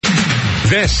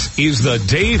This is the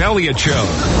Dave Elliott Show.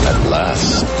 At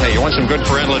last. Hey, you want some good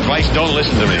parental advice? Don't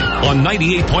listen to me. On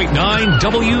 98.9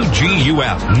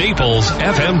 WGUF, Naples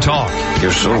FM Talk.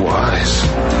 You're so wise.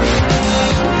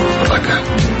 Like a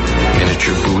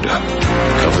miniature Buddha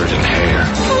covered in hair.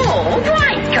 Oh,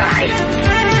 right, guys.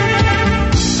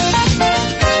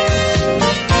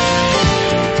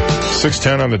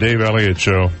 6:10 on the Dave Elliott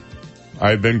Show.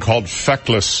 I've been called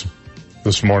feckless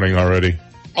this morning already.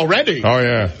 Already? Oh,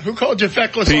 yeah. Who called you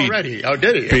feckless Pete. already? Oh,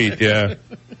 did he? Pete, yeah.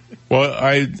 Well,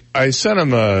 I sent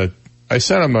him a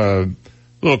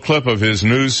little clip of his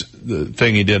news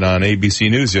thing he did on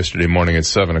ABC News yesterday morning at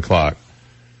 7 o'clock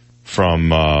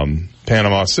from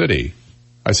Panama City.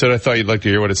 I said I thought you'd like to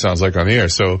hear what it sounds like on the air.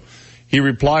 So he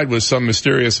replied with some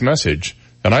mysterious message,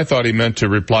 and I thought he meant to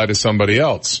reply to somebody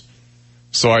else.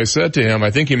 So I said to him,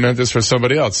 I think he meant this for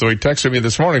somebody else. So he texted me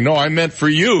this morning, no, I meant for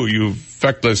you, you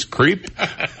feckless creep.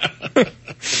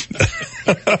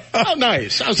 Oh,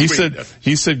 nice. How He sweet.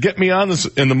 he said, get me on this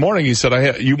in the morning. He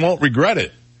said, you won't regret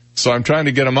it. So I'm trying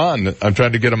to get him on. I'm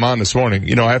trying to get him on this morning.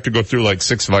 You know, I have to go through like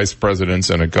 6 vice presidents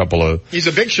and a couple of He's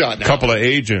a big shot now. couple of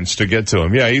agents to get to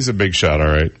him. Yeah, he's a big shot. All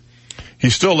right. He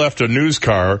still left a news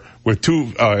car with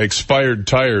 2 expired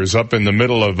tires up in the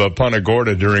middle of Punta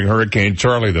Gorda during Hurricane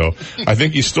Charlie, though. I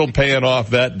think he's still paying off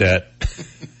that debt.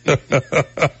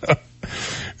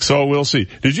 So we'll see.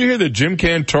 Did you hear that Jim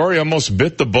Cantore almost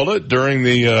bit the bullet during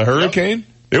the hurricane?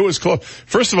 It was close.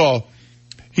 First of all,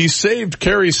 he saved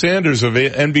Kerry Sanders of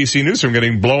NBC News from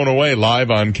getting blown away live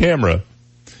on camera.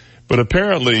 But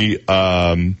apparently,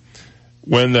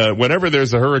 whenever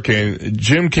there's a hurricane,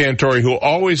 Jim Cantore, who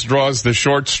always draws the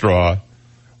short straw,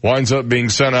 winds up being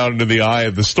sent out into the eye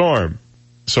of the storm.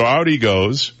 So out he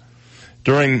goes.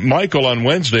 During Michael on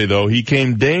Wednesday, though, he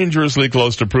came dangerously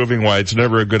close to proving why it's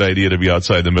never a good idea to be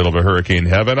outside the middle of a hurricane.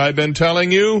 Haven't I been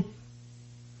telling you?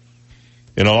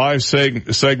 In a live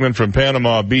segment from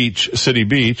Panama City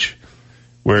Beach,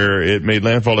 where it made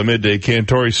landfall at midday,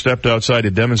 Cantore stepped outside to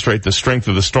demonstrate the strength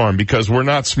of the storm because we're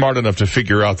not smart enough to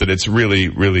figure out that it's really,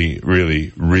 really,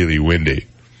 really, really windy.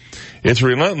 It's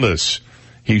relentless,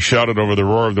 he shouted over the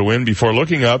roar of the wind before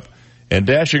looking up and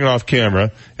dashing off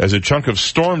camera as a chunk of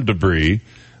storm debris,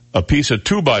 a piece of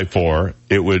 2x4,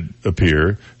 it would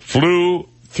appear, flew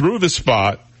through the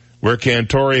spot where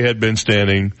Cantore had been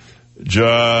standing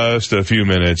just a few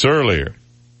minutes earlier.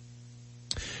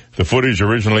 The footage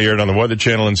originally aired on the Weather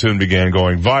Channel and soon began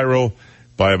going viral.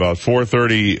 By about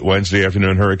 4:30 Wednesday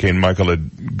afternoon, Hurricane Michael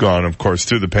had gone, of course,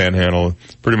 through the Panhandle,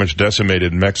 pretty much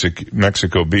decimated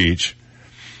Mexico Beach,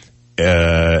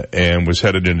 and was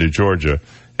headed into Georgia.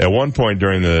 At one point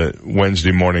during the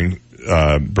Wednesday morning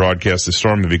broadcast, the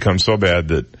storm had become so bad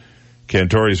that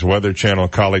Cantore's Weather Channel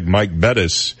colleague Mike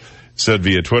Bettis said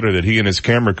via Twitter that he and his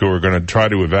camera crew are going to try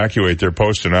to evacuate their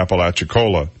post in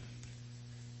Apalachicola.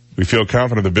 We feel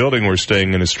confident the building we're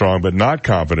staying in is strong, but not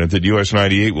confident that US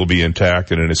 98 will be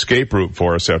intact and an escape route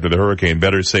for us after the hurricane.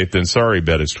 Better safe than sorry,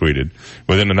 Bettis tweeted.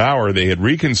 Within an hour, they had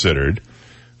reconsidered,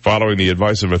 following the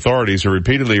advice of authorities who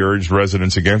repeatedly urged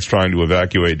residents against trying to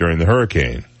evacuate during the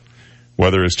hurricane.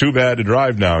 Weather is too bad to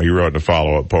drive now, he wrote in a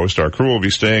follow-up post. Our crew will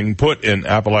be staying put in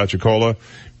Apalachicola.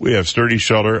 We have sturdy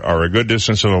shelter, are a good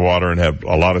distance from the water, and have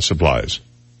a lot of supplies.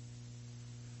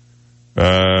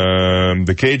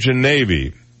 The Cajun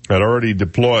Navy had already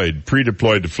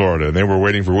pre-deployed to Florida, and they were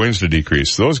waiting for winds to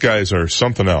decrease. Those guys are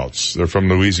something else. They're from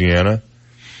Louisiana.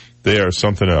 They are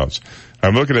something else.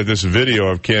 I'm looking at this video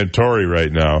of Cantore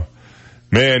right now.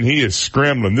 Man, he is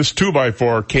scrambling. This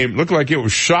 2x4 looked like it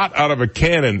was shot out of a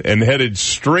cannon and headed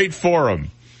straight for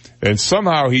him. And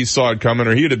somehow he saw it coming,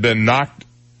 or he'd have been knocked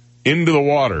into the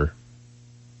water.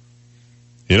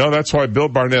 You know, that's why Bill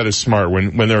Barnett is smart.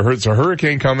 When there's a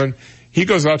hurricane coming, he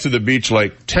goes out to the beach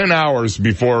like 10 hours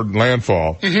before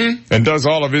landfall and does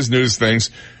all of his news things.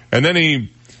 And then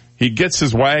he gets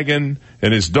his wagon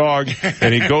and his dog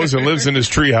and he goes and lives in his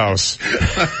treehouse.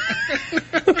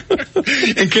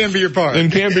 In Cambier Park. In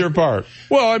Cambier Park.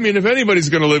 Well, I mean, if anybody's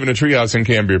going to live in a treehouse in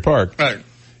Cambier Park, right,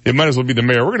 it might as well be the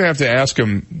mayor. We're going to have to ask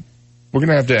him. We're going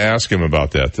to have to ask him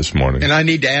about that this morning. And I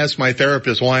need to ask my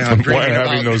therapist why I'm dreaming why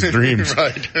having those dreams.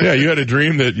 Right. Yeah, you had a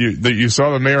dream that you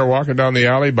saw the mayor walking down the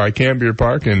alley by Cambier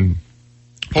Park and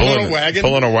pulling a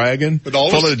wagon with all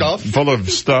the stuff, full of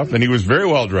stuff, and he was very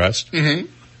well dressed. Mm-hmm.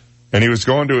 And he was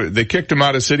they kicked him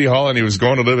out of City Hall and he was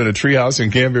going to live in a treehouse in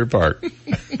Cambier Park.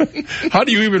 How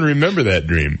do you even remember that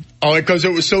dream? Oh, because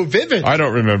it was so vivid. I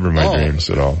don't remember my dreams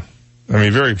at all. I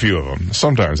mean, very few of them.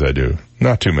 Sometimes I do.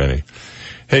 Not too many.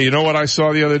 Hey, you know what I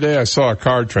saw the other day? I saw a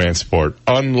car transport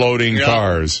unloading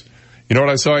cars. You know what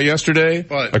I saw yesterday?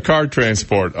 What? A car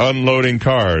transport unloading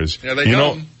cars. Yeah, they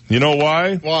come. You know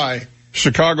why? Why?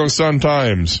 Chicago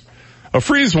Sun-Times. A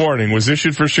freeze warning was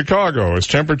issued for Chicago as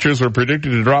temperatures were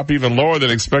predicted to drop even lower than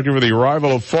expected with the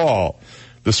arrival of fall.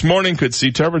 This morning could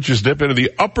see temperatures dip into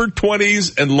the upper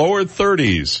 20s and lower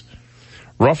 30s.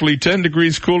 Roughly 10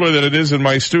 degrees cooler than it is in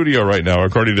my studio right now,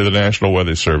 according to the National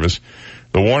Weather Service.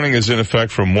 The warning is in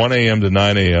effect from 1 a.m. to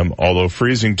 9 a.m., although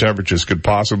freezing temperatures could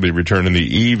possibly return in the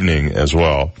evening as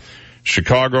well.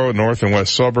 Chicago, north and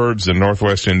west suburbs, and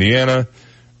northwest Indiana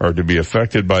are to be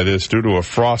affected by this due to a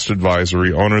frost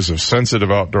advisory. Owners of sensitive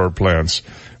outdoor plants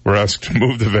were asked to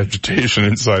move the vegetation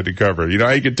inside to cover. You know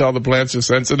how you can tell the plants are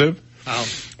sensitive?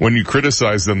 When you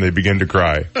criticize them, they begin to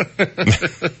cry.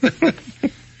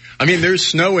 I mean, there's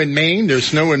snow in Maine. There's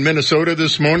snow in Minnesota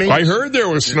this morning. I heard there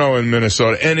was snow in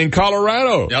Minnesota and in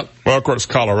Colorado. Yep. Well, of course,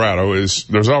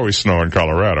 there's always snow in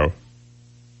Colorado.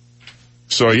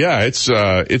 So yeah,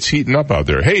 it's heating up out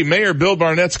there. Hey, Mayor Bill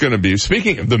Barnett's going to be,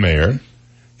 speaking of the mayor,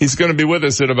 he's going to be with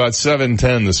us at about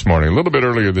 7:10 this morning, a little bit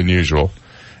earlier than usual.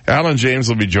 Alan James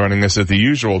will be joining us at the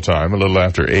usual time, a little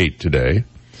after 8 today.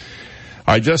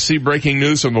 I just see breaking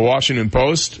news from the Washington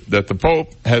Post that the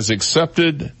Pope has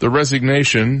accepted the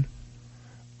resignation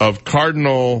of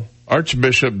Cardinal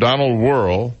Archbishop Donald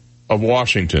Wuerl of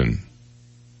Washington.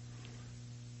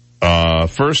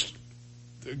 First,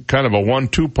 kind of a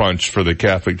 1-2 punch for the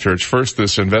Catholic Church. First,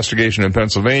 this investigation in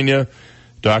Pennsylvania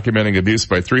documenting abuse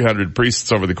by 300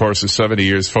 priests over the course of 70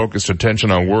 years focused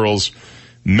attention on Wuerl's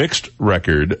mixed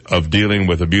record of dealing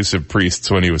with abusive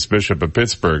priests when he was Bishop of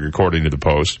Pittsburgh, according to the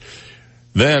Post.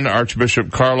 Then Archbishop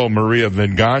Carlo Maria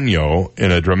Vigano,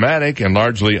 in a dramatic and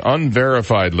largely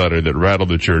unverified letter that rattled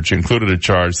the church, included a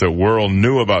charge that Wuerl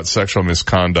knew about sexual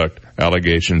misconduct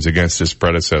allegations against his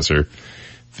predecessor,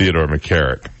 Theodore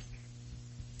McCarrick.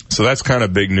 So that's kind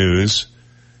of big news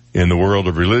in the world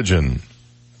of religion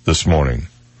this morning.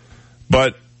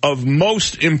 But of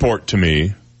most import to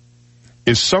me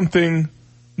is something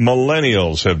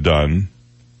millennials have done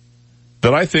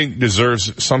that I think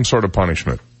deserves some sort of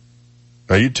punishment.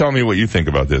 Now, you tell me what you think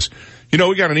about this. You know,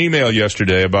 we got an email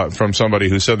yesterday from somebody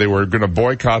who said they were going to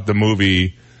boycott the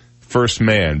movie First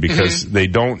Man because they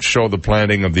don't show the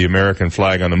planting of the American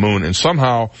flag on the moon. And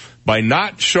somehow, by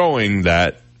not showing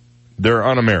that, they're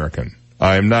un-American.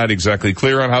 I am not exactly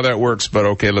clear on how that works, but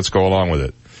okay, let's go along with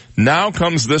it. Now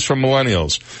comes this from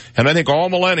millennials. And I think all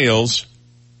millennials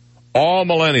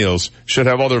should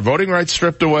have all their voting rights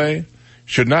stripped away,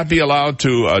 should not be allowed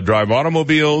to drive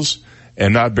automobiles,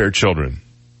 and not bear children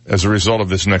as a result of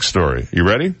this next story. You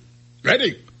ready?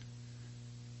 Ready.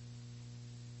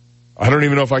 I don't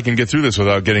even know if I can get through this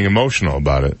without getting emotional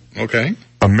about it. Okay.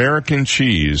 American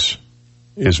cheese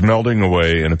is melting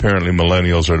away, and apparently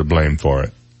millennials are to blame for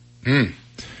it.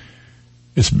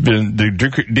 It's been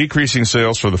decreasing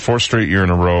sales for the fourth straight year in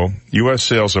a row. U.S.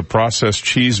 sales of processed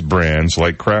cheese brands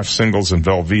like Kraft Singles and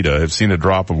Velveeta have seen a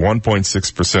drop of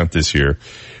 1.6% this year,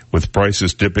 with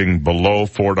prices dipping below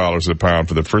 $4 a pound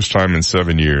for the first time in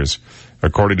 7 years,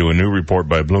 according to a new report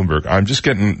by Bloomberg. I'm just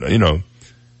getting,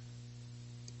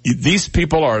 these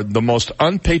people are the most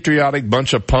unpatriotic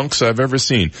bunch of punks I've ever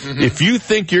seen. If you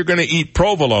think you're going to eat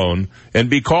provolone and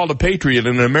be called a patriot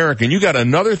and an American, you got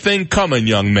another thing coming,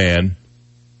 young man.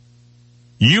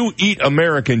 You eat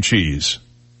American cheese.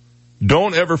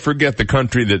 Don't ever forget the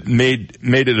country that made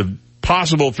it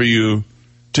possible for you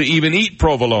to even eat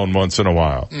provolone once in a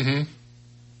while.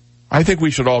 I think we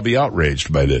should all be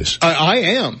outraged by this. I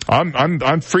am. I'm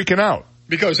freaking out.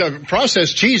 Because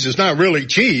processed cheese is not really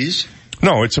cheese.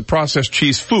 No, it's a processed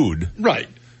cheese food. Right.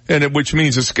 And which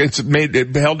means it's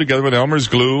held together with Elmer's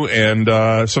glue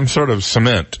and some sort of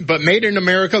cement. But made in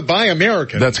America by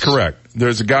Americans. That's correct.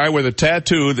 There's a guy with a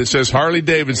tattoo that says Harley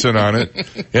Davidson on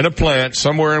it in a plant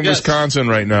somewhere in Wisconsin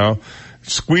right now,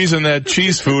 squeezing that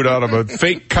cheese food out of a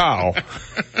fake cow.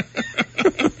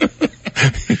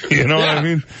 You know what I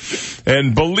mean?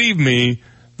 And believe me,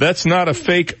 that's not a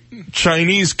fake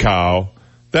Chinese cow.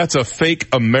 That's a fake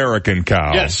American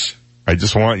cow. Yes. I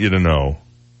just want you to know.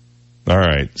 All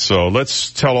right, so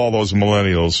let's tell all those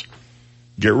millennials,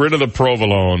 get rid of the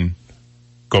provolone,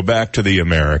 go back to the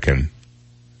American.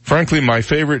 Frankly, my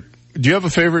favorite, do you have a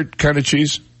favorite kind of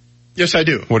cheese? Yes, I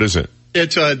do. What is it?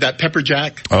 It's that pepper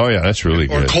jack. Oh, yeah, that's really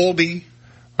good. Or Colby.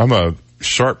 I'm a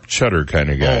sharp cheddar kind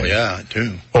of guy. Oh, yeah,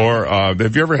 too. Or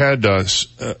have you ever had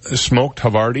smoked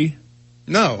Havarti?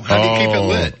 No. How do you keep it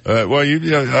lit? Well,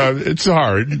 it's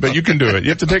hard, but you can do it. You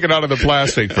have to take it out of the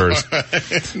plastic first.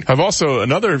 I've also,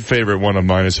 another favorite one of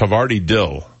mine is Havarti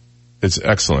dill. It's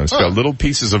excellent. It's got little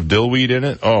pieces of dill weed in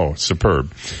it. Oh,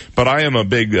 superb. But I am a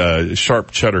big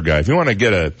sharp cheddar guy. If you want to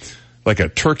get a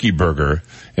turkey burger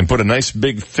and put a nice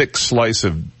big thick slice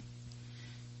of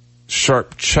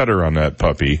sharp cheddar on that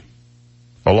puppy,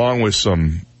 along with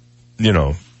some,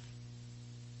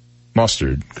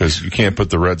 mustard, because you can't put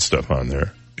the red stuff on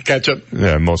there. Ketchup.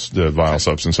 Yeah, most vile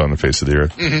substance on the face of the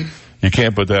earth. Mm-hmm. You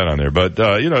can't put that on there. But,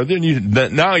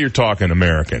 now you're talking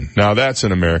American. Now that's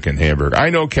an American hamburger. I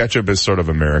know ketchup is sort of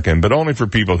American, but only for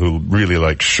people who really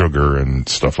like sugar and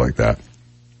stuff like that.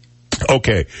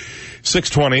 Okay.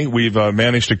 6:20. We've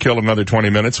managed to kill another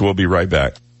 20 minutes. We'll be right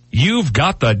back. You've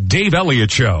got the Dave Elliott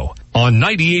Show on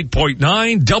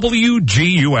 98.9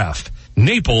 WGUF,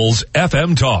 Naples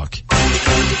FM Talk.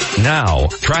 Now,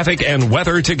 traffic and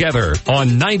weather together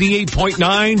on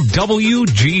 98.9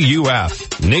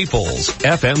 WGUF, Naples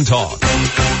FM Talk.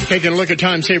 Taking a look at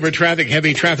time-saver traffic.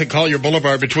 Heavy traffic, Collier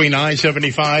Boulevard between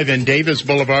I-75 and Davis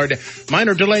Boulevard.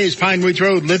 Minor delays, Pine Ridge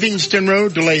Road, Livingston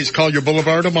Road. Delays, Collier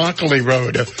Boulevard, Immokalee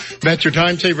Road. That's your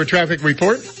time-saver traffic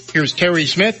report. Here's Terry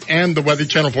Smith and the Weather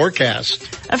Channel forecast.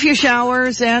 A few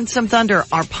showers and some thunder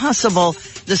are possible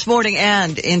this morning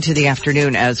and into the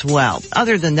afternoon as well.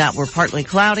 Other than that, we're partly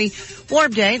cloudy.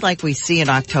 Warm day like we see in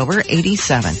October,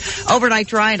 87. Overnight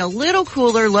dry and a little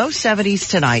cooler, low 70s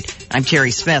tonight. I'm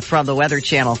Terry Smith from the Weather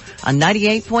Channel on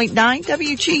 98.9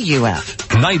 WGUF.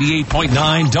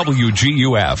 98.9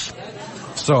 WGUF.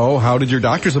 So, how did your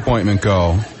doctor's appointment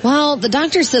go? Well, the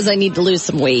doctor says I need to lose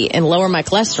some weight and lower my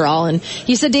cholesterol, and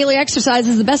he said daily exercise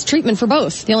is the best treatment for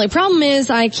both. The only problem is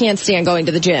I can't stand going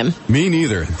to the gym. Me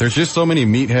neither. There's just so many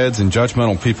meatheads and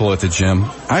judgmental people at the gym.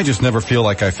 I just never feel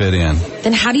like I fit in.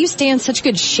 Then how do you stay in such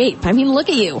good shape? I mean, look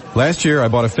at you. Last year, I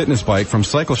bought a fitness bike from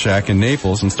Cycle Shack in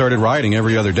Naples and started riding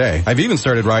every other day. I've even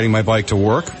started riding my bike to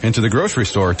work and to the grocery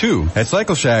store, too. At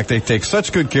Cycle Shack, they take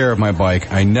such good care of my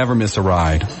bike, I never miss a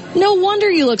ride. No wonder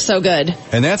you look so good.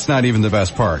 And that's not even the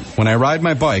best part. When I ride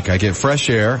my bike, I get fresh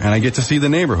air and I get to see the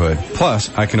neighborhood. Plus,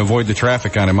 I can avoid the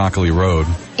traffic on Immokalee Road.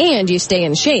 And you stay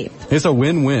in shape. It's a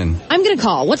win-win. I'm gonna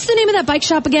call. What's the name of that bike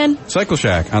shop again? Cycle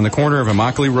Shack on the corner of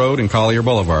Immokalee Road and Collier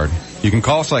Boulevard. You can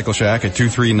call Cycle Shack at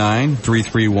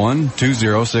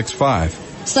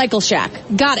 239-331-2065. Cycle Shack.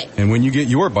 Got it. And when you get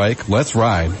your bike, let's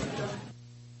ride.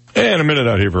 And a minute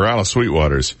out here for Alice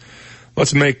Sweetwater's.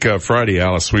 Let's make Friday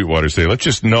Alice Sweetwater's Day. Let's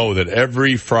just know that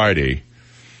every Friday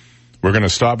we're going to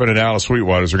stop in at Alice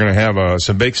Sweetwater's. We're going to have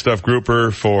some baked stuffed grouper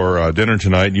for dinner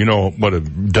tonight. You know what a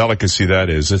delicacy that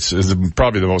is. It's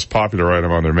probably the most popular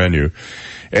item on their menu.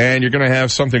 And you're going to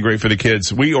have something great for the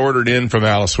kids. We ordered in from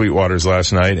Alice Sweetwater's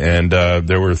last night, and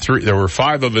there were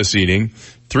 5 of us eating.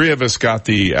 3 of us got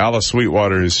the Alice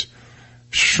Sweetwater's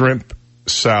shrimp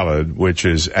salad, which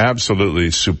is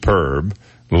absolutely superb,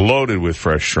 loaded with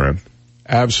fresh shrimp.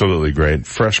 Absolutely great.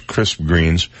 Fresh, crisp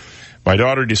greens. My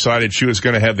daughter decided she was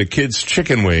going to have the kids'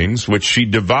 chicken wings, which she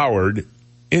devoured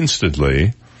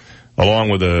instantly, along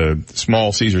with a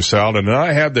small Caesar salad. And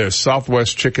I had their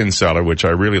Southwest chicken salad, which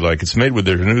I really like. It's made with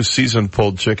their new seasoned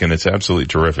pulled chicken. It's absolutely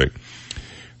terrific.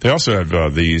 They also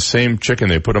have the same chicken.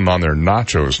 They put them on their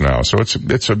nachos now. So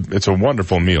it's a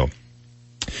wonderful meal.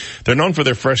 They're known for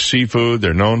their fresh seafood.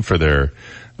 They're known for their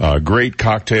great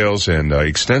cocktails and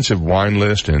extensive wine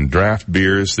list and draft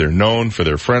beers. They're known for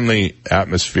their friendly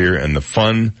atmosphere and the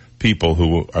fun people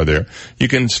who are there. You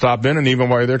can stop in and even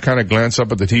while you're there, kind of glance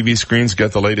up at the TV screens,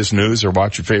 get the latest news, or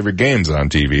watch your favorite games on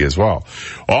TV as well.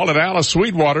 All at Alice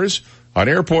Sweetwater's on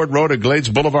Airport Road at Glades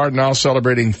Boulevard, now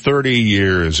celebrating 30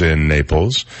 years in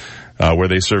Naples, where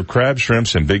they serve crab,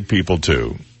 shrimps, and big people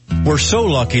too. We're so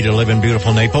lucky to live in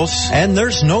beautiful Naples, and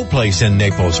there's no place in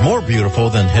Naples more beautiful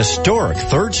than historic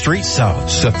 3rd Street South.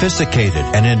 Sophisticated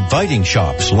and inviting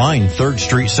shops line 3rd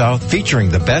Street South, featuring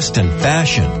the best in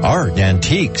fashion, art,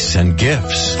 antiques, and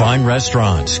gifts. Fine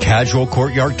restaurants, casual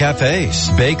courtyard cafes,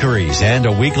 bakeries, and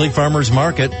a weekly farmer's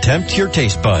market tempt your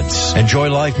taste buds. Enjoy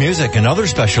live music and other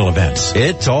special events.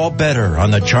 It's all better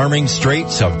on the charming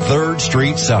streets of 3rd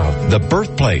Street South, the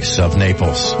birthplace of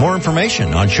Naples. More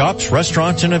information on shops,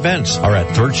 restaurants, and events are at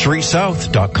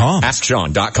thirdstreetsouth.com.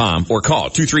 AskSean.com or call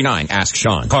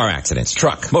 239-ASK-SEAN. Car accidents,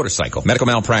 truck, motorcycle, medical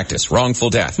malpractice, wrongful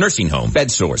death, nursing home,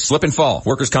 bed sores, slip and fall,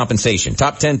 workers' compensation.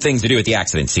 Top 10 things to do at the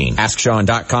accident scene.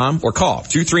 AskSean.com or call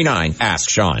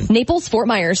 239-ASK-SEAN. Naples, Fort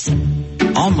Myers.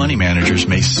 All money managers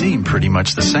may seem pretty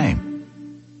much the same.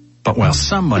 But while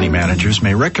some money managers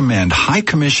may recommend high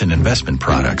commission investment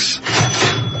products,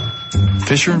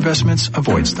 Fisher Investments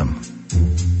avoids them.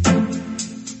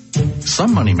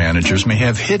 Some money managers may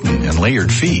have hidden and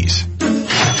layered fees.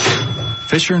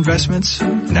 Fisher Investments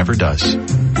never does.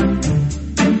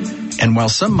 And while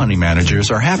some money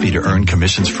managers are happy to earn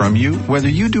commissions from you, whether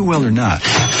you do well or not,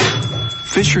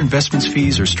 Fisher Investments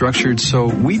fees are structured so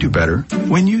we do better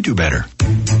when you do better.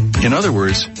 In other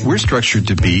words, we're structured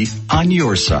to be on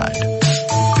your side.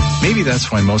 Maybe that's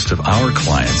why most of our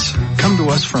clients come to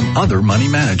us from other money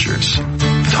managers.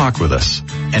 Talk with us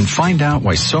and find out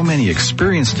why so many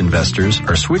experienced investors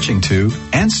are switching to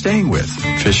and staying with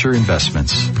Fisher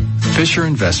Investments. Fisher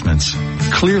Investments,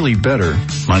 clearly better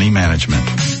money management.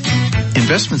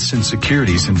 Investments in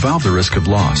securities involve the risk of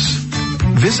loss.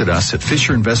 Visit us at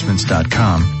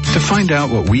FisherInvestments.com to find out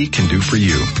what we can do for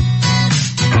you.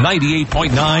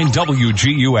 98.9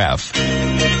 WGUF.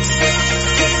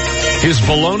 His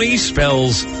baloney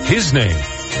spells his name.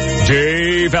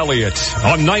 Dave Elliott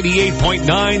on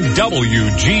 98.9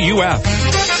 WGUF.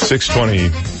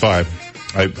 6:25.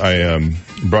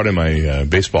 I brought in my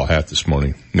baseball hat this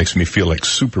morning. Makes me feel like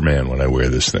Superman when I wear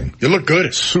this thing. You look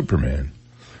good. Superman.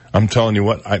 I'm telling you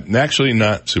what, I'm actually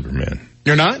not Superman.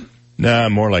 You're not? Nah,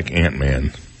 more like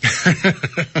Ant-Man. That's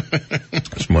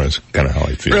kind of how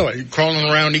I feel. Really? Crawling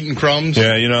around eating crumbs?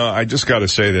 Yeah, I just got to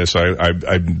say this.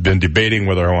 I've been debating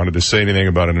whether I wanted to say anything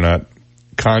about it or not.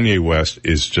 Kanye West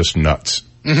is just nuts.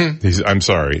 Mm-hmm. I'm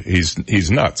sorry.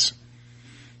 He's nuts.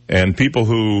 And people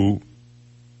who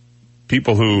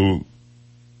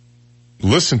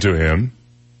listen to him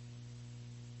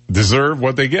deserve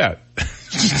what they get.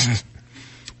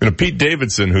 Pete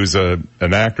Davidson, who's an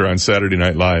actor on Saturday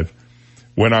Night Live,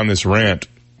 went on this rant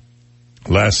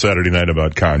last Saturday night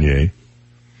about Kanye.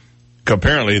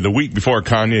 Apparently, the week before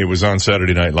Kanye was on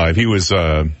Saturday Night Live, he was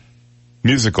a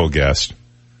musical guest.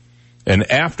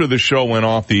 And after the show went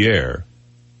off the air,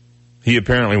 he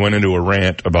apparently went into a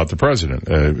rant about the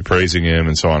president, praising him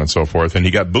and so on and so forth. And he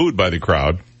got booed by the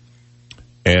crowd.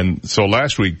 And so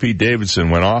last week, Pete Davidson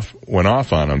went off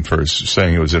on him for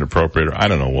saying it was inappropriate, or I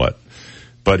don't know what.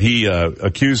 But he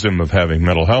accused him of having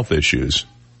mental health issues.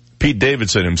 Pete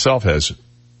Davidson himself has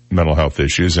mental health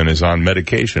issues and is on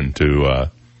medication to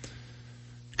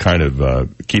kind of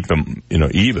keep him,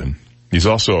 even. He's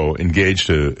also engaged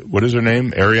to, what is her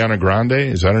name? Ariana Grande?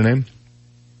 Is that her name?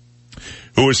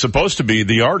 Who was supposed to be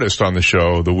the artist on the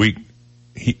show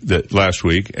last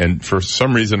week, and for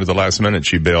some reason at the last minute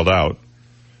she bailed out.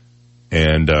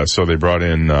 And so they brought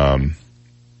in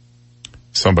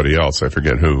somebody else, I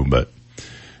forget who, but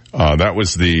it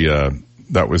was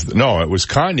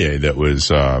Kanye that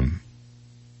was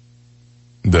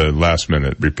the last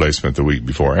minute replacement the week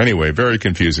before. Anyway, very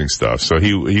confusing stuff. So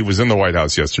he was in the White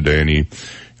House yesterday, and he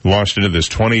launched into this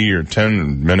 20 or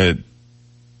 10 minute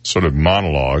sort of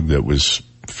monologue that was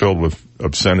filled with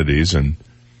obscenities, and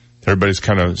everybody's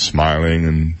kind of smiling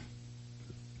and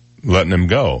letting him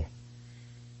go.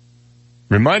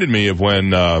 Reminded me of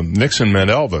when Nixon met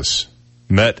Elvis.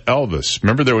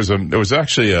 Remember there was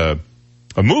actually a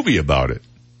movie about it.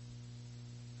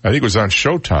 I think it was on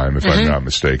Showtime, if I'm not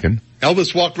mistaken.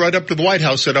 Elvis walked right up to the White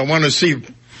House, said, "I want to see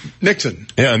Nixon."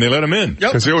 Yeah, and they let him in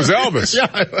because it was Elvis. Yeah.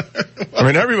 I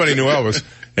mean, everybody knew Elvis.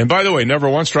 And by the way, never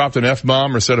once dropped an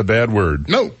F-bomb or said a bad word.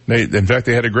 No. In fact,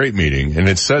 they had a great meeting, and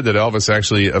it said that Elvis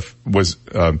actually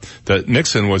that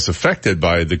Nixon was affected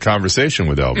by the conversation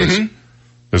with Elvis. Mm-hmm.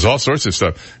 There's all sorts of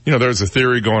stuff. There's a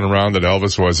theory going around that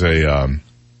Elvis was an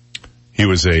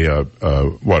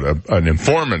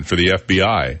informant for the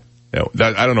FBI.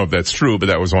 I don't know if that's true, but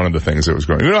that was one of the things that was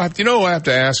going. We'll have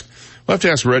to ask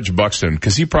Reg Buxton,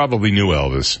 because he probably knew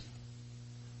Elvis.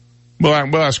 We'll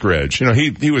ask Reg.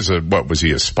 He was was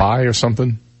he a spy or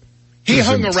something? He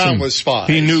hung around with spies.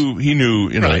 He knew,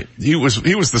 right. he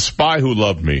was the spy who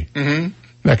loved me. Mm-hmm.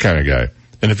 That kind of guy.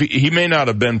 And if he may not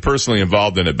have been personally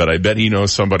involved in it, but I bet he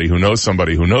knows somebody who knows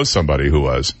somebody who knows somebody who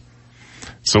was.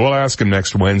 So we'll ask him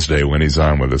next Wednesday when he's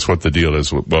on with us what the deal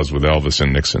was with Elvis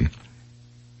and Nixon.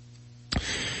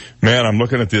 Man, I'm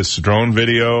looking at this drone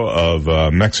video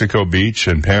of Mexico Beach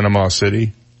and Panama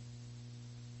City.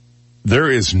 There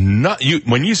is not,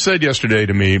 when you said yesterday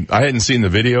to me, I hadn't seen the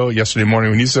video yesterday morning,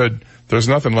 when you said there's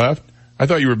nothing left, I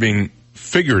thought you were being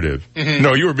figurative. Mm-hmm.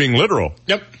 No, you were being literal.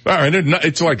 Yep. All right,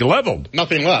 it's like leveled.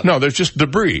 Nothing left. No, there's just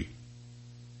debris.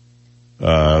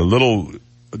 Little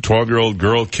 12-year-old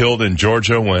girl killed in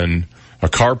Georgia when a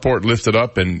carport lifted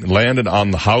up and landed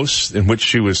on the house in which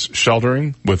she was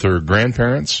sheltering with her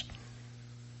grandparents.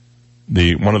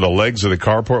 One of the legs of the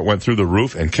carport went through the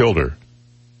roof and killed her.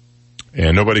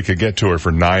 And nobody could get to her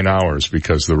for 9 hours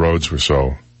because the roads were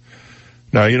so.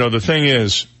 Now, the thing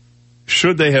is,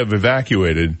 should they have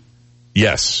evacuated?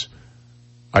 Yes.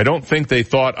 I don't think they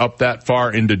thought up that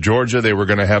far into Georgia they were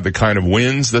going to have the kind of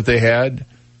winds that they had.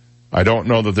 I don't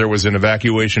know that there was an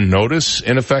evacuation notice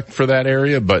in effect for that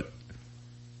area, but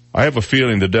I have a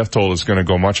feeling the death toll is going to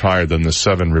go much higher than the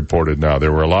 7 reported now.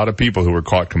 There were a lot of people who were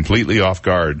caught completely off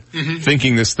guard,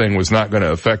 thinking this thing was not going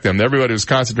to affect them. Everybody was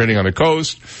concentrating on the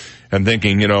coast and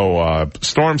thinking,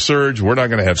 storm surge, we're not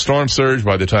going to have storm surge.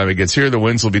 By the time it gets here, the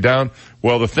winds will be down.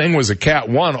 Well, the thing was a Cat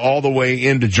 1 all the way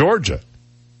into Georgia.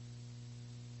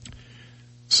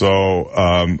 So,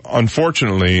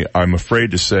 unfortunately, I'm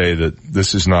afraid to say that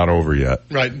this is not over yet.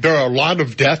 Right. There are a lot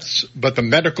of deaths, but the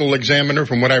medical examiner,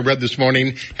 from what I read this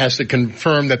morning, has to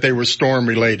confirm that they were storm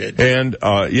related. And,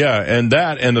 and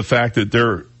the fact that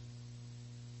they're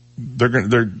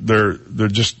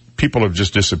just, people have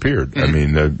just disappeared. Mm-hmm. I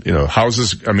mean,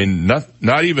 houses,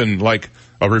 not even like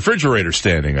a refrigerator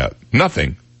standing up.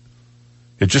 Nothing.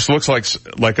 It just looks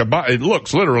it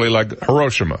looks literally like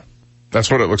Hiroshima.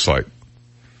 That's what it looks like.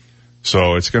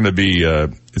 So it's going to be,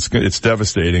 it's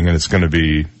devastating, and it's going to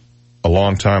be a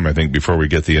long time, I think, before we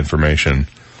get the information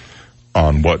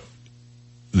on what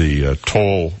the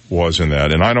toll was in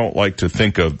that. And I don't like to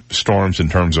think of storms in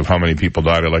terms of how many people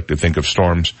died. I like to think of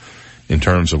storms in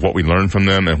terms of what we learn from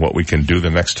them and what we can do the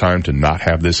next time to not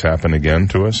have this happen again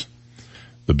to us.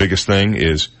 The biggest thing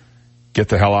is get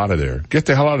the hell out of there. Get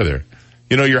the hell out of there.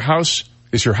 Your house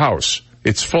is your house.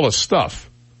 It's full of stuff,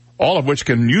 all of which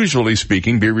can, usually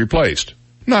speaking, be replaced.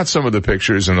 Not some of the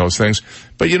pictures and those things,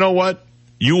 but you know what?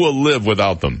 You will live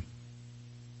without them.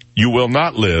 You will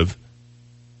not live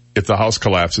if the house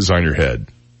collapses on your head.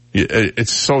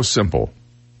 It's so simple.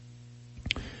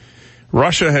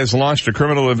 Russia has launched a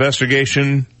criminal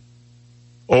investigation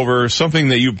over something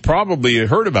that you probably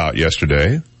heard about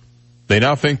yesterday. They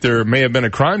now think there may have been a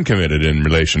crime committed in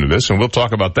relation to this, and we'll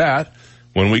talk about that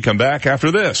when we come back after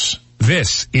this.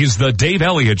 This is the Dave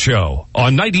Elliott Show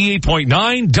on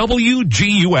 98.9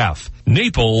 WGUF,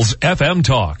 Naples FM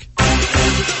Talk.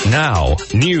 Now,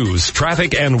 news,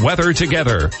 traffic, and weather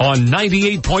together on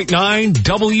 98.9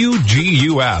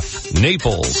 WGUF,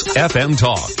 Naples FM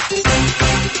Talk.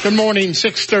 Good morning,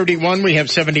 6:31. We have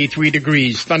 73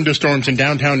 degrees. Thunderstorms in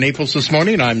downtown Naples this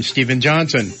morning. I'm Stephen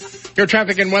Johnson. Your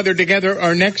traffic and weather together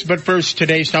are next, but first,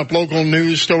 today's top local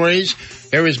news stories.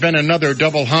 There has been another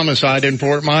double homicide in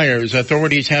Fort Myers.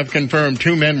 Authorities have confirmed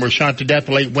 2 men were shot to death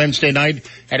late Wednesday night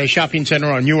at a shopping center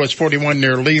on US 41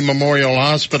 near Lee Memorial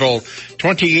Hospital.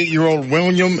 28-year-old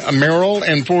William Merrill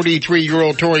and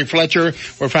 43-year-old Tori Fletcher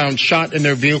were found shot in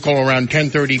their vehicle around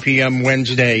 10:30 p.m.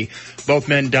 Wednesday. Both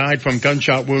men died from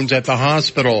gunshot wounds at the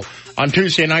hospital. On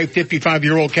Tuesday night,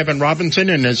 55-year-old Kevin Robinson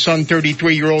and his son,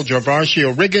 33-year-old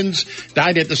Javarcio Riggins,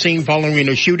 died at the scene following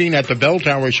a shooting at the Bell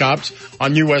Tower shops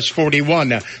on US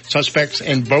 41. Suspects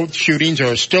in both shootings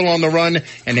are still on the run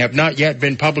and have not yet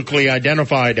been publicly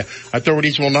identified.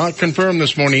 Authorities will not confirm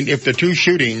this morning if the 2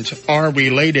 shootings are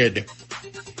related.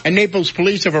 And Naples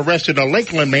police have arrested a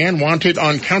Lakeland man wanted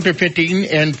on counterfeiting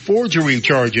and forgery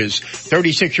charges.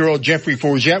 36-year-old Jeffrey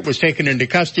Forget was taken into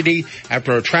custody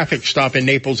after a traffic stop in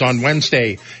Naples on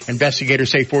Wednesday. Investigators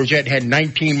say Forget had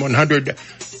 19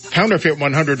 counterfeit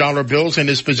 $100 bills in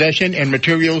his possession and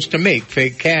materials to make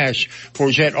fake cash.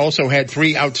 Forget also had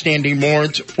 3 outstanding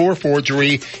warrants for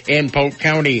forgery in Polk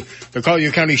County. The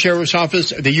Collier County Sheriff's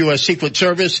Office, the U.S. Secret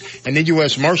Service, and the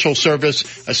U.S. Marshal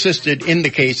Service assisted in the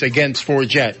case against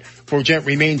Forget. Forget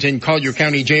remains in Collier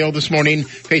County Jail this morning,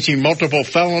 facing multiple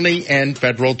felony and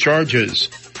federal charges.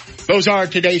 Those are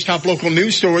today's top local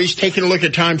news stories. Taking a look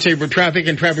at time-saver traffic,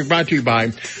 and traffic brought to you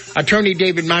by Attorney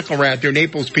David McElrath, your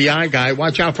Naples PI guy.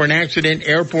 Watch out for an accident,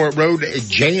 Airport Road,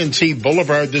 J&C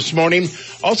Boulevard this morning.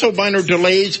 Also, minor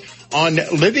delays on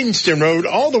Livingston Road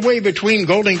all the way between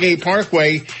Golden Gate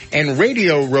Parkway and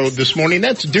Radio Road this morning.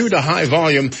 That's due to high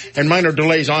volume and minor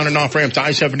delays on and off ramps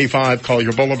I-75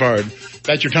 Collier Boulevard.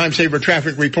 That's your time-saver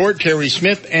traffic report. Terry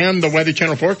Smith and the Weather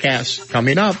Channel forecast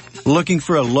coming up. Looking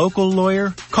for a local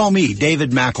lawyer? Call me,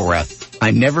 David McElrath.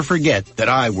 I never forget that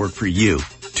I work for you.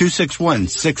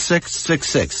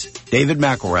 261-6666. David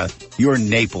McElrath, your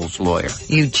Naples lawyer.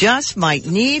 You just might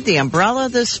need the umbrella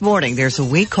this morning. There's a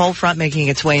weak cold front making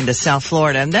its way into South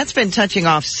Florida, and that's been touching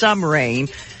off some rain.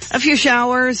 A few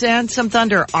showers and some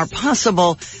thunder are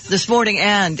possible this morning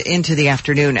and into the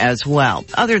afternoon as well.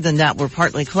 Other than that, we're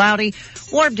partly cloudy.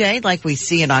 Warm day like we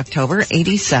see in October,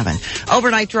 87.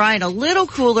 Overnight dry and a little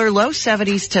cooler, low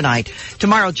 70s tonight.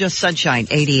 Tomorrow just sunshine,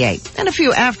 88. And a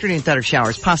few afternoon thunder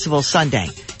showers possible Sunday.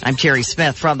 I'm Terry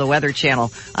Smith from the Weather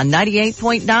Channel on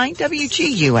 98.9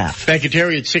 WGUF. Thank you,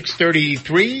 Terry. At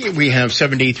 6:33, we have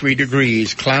 73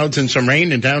 degrees. Clouds and some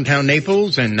rain in downtown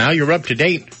Naples, and now you're up to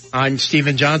date. I'm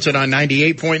Stephen Johnson on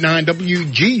 98.9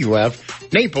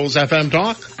 WGUF, Naples FM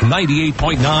Talk.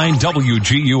 98.9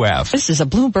 WGUF. This is a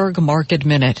Bloomberg Market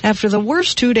Minute. After the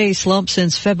worst 2-day slump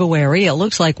since February, it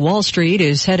looks like Wall Street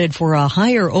is headed for a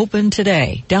higher open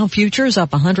today. Dow futures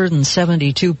up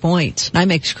 172 points.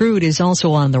 NYMEX crude is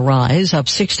also on the rise, up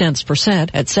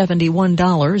 0.6% at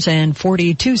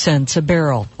 $71.42 a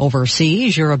barrel.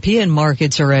 Overseas, European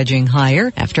markets are edging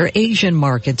higher after Asian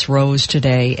markets rose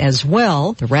today as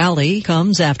well. The rally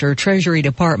comes after Treasury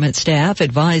Department staff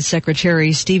advised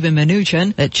Secretary Steven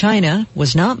Mnuchin that China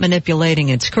was not manipulating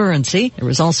its currency. There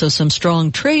was also some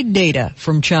strong trade data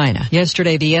from China.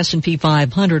 Yesterday, the S&P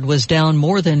 500 was down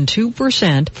more than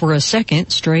 2% for a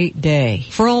second straight day.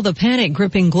 For all the panic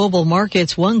gripping global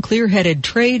markets, one clear-headed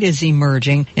trade is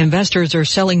emerging. Investors are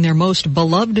selling their most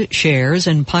beloved shares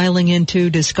and piling into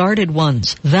discarded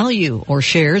ones. Value, or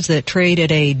shares that trade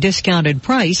at a discounted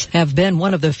price, have been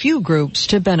one of the few groups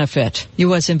to benefit.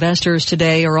 U.S. investors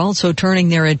today are also turning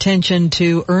their attention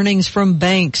to earnings from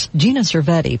banks. Gina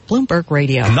Cervetti, Bloomberg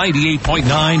Radio.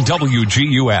 98.9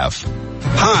 WGUF.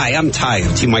 Hi, I'm Ty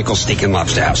of T. Michael's Steak and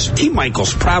Lobster House. T.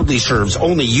 Michael's proudly serves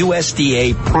only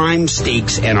USDA prime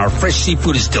steaks, and our fresh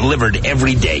seafood is delivered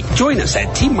every day. Join us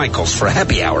at T. Michael's for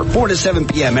happy hour, 4 to 7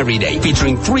 p.m. every day,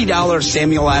 featuring $3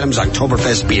 Samuel Adams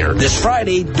Oktoberfest beer. This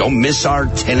Friday, don't miss our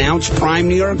 10-ounce prime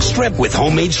New York strip with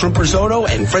homemade shrimp risotto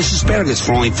and fresh asparagus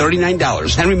for only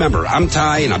 $39. And remember, I'm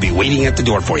Ty, and I'll be waiting at the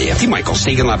door for you. T. Michael's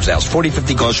Steak and Lobster House,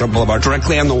 4050 Gulf Shore Boulevard,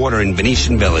 directly on the water in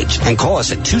Venetian Village. And call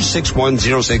us at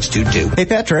 261-0622. Hey,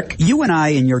 Patrick, you and I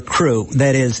and your crew,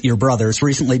 that is, your brothers,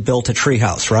 recently built a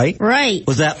treehouse, right? Right.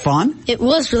 Was that fun? It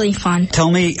was really fun.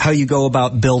 Tell me how you go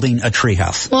about building a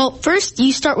treehouse. Well, first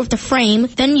you start with the frame,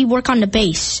 then you work on the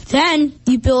base. Then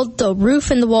you build the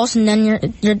roof and the walls, and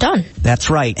then you're done. That's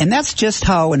right. And that's just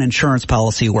how an insurance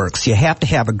policy works. You have to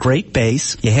have a great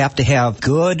base, you have to have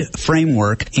good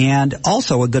framework, and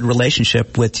also a good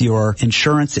relationship with your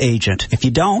insurance agent. If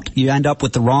you don't, you end up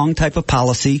with the wrong type of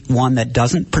policy, one that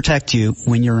doesn't protect you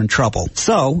when you're in trouble.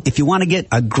 So, if you want to get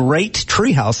a great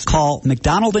treehouse, call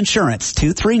McDonald Insurance,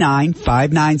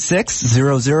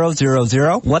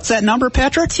 239-596-0000. What's that number,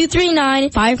 Patrick?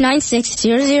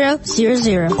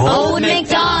 239-596-0000. Old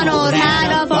MacDonald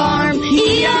had a farm,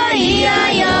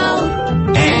 E-I-E-I-O.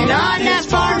 And on that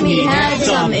farm he had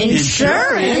some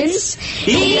insurance,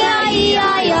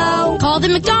 E-I-E-I-O. Call the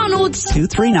McDonald's.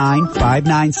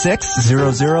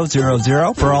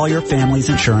 239-596-0000 for all your family's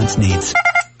insurance needs.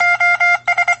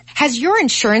 Has your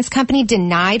insurance company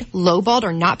denied, lowballed,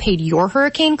 or not paid your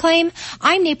hurricane claim?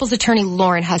 I'm Naples attorney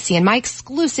Lauren Hussey, and my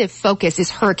exclusive focus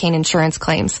is hurricane insurance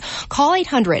claims. Call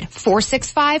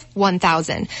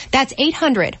 800-465-1000. That's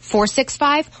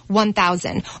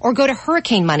 800-465-1000. Or go to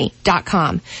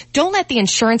hurricanemoney.com. Don't let the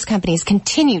insurance companies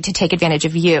continue to take advantage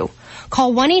of you.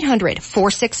 Call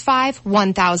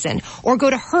 1-800-465-1000 or go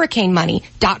to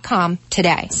hurricanemoney.com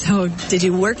today. So, did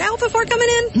you work out before coming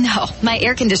in? No, my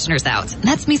air conditioner's out.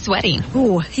 That's me sweating.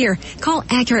 Ooh, here, call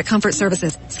Accurate Comfort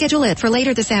Services. Schedule it for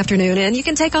later this afternoon and you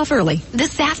can take off early.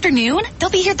 This afternoon? They'll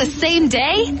be here the same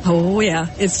day? Oh, yeah.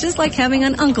 It's just like having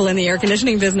an uncle in the air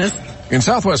conditioning business. In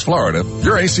Southwest Florida,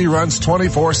 your AC runs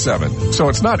 24/7. So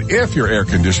it's not if your air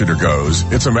conditioner goes,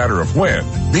 it's a matter of when.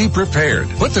 Be prepared.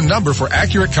 Put the number for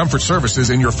Accurate Comfort Services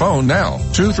in your phone now.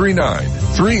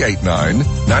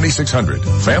 239-389-9600.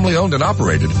 Family owned and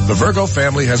operated, the Virgo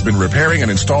family has been repairing and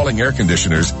installing air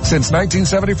conditioners since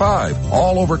 1975,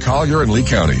 all over Collier and Lee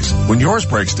counties. When yours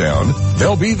breaks down,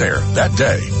 they'll be there that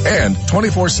day. And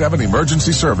 24/7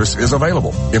 emergency service is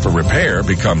available. If a repair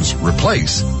becomes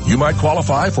replace, you might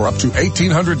qualify for up to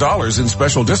 $1,800 in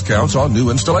special discounts on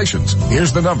new installations.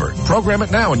 Here's the number. Program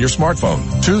it now on your smartphone.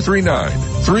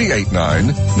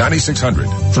 239-389-9600.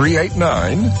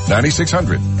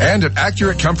 389-9600. And at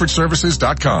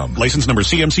AccurateComfortServices.com. License number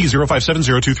CMC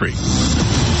 057023.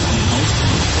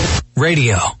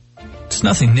 Radio. It's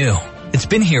nothing new. It's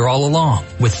been here all along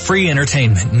with free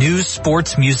entertainment, news,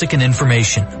 sports, music, and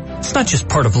information. It's not just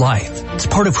part of life. It's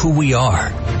part of who we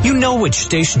are. You know which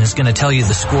station is going to tell you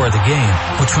the score of the game,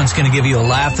 which one's going to give you a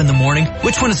laugh in the morning,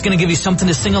 which one is going to give you something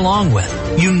to sing along with.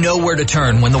 You know where to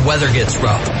turn when the weather gets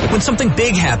rough. When something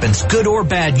big happens, good or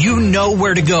bad, you know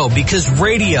where to go because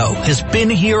radio has been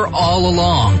here all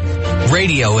along.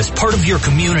 Radio is part of your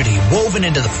community, woven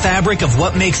into the fabric of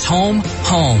what makes home,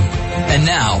 home. And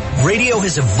now, radio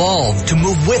has evolved to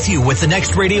move with you with the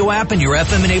Next Radio app and your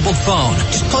FM-enabled phone.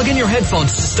 Just plug in your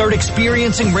headphones to start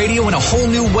experiencing radio in a whole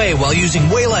new way while using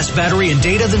way less battery and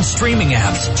data than streaming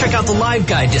apps. Check out the live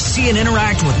guide to see and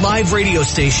interact with live radio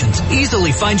stations.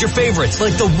 Easily find your favorites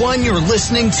like the one you're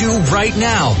listening to right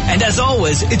now. And as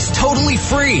always, it's totally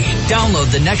free. Download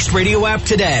the Next Radio app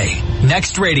today.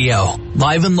 Next Radio.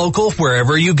 Live and local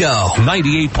wherever you go.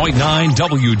 98.9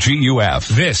 WGUF.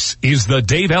 This is the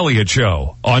Dave Elliott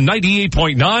Show on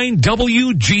 98.9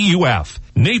 WGUF.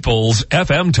 Naples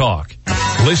FM Talk.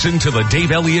 Listen to the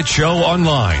Dave Elliott Show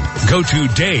online. Go to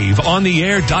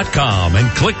DaveOnTheAir.com and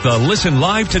click the Listen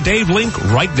Live to Dave link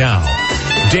right now.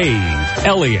 Dave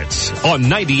Elliott on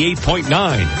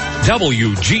 98.9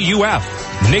 WGUF.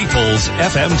 Naples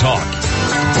FM Talk.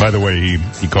 By the way,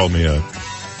 he called me a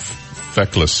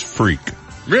feckless freak.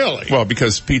 Really? Well,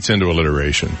 because Pete's into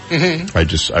alliteration.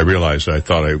 Mm-hmm. I realized I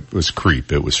thought I was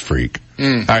creep. It was freak.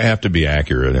 I have to be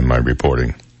accurate in my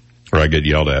reporting, or I get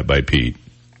yelled at by Pete.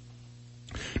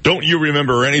 Don't you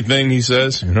remember anything, he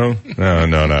says? You know? No,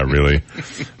 not really.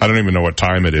 I don't even know what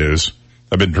time it is.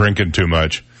 I've been drinking too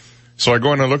much. So I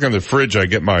go in and look in the fridge. I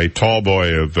get my tall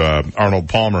boy of Arnold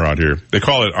Palmer out here. They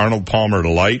call it Arnold Palmer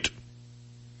Light.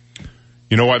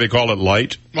 You know why they call it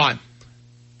light? Why?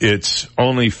 It's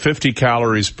only 50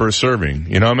 calories per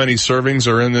serving. You know how many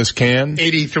servings are in this can?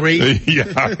 83.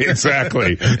 Yeah,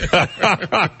 exactly.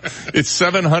 It's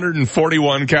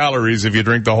 741 calories if you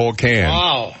drink the whole can.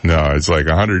 Wow. No, it's like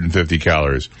 150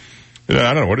 calories. I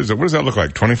don't know. What is it? What does that look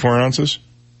like? 24 ounces?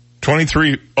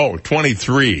 23. Oh,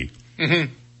 23.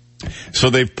 Mm-hmm.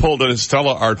 So they've pulled a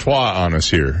Stella Artois on us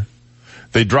here.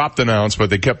 They dropped an ounce,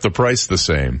 but they kept the price the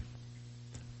same.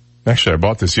 Actually, I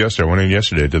bought this yesterday. I went in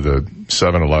yesterday to the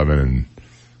 7-Eleven and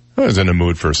I was in the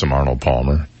mood for some Arnold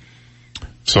Palmer.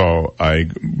 So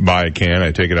I buy a can,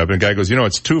 I take it up, and the guy goes, you know,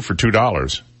 it's 2 for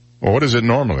 $2. Well, what is it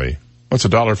normally? What's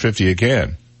 $1.50 a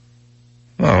can?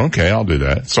 Oh, okay, I'll do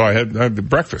that. So I had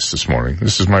breakfast this morning.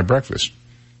 This is my breakfast.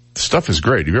 The stuff is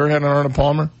great. Have you ever had an Arnold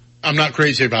Palmer? I'm not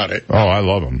crazy about it. Oh, I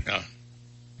love them. Yeah.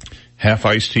 Half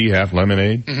iced tea, half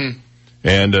lemonade. Mm-hmm.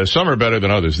 And some are better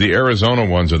than others. The Arizona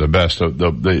ones are the best. The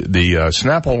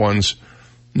Snapple ones,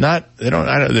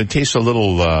 they taste a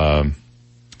little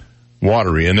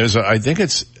watery. And there's I think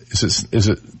is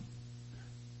it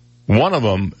one of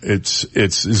them,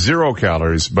 it's 0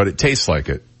 calories, but it tastes like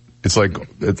it. It's like,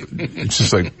 it's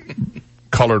just like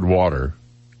colored water,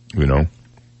 you know.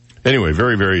 Anyway,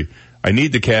 very, very, I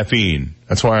need the caffeine.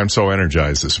 That's why I'm so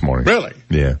energized this morning. Really?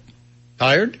 Yeah.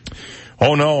 Tired?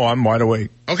 Oh no, I'm wide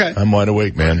awake. Okay. I'm wide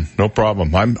awake, man. No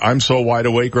problem. I'm so wide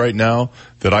awake right now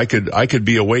that I could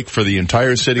be awake for the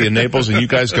entire city of Naples and you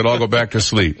guys could all go back to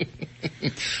sleep.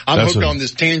 I'm hooked on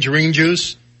this tangerine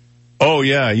juice. Oh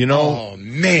yeah, you know. Oh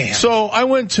man. So I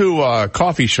went to a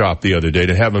coffee shop the other day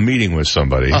to have a meeting with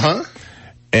somebody. Uh-huh.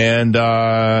 And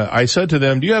I said to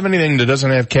them, do you have anything that doesn't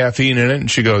have caffeine in it?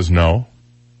 And she goes, no.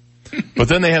 But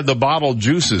then they have the bottled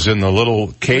juices in the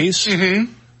little case.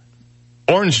 Mm-hmm.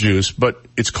 Orange juice, but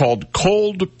it's called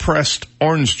cold pressed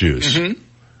orange juice. Mm-hmm.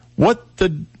 What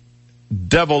the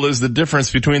devil is the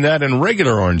difference between that and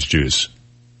regular orange juice?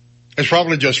 It's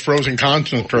probably just frozen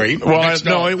concentrate. Well,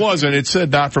 no, it wasn't. It said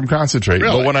not from concentrate.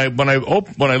 Really? But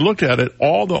when I looked at it,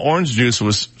 all the orange juice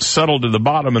was settled to the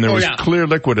bottom, and there was clear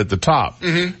liquid at the top.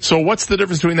 Mm-hmm. So what's the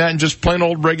difference between that and just plain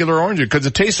old regular orange juice? Because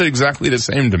it tasted exactly the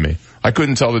same to me. I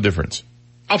couldn't tell the difference.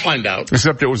 I'll find out.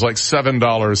 Except it was like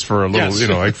 $7 for a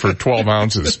little, like for 12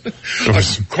 ounces. A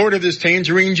quart of this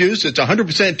tangerine juice, it's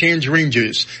 100% tangerine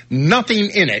juice. Nothing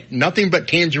in it. Nothing but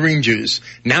tangerine juice.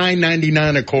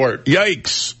 $9.99 a quart.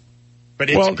 Yikes. But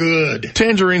it's good.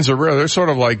 Tangerines are rare. They're sort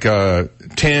of like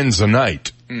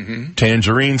Tanzanite. Mm-hmm.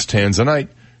 Tanzanite.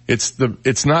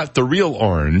 It's not the real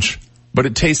orange, but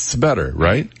it tastes better,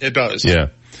 right? It does. Yeah.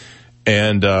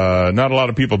 And not a lot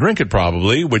of people drink it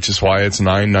probably, which is why it's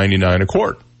 $9.99 a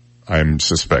quart, I'm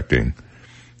suspecting.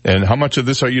 And how much of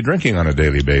this are you drinking on a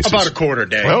daily basis? About a quart a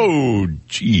day. Oh,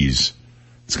 geez.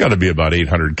 It's got to be about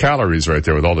 800 calories right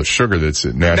there with all the sugar that's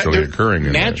naturally occurring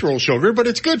in natural sugar, but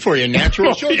it's good for you.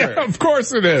 Natural sugar. Yeah, of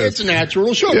course it is. It's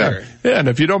natural sugar. Yeah, and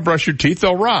if you don't brush your teeth,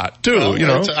 they'll rot, too, well, you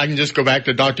know. I can just go back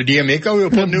to Dr. D'Amico. He'll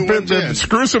put new ones in.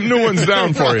 Screw some new ones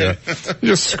down for you.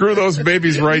 Just screw those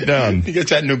babies right down. He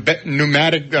gets that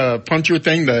pneumatic puncher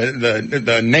thing,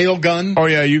 the nail gun. Oh,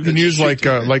 yeah, you can use like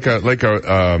a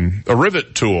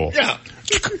rivet tool. Yeah.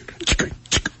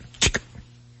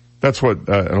 That's what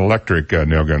an electric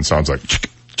nail gun sounds like.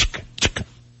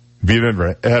 Have you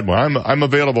ever had one? I'm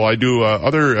available. I do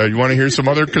other. You want to hear some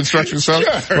other construction stuff?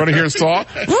 Sure. You want to hear a saw?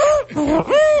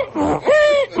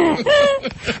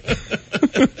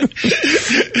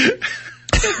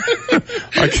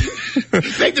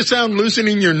 Make the sound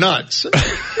loosening your nuts.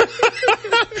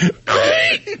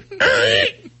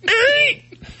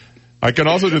 I can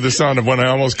also do the sound of when I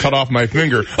almost cut off my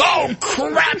finger. Oh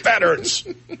crap! That hurts.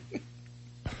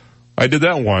 I did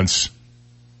that once.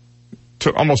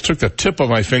 Almost took the tip of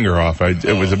my finger off.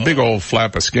 It was a big old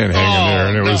flap of skin hanging there,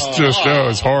 and it was it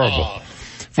was horrible.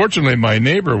 Fortunately, my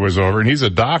neighbor was over, and he's a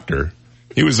doctor.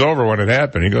 He was over when it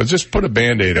happened. He goes, just put a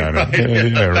Band-Aid on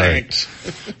it. Yeah, right.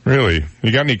 Really?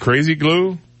 You got any crazy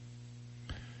glue?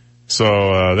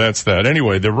 So that's that.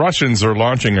 Anyway, the Russians are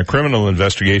launching a criminal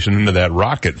investigation into that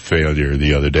rocket failure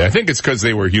the other day. I think it's because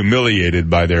they were humiliated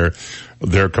by their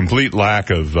complete lack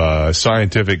of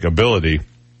scientific ability.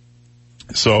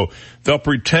 So they'll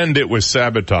pretend it was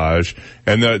sabotage,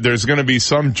 and there's going to be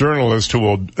some journalist who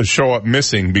will show up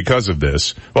missing because of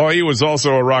this. Well, he was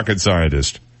also a rocket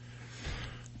scientist.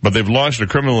 But they've launched a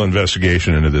criminal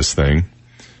investigation into this thing.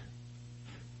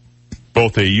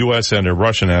 Both a U.S. and a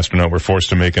Russian astronaut were forced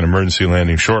to make an emergency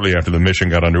landing shortly after the mission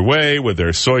got underway, with their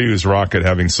Soyuz rocket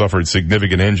having suffered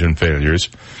significant engine failures.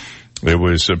 It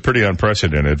was pretty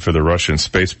unprecedented for the Russian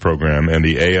space program, and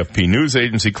the AFP news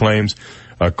agency claims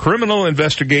a criminal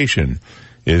investigation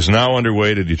is now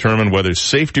underway to determine whether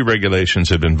safety regulations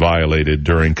have been violated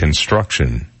during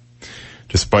construction.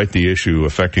 Despite the issue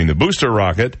affecting the booster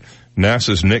rocket,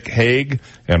 NASA's Nick Hague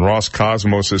and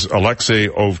Roscosmos' Alexei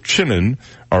Ovchinin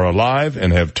are alive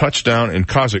and have touched down in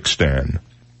Kazakhstan.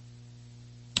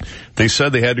 They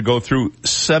said they had to go through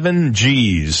 7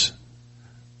 Gs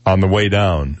on the way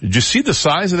down. Did you see the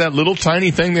size of that little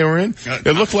tiny thing they were in?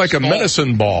 It looked like a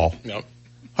medicine ball. Yep.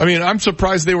 I mean, I'm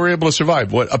surprised they were able to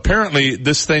survive. Apparently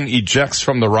this thing ejects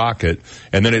from the rocket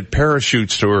and then it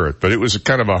parachutes to Earth, but it was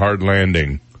kind of a hard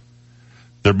landing.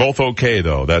 They're both okay,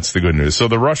 though. That's the good news. So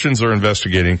the Russians are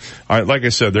investigating. Like I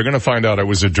said, they're going to find out I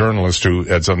was a journalist who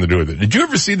had something to do with it. Did you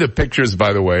ever see the pictures,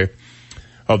 by the way,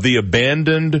 of the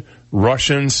abandoned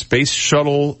Russian space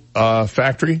shuttle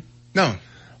factory? No.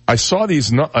 I saw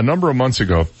these a number of months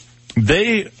ago.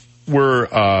 They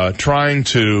were trying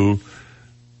to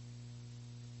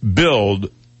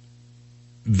build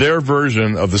their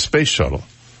version of the space shuttle.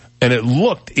 And it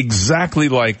looked exactly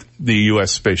like the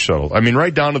U.S. space shuttle. I mean,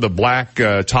 right down to the black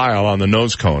tile on the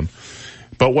nose cone.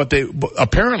 But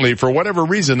apparently, for whatever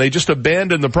reason, they just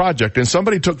abandoned the project. And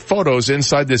somebody took photos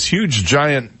inside this huge,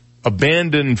 giant,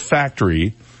 abandoned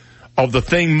factory of the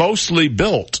thing mostly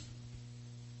built.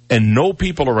 And no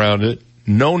people around it,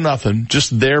 no nothing,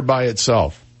 just there by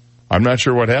itself. I'm not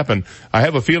sure what happened. I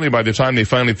have a feeling by the time they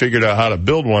finally figured out how to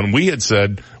build one, we had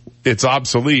said it's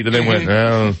obsolete. And they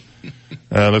went,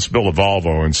 let's build a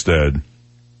Volvo instead.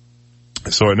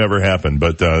 So it never happened.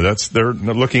 But they're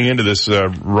looking into this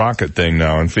rocket thing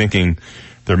now and thinking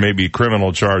there may be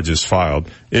criminal charges filed.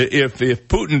 If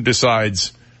Putin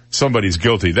decides somebody's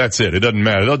guilty, that's it. It doesn't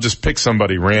matter. They'll just pick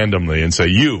somebody randomly and say,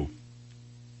 you.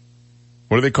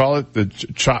 What do they call it? The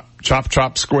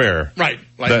chop square. Right.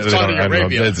 Like Saudi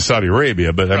Arabia. It's Saudi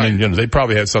Arabia, but right. I mean, they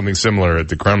probably had something similar at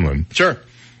the Kremlin. Sure.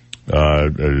 I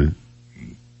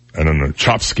don't know,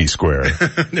 Chopsky Square.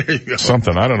 There you go.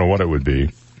 Something. I don't know what it would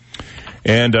be.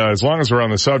 And as long as we're on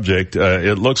the subject,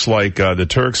 it looks like the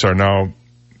Turks are now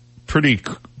pretty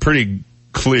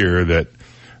clear that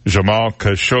Jamal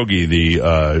Khashoggi,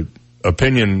 the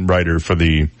opinion writer for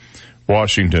the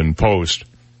Washington Post,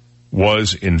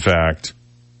 was in fact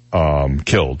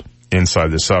killed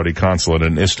inside the Saudi consulate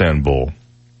in Istanbul.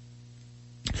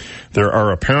 There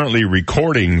are apparently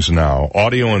recordings now,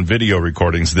 audio and video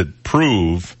recordings, that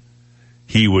prove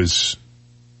he was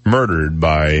murdered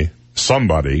by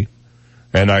somebody.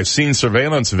 And I've seen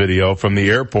surveillance video from the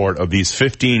airport of these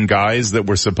 15 guys that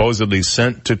were supposedly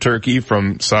sent to Turkey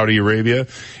from Saudi Arabia,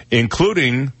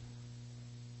 including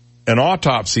an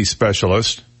autopsy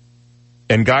specialist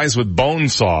and guys with bone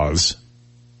saws.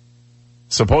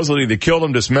 Supposedly they killed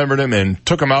him, dismembered him, and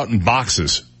took him out in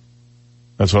boxes.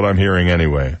 That's what I'm hearing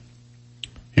anyway.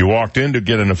 He walked in to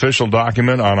get an official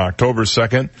document on October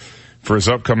 2nd for his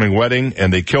upcoming wedding,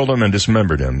 and they killed him and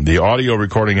dismembered him. The audio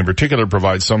recording in particular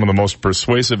provides some of the most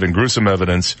persuasive and gruesome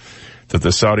evidence that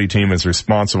the Saudi team is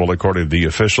responsible, according to the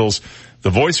officials. The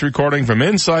voice recording from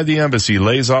inside the embassy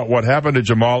lays out what happened to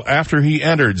Jamal after he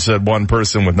entered, said one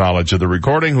person with knowledge of the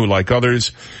recording, who, like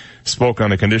others, spoke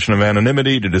on a condition of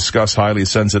anonymity to discuss highly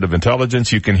sensitive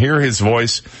intelligence. You can hear his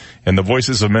voice and the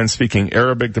voices of men speaking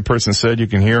Arabic, the person said. You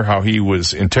can hear how he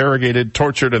was interrogated,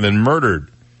 tortured, and then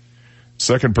murdered.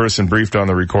 Second person briefed on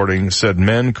the recording said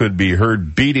men could be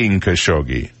heard beating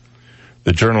Khashoggi.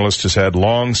 The journalist has had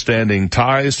long-standing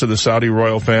ties to the Saudi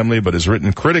royal family, but has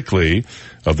written critically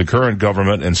of the current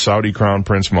government and Saudi Crown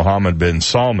Prince Mohammed bin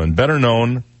Salman, better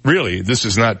known, really, this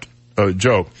is not a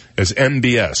joke, as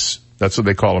MBS. That's what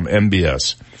they call him,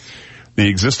 MBS. The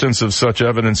existence of such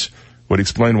evidence would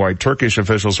explain why Turkish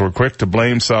officials were quick to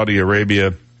blame Saudi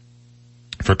Arabia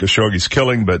for Khashoggi's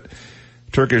killing, but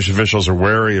Turkish officials are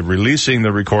wary of releasing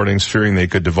the recordings, fearing they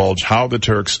could divulge how the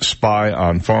Turks spy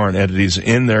on foreign entities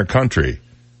in their country.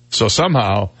 So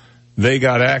somehow they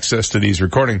got access to these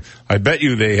recordings. I bet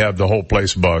you they have the whole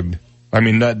place bugged. I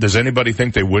mean, does anybody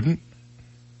think they wouldn't?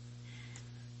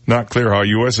 Not clear how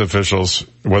U.S. officials,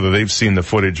 whether they've seen the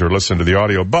footage or listened to the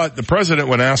audio. But the president,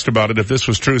 when asked about it, if this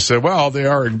was true, said, well, they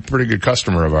are a pretty good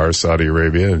customer of ours, Saudi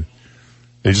Arabia.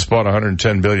 They just bought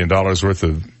 $110 billion worth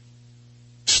of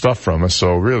stuff from us,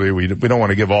 so really we don't want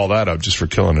to give all that up just for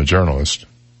killing a journalist.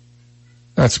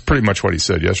 That's pretty much what he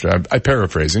said yesterday. I'm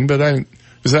paraphrasing, but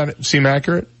does that seem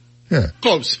accurate? Yeah.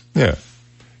 Close. Yeah.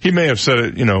 He may have said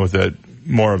it, with that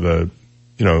more of a,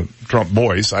 Trump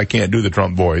voice. I can't do the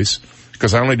Trump voice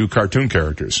because I only do cartoon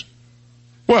characters.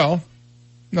 Well,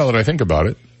 now that I think about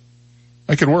it,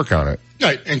 I could work on it.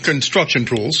 Right, and construction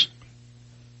tools.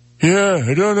 Yeah,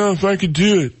 I don't know if I could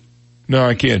do it. No,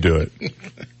 I can't do it.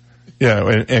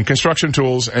 Yeah, and construction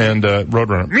tools and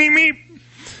Roadrunner. Meep, meep.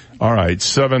 All right, it's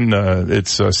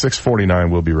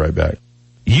 6:49. We'll be right back.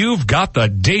 You've got the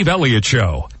Dave Elliott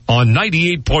Show on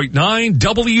 98.9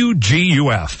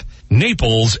 WGUF,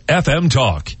 Naples FM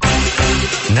Talk.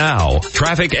 Now,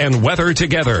 traffic and weather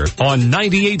together on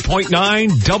 98.9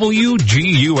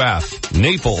 WGUF,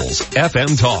 Naples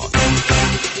FM Talk.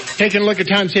 Taking a look at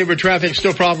time-saver traffic,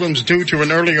 still problems due to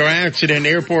an earlier accident.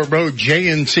 Airport Road,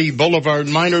 J&C Boulevard,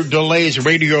 minor delays,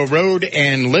 Radio Road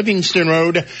and Livingston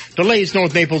Road. Delays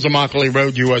North Naples, Immokalee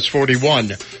Road, US 41.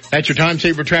 That's your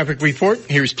time-saver traffic report.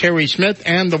 Here's Terry Smith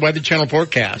and the Weather Channel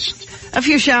forecast. A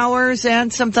few showers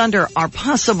and some thunder are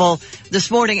possible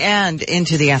this morning and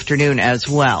into the afternoon as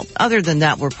well. Other than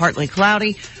that, we're partly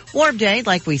cloudy. Warm day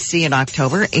like we see in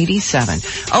October, 87.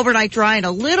 Overnight dry and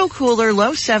a little cooler,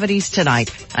 low 70s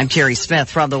tonight. I'm Terry Smith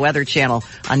from the Weather Channel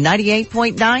on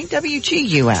 98.9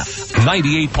 WGUF.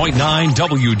 98.9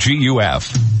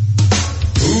 WGUF.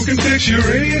 Who can fix your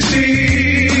AC?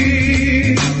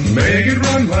 Make it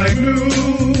run like new.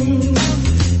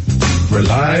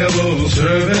 Reliable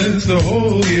service the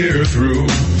whole year through.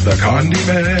 The Condi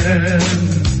Man.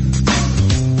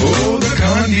 Oh, the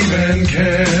Condi Man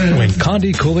can. When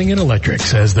Condi Cooling and Electric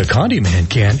says the Condi Man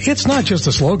can, it's not just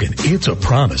a slogan, it's a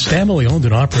promise. Family owned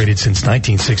and operated since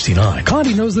 1969.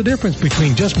 Condi knows the difference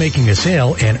between just making a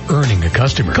sale and earning a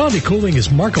customer. Condi Cooling is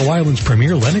Marco Island's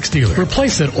premier Lennox dealer.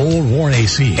 Replace that old worn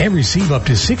AC and receive up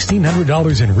to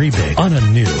 $1,600 in rebate on a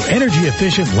new energy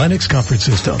efficient Lennox comfort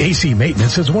system. AC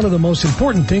maintenance is one of the most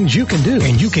important things you can do,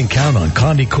 and you can count on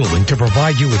Condi Cooling to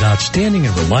provide you with outstanding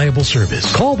and reliable service.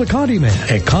 Call the Condi Man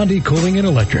at Condi Cooling and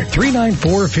Electric,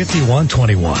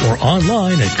 394-5121, or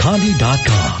online at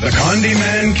Condi.com. The Condi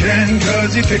Man can,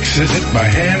 'cause he fixes it by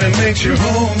hand and makes your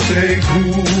home stay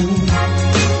cool.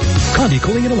 Condi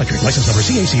Cooling and Electric, license number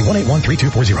CAC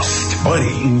 1813240.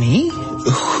 Buddy. Me?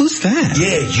 Who's that?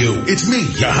 Yeah, you. It's me,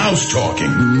 your house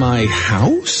talking. My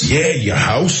house? Yeah, your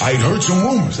house. I'd heard some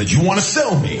rumors that you want to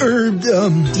sell me.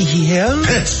 Yeah?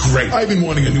 That's great. I've been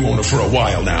wanting a new owner for a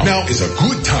while now. Now is a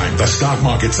good time. The stock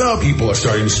market's up. People are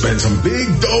starting to spend some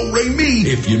big do-re-mi,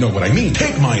 if you know what I mean.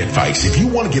 Take my advice. If you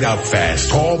want to get out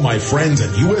fast, call my friends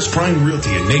at U.S. Prime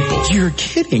Realty in Naples. You're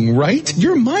kidding, right?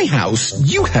 You're my house.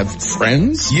 You have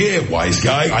friends? Yeah, wise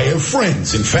guy. I have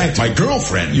friends. In fact, my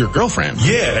girlfriend. Your girlfriend?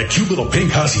 Yeah, that cute little pink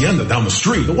hacienda down the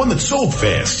street, the one that sold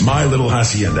fast. My little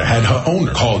hacienda had her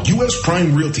owner called U.S.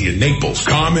 Prime Realty in Naples.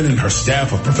 Carmen and her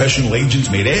staff of professional agents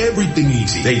made everything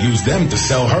easy. They used them to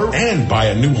sell her and buy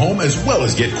a new home, as well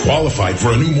as get qualified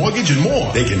for a new mortgage and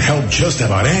more. They can help just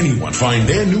about anyone find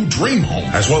their new dream home,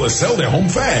 as well as sell their home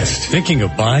fast. Thinking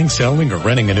of buying, selling, or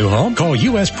renting a new home? Call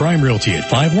U.S. Prime Realty at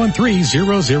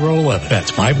 513-0011.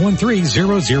 That's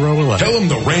 513-0011. Tell them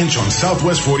the ranch on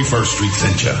Southwest 41st Street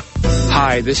sent you.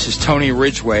 Hi, this is Tony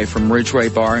Ridgway from Ridgway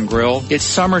Bar and Grill. It's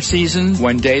summer season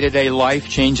when day-to-day life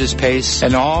changes pace,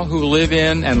 and all who live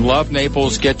in and love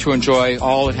Naples get to enjoy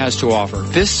all it has to offer.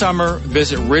 This summer,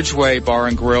 visit Ridgway Bar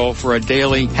and Grill for a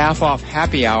daily half-off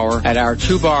happy hour at our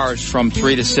two bars from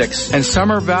 3 to 6, and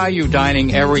summer value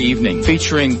dining every evening,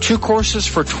 featuring 2 courses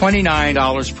for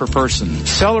 $29 per person.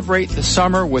 Celebrate the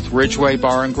summer with Ridgway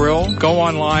Bar and Grill. Go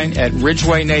online at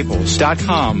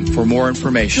ridgewaynaples.com for more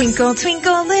information. Twinkle,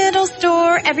 twinkle, little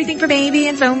store, everything for baby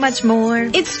and so much more.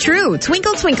 It's true.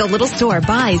 Twinkle Twinkle Little Store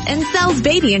buys and sells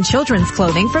baby and children's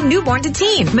clothing from newborn to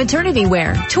teen, maternity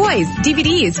wear, toys,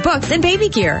 DVDs, books, and baby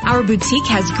gear. Our boutique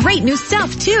has great new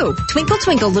stuff too. Twinkle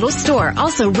Twinkle Little Store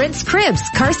also rents cribs,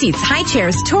 car seats, high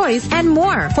chairs, toys, and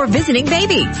more for visiting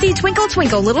baby. See Twinkle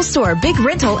Twinkle Little Store big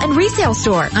rental and resale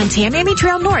store on Tamiami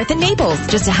Trail North in Naples,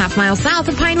 just a half mile south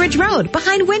of Pine Ridge Road,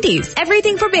 behind Wendy's.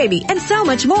 Everything for baby and so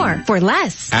much more for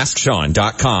less.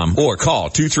 AskSean.com or call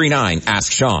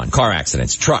 239-ASK-SEAN. Car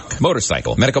accidents, truck,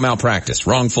 motorcycle, medical malpractice,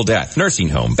 wrongful death, nursing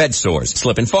home, bed sores,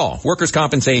 slip and fall, workers'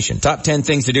 compensation. Top 10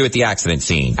 things to do at the accident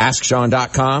scene.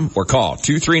 AskSean.com or call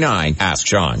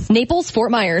 239-ASK-SEAN. Naples,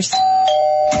 Fort Myers.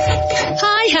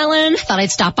 Hi, Helen. Thought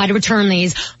I'd stop by to return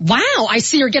these. Wow, I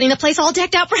see you're getting the place all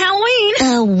decked out for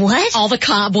Halloween. What? All the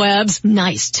cobwebs.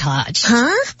 Nice touch.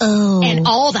 Huh? Oh. And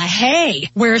all the hay.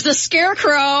 Where's the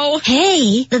scarecrow?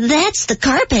 Hey, that's the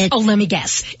carpet. Oh, let me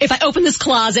guess. If I open this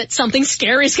closet, something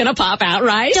scary's gonna pop out,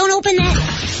 right? Don't open that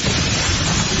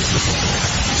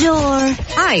door.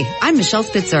 Hi, I'm Michelle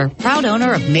Spitzer, proud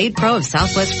owner of Made Pro of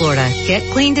Southwest Florida.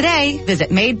 Get clean today. Visit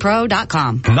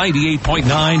MadePro.com.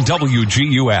 98.9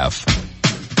 WGUF.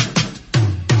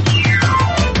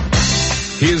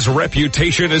 His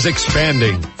reputation is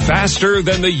expanding faster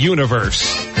than the universe.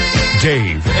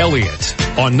 Dave Elliott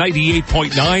on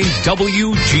 98.9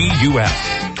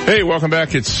 WGUF. Hey, welcome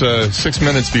back. It's 6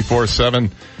 minutes before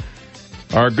 7.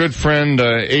 Our good friend,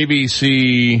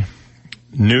 ABC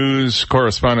News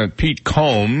correspondent Pete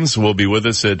Combs will be with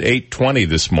us at 8:20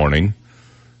 this morning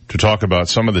to talk about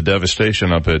some of the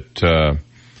devastation up at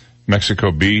Mexico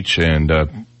Beach and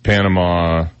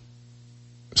Panama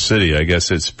City. I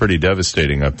guess it's pretty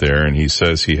devastating up there, and he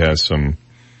says he has some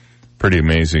pretty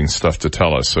amazing stuff to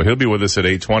tell us. So he'll be with us at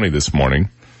 8:20 this morning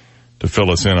to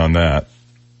fill us in on that.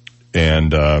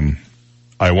 And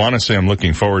I want to say I'm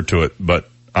looking forward to it, but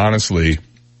honestly,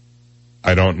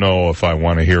 I don't know if I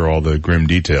want to hear all the grim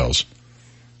details,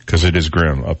 because it is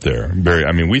grim up there.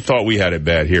 We thought we had it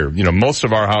bad here. You know, most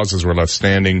of our houses were left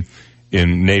standing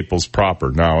in Naples proper.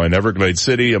 Now, in Everglades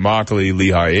City, Immokalee,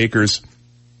 Lehigh Acres,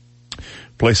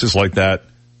 places like that,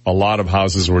 a lot of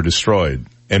houses were destroyed.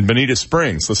 And Bonita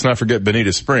Springs, let's not forget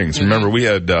Bonita Springs. Mm-hmm. Remember, we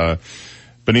had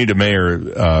Bonita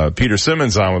Mayor Peter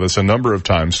Simmons on with us a number of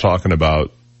times talking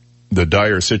about the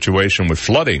dire situation with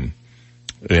flooding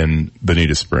in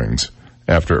Bonita Springs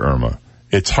after Irma.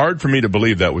 It's hard for me to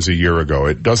believe that was a year ago.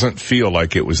 It doesn't feel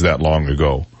like it was that long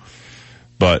ago.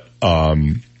 But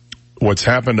what's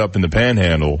happened up in the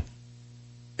Panhandle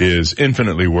is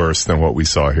infinitely worse than what we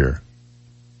saw here,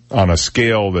 on a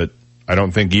scale that I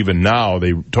don't think even now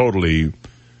they totally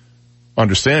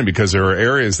understand, because there are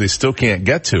areas they still can't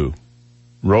get to.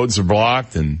 Roads are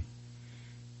blocked and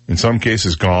in some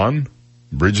cases gone.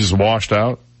 Bridges washed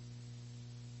out.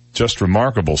 Just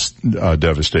remarkable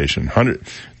devastation.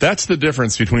 That's the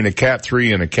difference between a Cat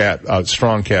 3 and a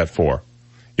strong Cat 4.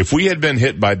 If we had been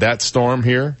hit by that storm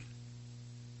here,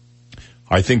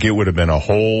 I think it would have been a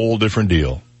whole different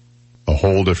deal. A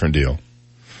whole different deal.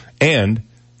 And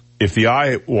if the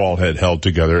eye wall had held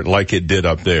together like it did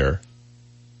up there,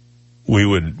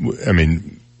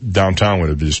 downtown would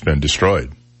have just been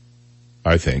destroyed,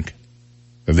 I think.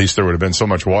 At least there would have been so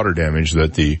much water damage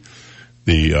that the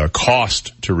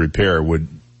cost to repair would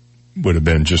have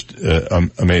been just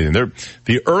amazing.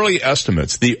 The early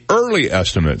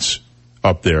estimates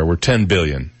up there were $10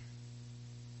 billion.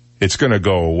 It's going to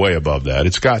go way above that.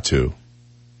 It's got to.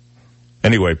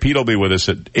 Anyway, Pete will be with us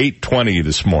at 8:20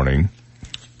 this morning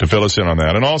to fill us in on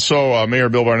that. And also, Mayor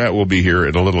Bill Barnett will be here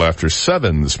at a little after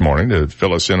 7 this morning to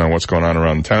fill us in on what's going on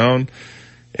around town.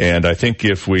 And I think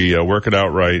if we work it out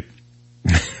right,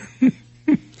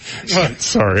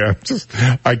 sorry,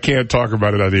 I can't talk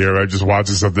about it on the air. I just watched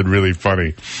something really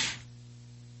funny.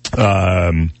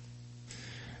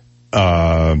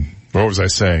 What was I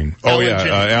saying?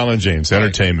 Alan James, right.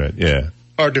 Entertainment, yeah.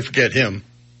 Hard to forget him.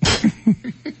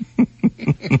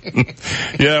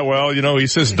 Yeah, well, he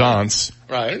says dance.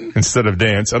 Right. Instead of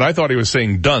dance. And I thought he was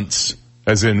saying dunce,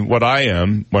 as in what I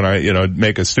am when I,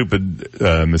 make a stupid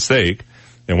mistake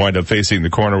and wind up facing the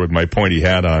corner with my pointy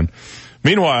hat on.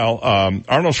 Meanwhile,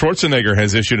 Arnold Schwarzenegger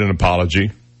has issued an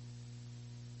apology.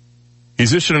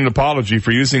 He's issued an apology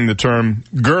for using the term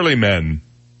girly men,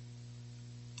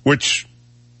 which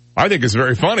I think is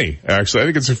very funny, actually. I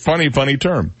think it's a funny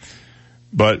term.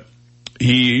 But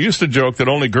he used to joke that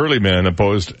only girly men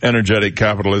opposed energetic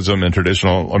capitalism and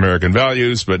traditional American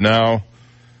values, but now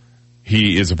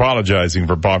he is apologizing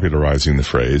for popularizing the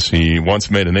phrase. He once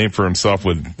made a name for himself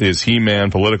with his He-Man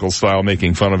political style,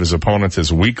 making fun of his opponents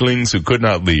as weaklings who could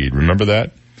not lead. Remember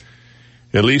that?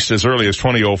 At least as early as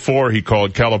 2004, he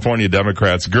called California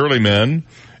Democrats girly men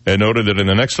and noted that in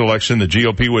the next election, the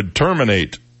GOP would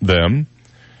terminate them.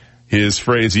 His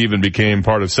phrase even became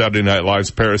part of Saturday Night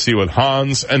Live's parody with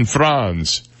Hans and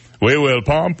Franz. We will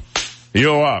pump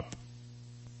you up.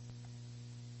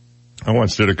 I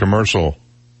once did a commercial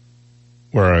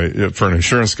for an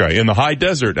insurance guy in the high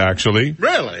desert, actually.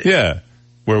 Really? Yeah,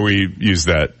 where we used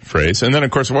that phrase. And then,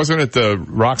 of course, wasn't it the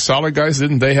Rock Solid guys?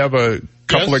 Didn't they have a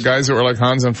couple of guys that were like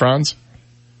Hans and Franz?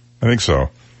 I think so.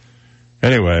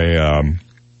 Anyway,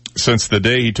 since the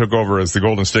day he took over as the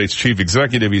Golden State's chief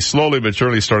executive, he slowly but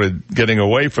surely started getting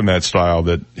away from that style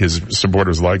that his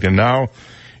supporters liked. And now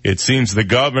it seems the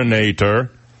governor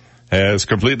has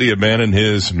completely abandoned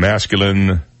his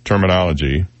masculine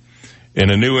terminology. In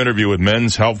a new interview with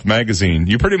Men's Health magazine,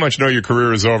 you pretty much know your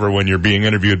career is over when you're being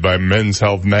interviewed by Men's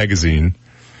Health magazine.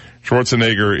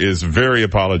 Schwarzenegger is very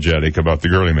apologetic about the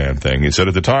girly man thing. He said,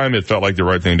 at the time, it felt like the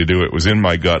right thing to do. It was in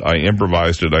my gut. I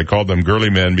improvised it. I called them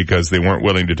girly men because they weren't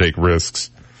willing to take risks.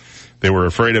 They were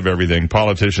afraid of everything.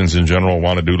 Politicians in general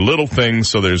want to do little things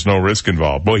so there's no risk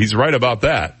involved. Boy, he's right about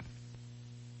that.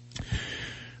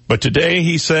 But today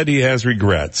he said he has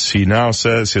regrets. He now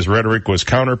says his rhetoric was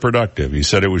counterproductive. He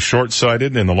said it was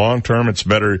short-sighted. In the long term, it's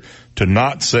better to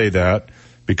not say that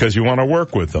because you want to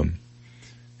work with them.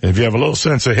 If you have a little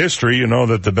sense of history, you know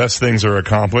that the best things are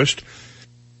accomplished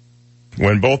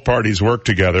when both parties work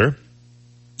together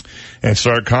and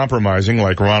start compromising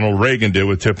like Ronald Reagan did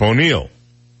with Tip O'Neill,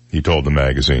 he told the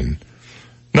magazine.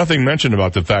 Nothing mentioned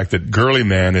about the fact that girly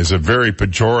man is a very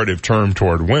pejorative term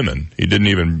toward women. He didn't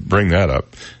even bring that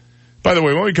up. By the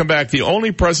way, when we come back, the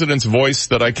only president's voice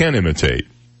that I can imitate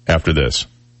after this.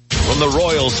 From the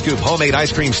Royal Scoop Homemade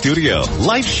Ice Cream Studio,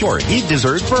 life's short, eat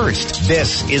dessert first.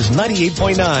 This is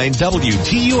 98.9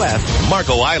 WGUF,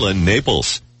 Marco Island,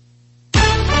 Naples.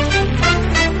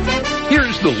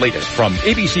 Here's the latest from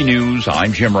ABC News.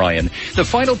 I'm Jim Ryan. The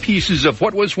final pieces of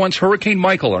what was once Hurricane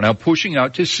Michael are now pushing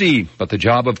out to sea, but the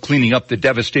job of cleaning up the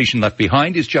devastation left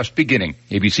behind is just beginning.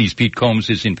 ABC's Pete Combs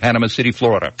is in Panama City,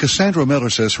 Florida. Cassandra Miller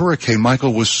says Hurricane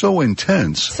Michael was so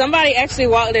intense. Somebody actually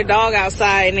walked their dog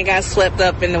outside and it got swept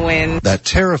up in the wind. That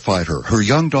terrified her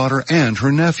young daughter, and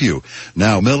her nephew.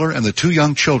 Now Miller and the two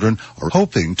young children are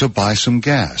hoping to buy some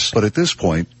gas. But at this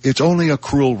point, it's only a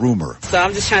cruel rumor. So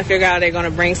I'm just trying to figure out if they're going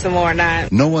to bring some more or not.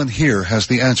 No one here has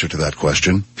the answer to that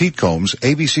question. Pete Combs,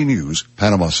 ABC News,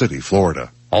 Panama City,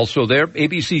 Florida. Also there,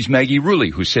 ABC's Maggie Rulli,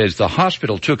 who says the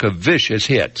hospital took a vicious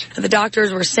hit. The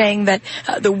doctors were saying that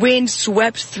the wind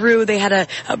swept through. They had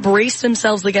to brace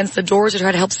themselves against the doors to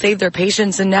try to help save their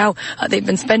patients. And now they've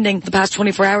been spending the past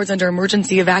 24 hours under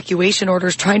emergency evacuation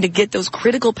orders trying to get those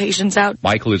critical patients out.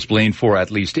 Michael is blamed for at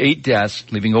least 8 deaths,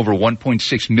 leaving over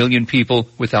 1.6 million people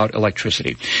without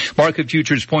electricity. Market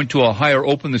futures point to a higher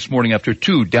open this morning after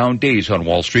 2 down days on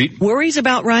Wall Street. Worries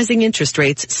about rising interest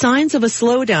rates, signs of a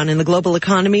slowdown in the global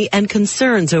economy, and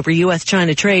concerns over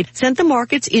U.S.-China trade sent the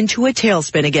markets into a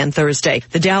tailspin again Thursday.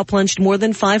 The Dow plunged more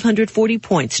than 540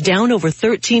 points, down over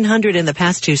 1,300 in the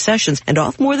past 2 sessions, and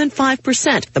off more than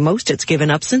 5%, the most it's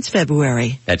given up since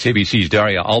February. That's ABC's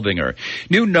Daria Albinger.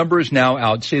 New numbers now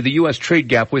out say the U.S. trade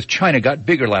gap with China got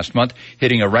bigger last month,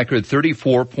 hitting a record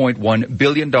 $34.1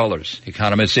 billion.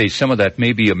 Economists say some of that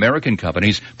may be American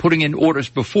companies putting in orders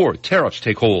before tariffs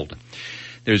take hold.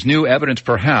 There's new evidence,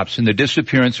 perhaps, in the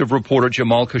disappearance of reporter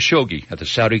Jamal Khashoggi at the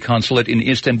Saudi consulate in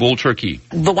Istanbul, Turkey.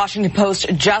 The Washington Post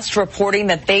just reporting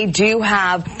that they do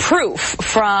have proof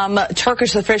from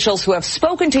Turkish officials who have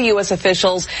spoken to U.S.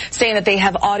 officials saying that they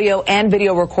have audio and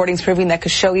video recordings proving that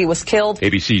Khashoggi was killed.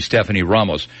 ABC's Stephanie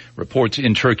Ramos. Reports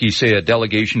in Turkey say a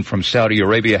delegation from Saudi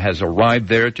Arabia has arrived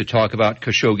there to talk about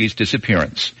Khashoggi's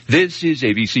disappearance. This is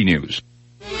ABC News.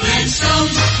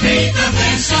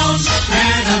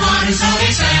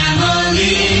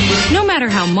 No matter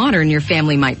how modern your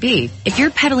family might be, if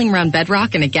you're pedaling around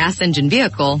bedrock in a gas engine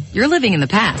vehicle, you're living in the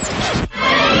past.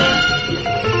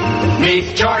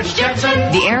 Meet George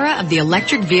Jetson. The era of the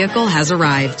electric vehicle has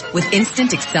arrived. With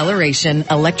instant acceleration,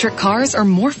 electric cars are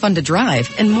more fun to drive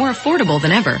and more affordable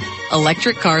than ever.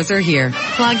 Electric cars are here.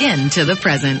 Plug in to the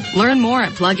present. Learn more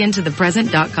at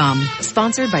plugintothepresent.com.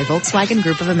 Sponsored by Volkswagen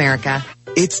Group of America.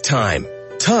 It's time.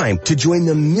 Time to join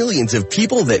the millions of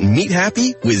people that meet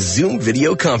happy with Zoom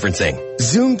video conferencing.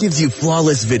 Zoom gives you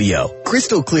flawless video,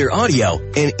 crystal clear audio,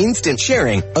 and instant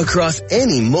sharing across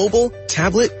any mobile,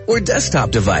 tablet, or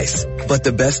desktop device. But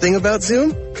the best thing about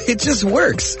Zoom? It just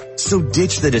works. So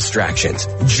ditch the distractions,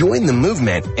 join the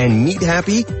movement, and meet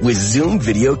happy with Zoom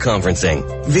video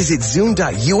conferencing. Visit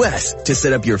Zoom.us to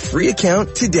set up your free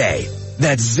account today.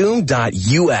 That's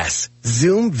Zoom.us.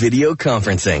 Zoom video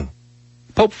conferencing.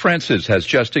 Pope Francis has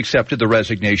just accepted the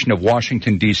resignation of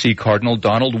Washington, D.C. Cardinal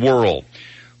Donald Wuerl.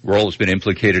 Wuerl has been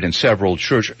implicated in several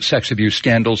church sex abuse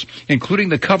scandals, including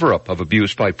the cover-up of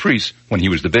abuse by priests when he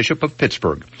was the Bishop of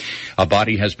Pittsburgh. A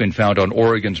body has been found on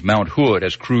Oregon's Mount Hood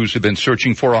as crews have been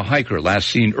searching for a hiker last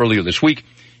seen earlier this week.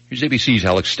 Here's ABC's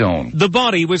Alex Stone. The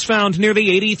body was found near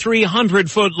the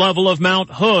 8,300-foot level of Mount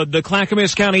Hood. The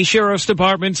Clackamas County Sheriff's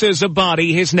Department says the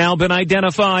body has now been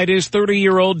identified as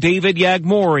 30-year-old David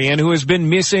Yagmorian, who has been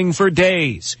missing for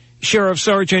days. Sheriff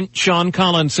Sergeant Sean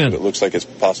Collinson. It looks like it's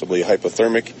possibly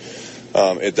hypothermic.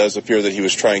 It does appear that he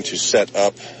was trying to set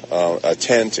up a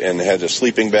tent and had a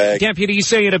sleeping bag. Deputies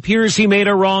say it appears he made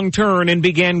a wrong turn and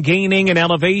began gaining an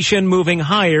elevation, moving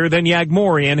higher than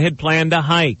Yagmorian had planned to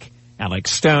hike.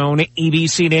 Alex Stone,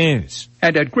 ABC News.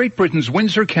 And at Great Britain's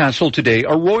Windsor Castle today,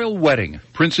 a royal wedding.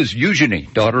 Princess Eugenie,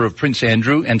 daughter of Prince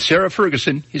Andrew, and Sarah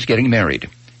Ferguson is getting married.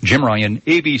 Jim Ryan,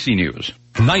 ABC News.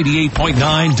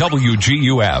 98.9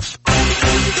 WGUF.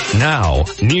 Now,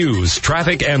 news,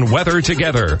 traffic, and weather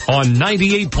together on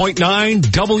 98.9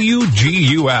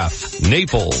 WGUF.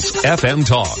 Naples FM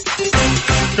Talk.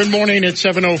 Good morning. It's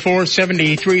 7:04,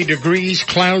 73 degrees,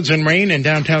 clouds and rain in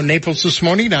downtown Naples this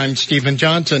morning. I'm Stephen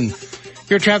Johnson.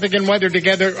 Your traffic and weather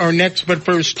together are next, but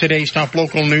first, today's top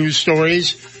local news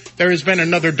stories. There has been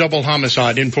another double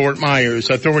homicide in Fort Myers.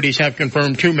 Authorities have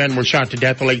confirmed 2 men were shot to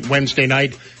death late Wednesday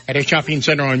night at a shopping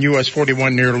center on US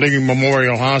 41 near Lee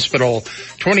Memorial Hospital.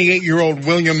 28-year-old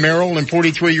William Merrill and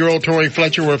 43-year-old Torrey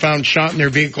Fletcher were found shot in their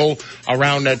vehicle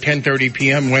around 10:30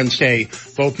 p.m. Wednesday.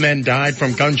 Both men died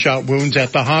from gunshot wounds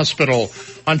at the hospital.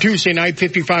 On Tuesday night,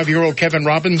 55-year-old Kevin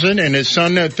Robinson and his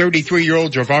son,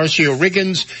 33-year-old Javarcio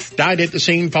Riggins, died at the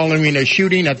scene following a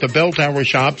shooting at the Bell Tower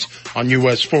shops on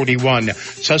US 41.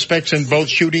 Suspects in both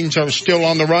shootings are still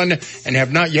on the run and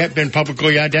have not yet been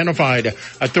publicly identified.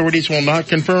 Authorities will not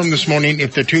confirm this morning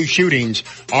if the 2 shootings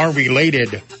are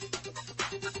related.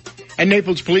 And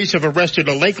Naples police have arrested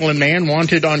a Lakeland man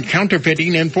wanted on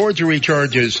counterfeiting and forgery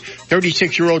charges.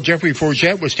 36-year-old Jeffrey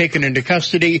Forget was taken into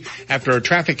custody after a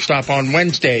traffic stop on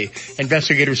Wednesday.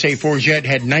 Investigators say Forget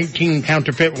had 19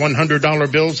 counterfeit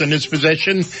 $100 bills in his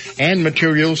possession and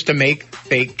materials to make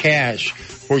fake cash.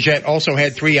 Forget also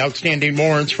had 3 outstanding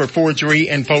warrants for forgery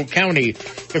in Polk County.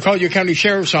 The Collier County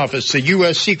Sheriff's Office, the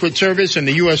U.S. Secret Service, and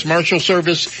the U.S. Marshal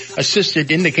Service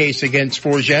assisted in the case against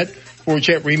Forget.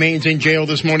 Forget remains in jail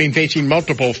this morning facing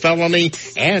multiple felony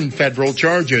and federal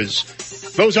charges.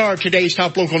 Those are today's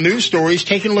top local news stories.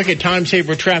 Taking a look at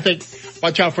time-saver traffic.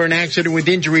 Watch out for an accident with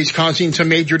injuries causing some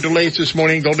major delays this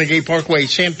morning. Golden Gate Parkway,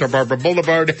 Santa Barbara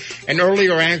Boulevard. An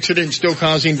earlier accident still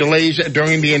causing delays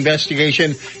during the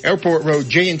investigation. Airport Road,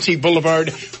 J&C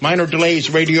Boulevard. Minor delays,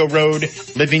 Radio Road,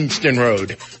 Livingston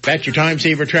Road. That's your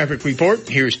time-saver traffic report.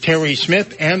 Here's Terry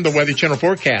Smith and the Weather Channel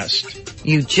forecast.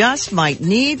 You just might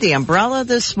need the umbrella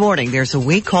this morning. There's a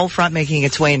weak cold front making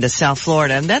its way into South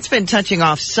Florida, and that's been touching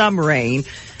off some rain.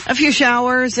 A few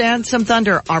showers and some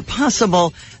thunder are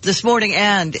possible this morning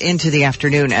and into the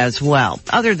afternoon as well.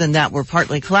 Other than that, we're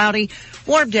partly cloudy.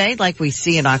 Warm day like we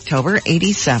see in October,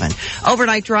 87.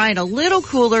 Overnight dry and a little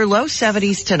cooler, low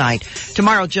 70s tonight.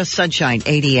 Tomorrow just sunshine,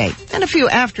 88. And a few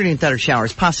afternoon thunder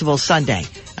showers possible Sunday.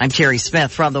 I'm Terry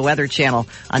Smith from the Weather Channel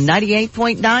on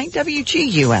 98.9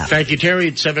 WGUF. Thank you, Terry.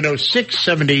 It's 7:06,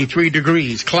 73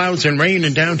 degrees. Clouds and rain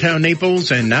in downtown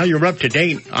Naples, and now you're up to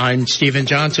date. I'm Stephen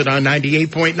Johnson on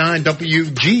 98.9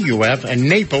 WGUF and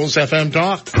Naples FM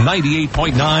Talk.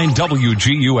 98.9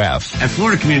 WGUF. At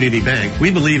Florida Community Bank,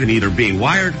 we believe in either being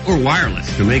wired or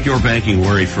wireless to make your banking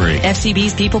worry-free.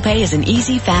 FCB's People Pay is an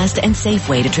easy, fast, and safe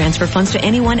way to transfer funds to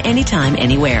anyone, anytime,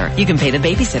 anywhere. You can pay the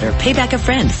babysitter, pay back a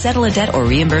friend, settle a debt, or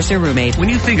reimburse a roommate. When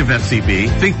you think of FCB,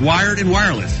 think wired and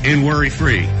wireless and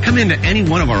worry-free. Come into any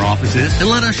one of our offices and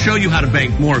let us show you how to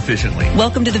bank more efficiently.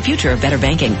 Welcome to the future of better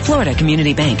banking. Florida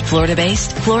Community Bank.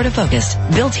 Florida-based, Florida-focused.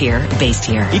 Built here, based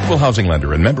here. Equal housing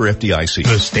lender and member FDIC.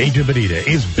 The Stage in Bonita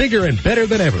is bigger and better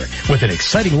than ever with an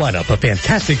exciting lineup of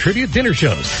fantastic tribute dinner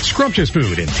shows, scrumptious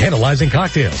food, and tantalizing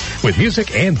cocktails with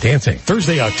music and dancing.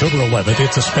 Thursday, October 11th,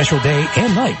 it's a special day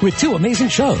and night with 2 amazing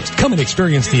shows. Come and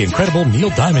experience the incredible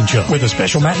Neil Diamond Show with a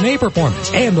special matinee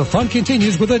performance, and the fun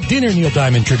continues with a dinner Neil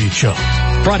Diamond tribute show.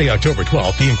 Friday, October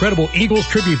 12th, the incredible Eagles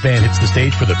tribute band hits the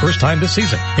stage for the first time this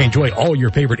season. Enjoy all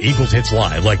your favorite Eagles hits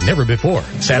live like never before.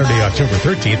 Saturday, October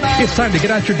 13th, it's time to get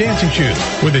out your dancing shoes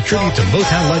with a tribute to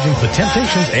Motown legends The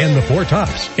Temptations and the Four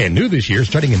Tops. And new this year,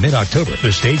 starting in mid-October,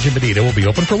 the Stage in Bonita will be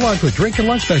open for lunch with drink and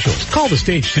lunch specials. Call the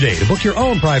stage today to book your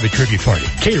own private tribute party.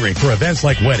 Catering for events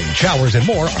like weddings, showers, and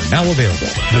more are now available.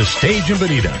 The Stage in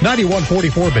Bonita,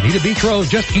 9144 Bonita Beach Road,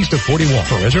 just east of 41.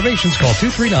 For reservations, call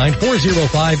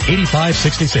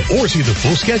 239-405-8566 or see the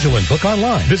full schedule and book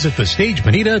online. Visit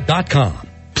thestagebonita.com.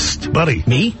 Psst, buddy.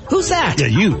 Me? Who's that? Yeah,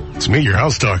 you. It's me, your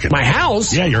house talking. My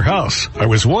house? Yeah, your house. I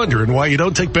was wondering why you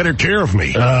don't take better care of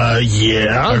me.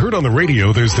 Yeah? I heard on the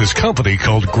radio there's this company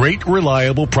called Great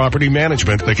Reliable Property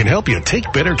Management that can help you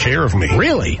take better care of me.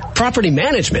 Really? Property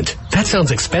management? That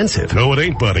sounds expensive. No, it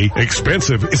ain't, buddy.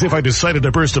 Expensive is if I decided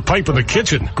to burst a pipe in the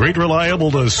kitchen. Great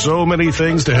Reliable does so many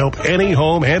things to help any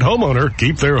home and homeowner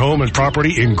keep their home and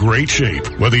property in great shape.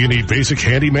 Whether you need basic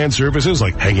handyman services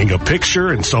like hanging a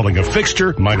picture, installing a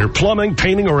fixture, minor plumbing,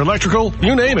 painting, or electrical,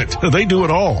 you name it. They do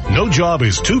it all. No job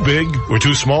is too big or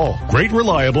too small. Great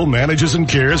Reliable manages and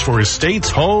cares for estates,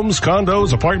 homes,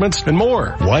 condos, apartments, and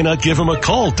more. Why not give them a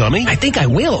call, dummy? I think I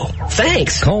will.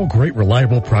 Thanks. Call Great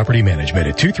Reliable Property Management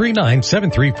at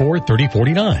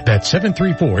 239-734-3049. That's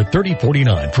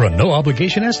 734-3049 for a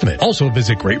no-obligation estimate. Also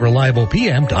visit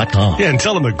GreatReliablePM.com. Yeah, and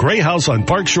tell them the Gray House on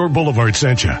Park Shore Boulevard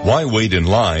sent you. Why wait in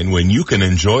line when you can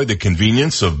enjoy the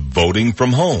convenience of voting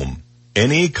from home?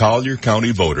 Any Collier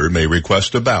County voter may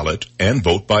request a ballot and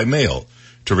vote by mail.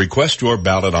 To request your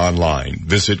ballot online,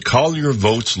 visit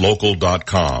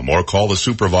CollierVotesLocal.com or call the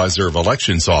Supervisor of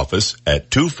Elections office at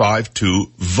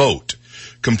 252-VOTE.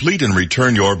 Complete and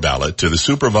return your ballot to the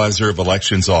Supervisor of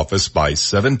Elections office by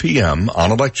 7 p.m.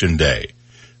 on Election Day.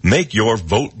 Make your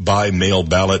vote by mail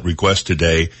ballot request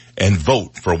today and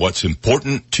vote for what's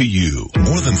important to you.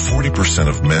 More than 40%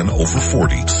 of men over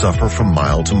 40 suffer from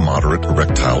mild to moderate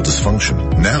erectile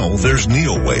dysfunction. Now there's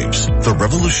NeoWaves, the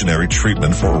revolutionary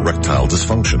treatment for erectile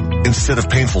dysfunction. Instead of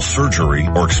painful surgery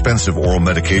or expensive oral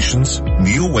medications,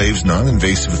 NeoWaves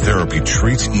non-invasive therapy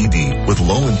treats ED with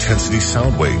low-intensity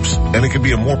sound waves, and it can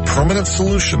be a more permanent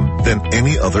solution than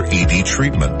any other ED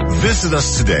treatment. Visit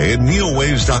us today at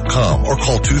neowaves.com or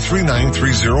call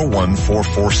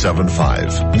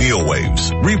 239-301-4475.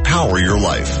 NeoWaves. Repower your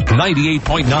life.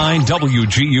 98.9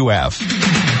 WGUF.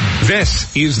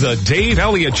 This is the Dave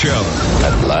Elliott Show.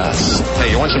 At last.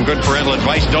 Hey, you want some good parental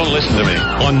advice? Don't listen to me.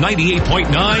 On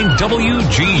 98.9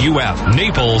 WGUF,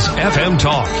 Naples FM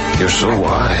Talk. You're so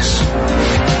wise.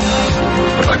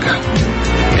 But like a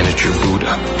miniature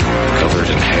Buddha covered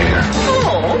in hair.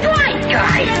 Oh, right,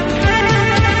 guy.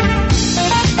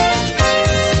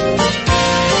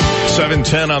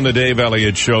 7:10 on the Dave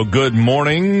Elliott Show. Good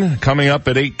morning. Coming up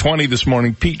at 8:20 this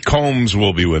morning, Pete Combs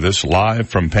will be with us live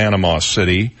from Panama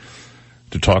City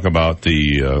to talk about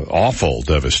the awful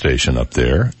devastation up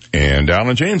there. And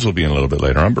Alan James will be in a little bit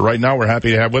later on. But right now we're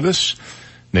happy to have with us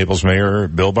Naples Mayor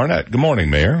Bill Barnett. Good morning,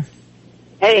 Mayor.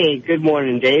 Hey, good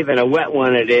morning, Dave, and a wet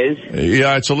one it is.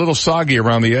 Yeah, it's a little soggy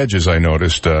around the edges, I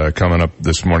noticed, coming up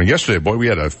this morning. Yesterday, boy, we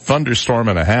had a thunderstorm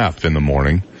and a half in the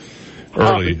morning.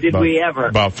 Early, did we ever?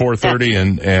 About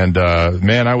 4:30, and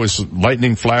man, I was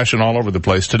lightning flashing all over the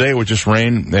place. Today it was just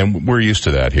rain, and we're used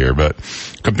to that here. But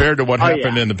compared to what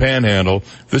happened in the Panhandle,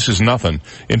 this is nothing.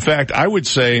 In fact, I would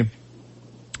say,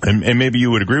 and maybe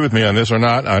you would agree with me on this or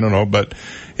not, I don't know, but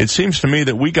it seems to me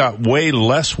that we got way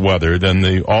less weather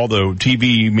than all the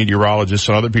TV meteorologists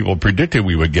and other people predicted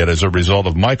we would get as a result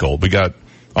of Michael. We got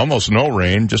almost no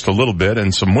rain, just a little bit,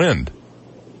 and some wind.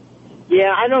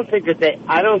 Yeah, I don't think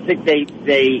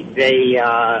they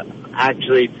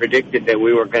actually predicted that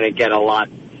we were going to get a lot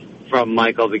from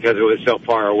Michael because it was so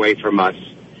far away from us.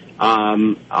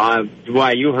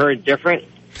 Why, you heard different?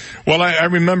 Well, I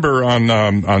remember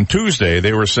on Tuesday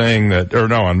they were saying that, or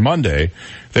no, on Monday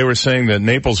they were saying that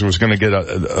Naples was going to get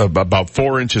about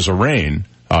 4 inches of rain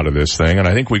out of this thing, and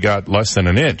I think we got less than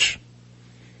an inch.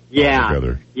 Yeah,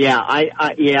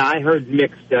 I heard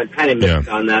mixed, kind of mixed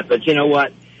on that, but you know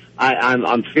what?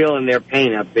 I'm feeling their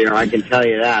pain up there. I can tell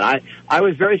you that. I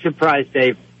was very surprised,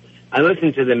 Dave. I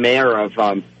listened to the mayor of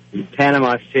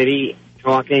Panama City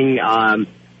talking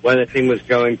when the thing was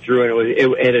going through, and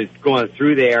it had gone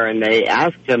through there. And they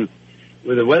asked him,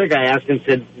 the weather guy asked him,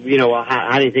 said, well,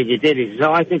 how do you think you did? He said,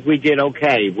 I think we did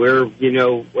okay. We're,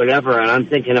 whatever. And I'm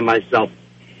thinking to myself,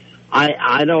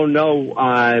 I don't know,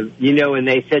 and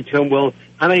they said to him, well,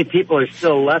 how many people are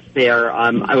still left there?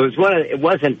 It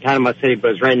wasn't Panama City, but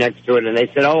it was right next to it. And they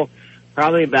said,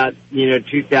 probably about,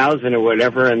 2,000 or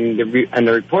whatever. And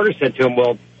the reporter said to him,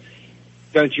 well,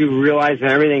 don't you realize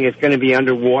that everything is going to be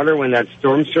underwater when that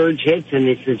storm surge hits? And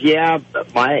he says,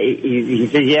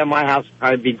 my house will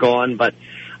probably be gone.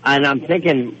 And I'm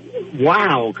thinking,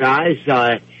 wow, guys,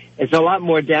 it's a lot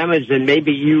more damage than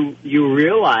maybe you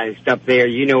realized up there,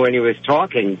 when he was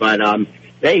talking. But,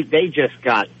 they just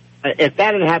got, if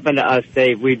that had happened to us,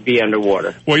 Dave, we'd be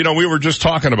underwater. Well, we were just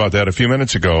talking about that a few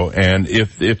minutes ago, and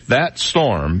if that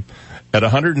storm at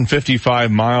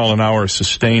 155 mile an hour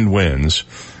sustained winds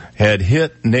had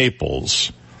hit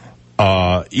Naples,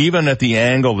 even at the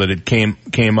angle that it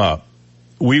came up,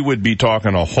 we would be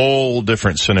talking a whole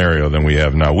different scenario than we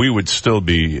have now. We would still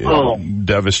be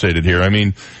devastated here. I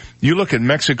mean, you look at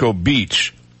Mexico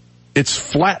Beach, it's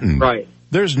flattened. Right.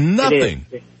 There's nothing.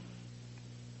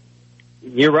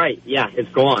 You're right. Yeah,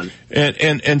 it's gone.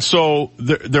 And so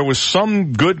there was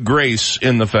some good grace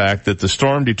in the fact that the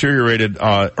storm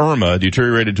Irma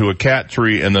deteriorated to a Cat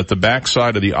 3, and that the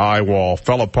backside of the eye wall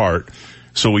fell apart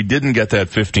So we didn't get that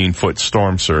 15-foot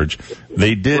storm surge.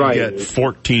 They did get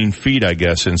 14 feet, I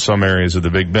guess, in some areas of the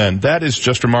Big Bend. That is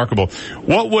just remarkable.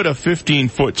 What would a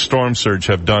 15-foot storm surge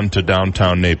have done to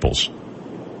downtown Naples?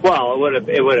 Well,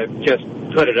 it would have just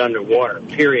put it underwater,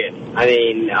 period. I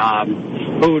mean,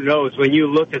 who knows? When you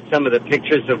look at some of the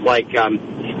pictures of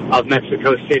of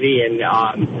Mexico City, and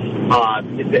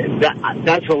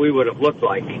that's what we would have looked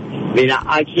like. I mean,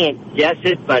 I can't guess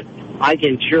it, but I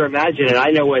can sure imagine it.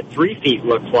 I know what 3 feet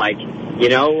looks like, and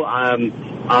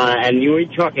you were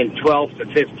talking 12 to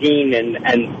 15,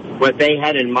 and what they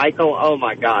had in Michael. Oh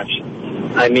my gosh!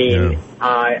 I mean,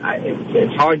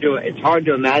 it's hard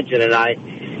to imagine, and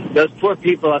those poor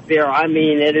people up there. I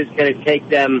mean, it is going to take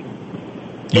them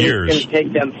years. It's going to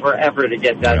take them forever to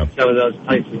get some of those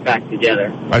places back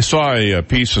together. I saw a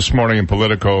piece this morning in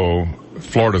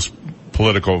Florida's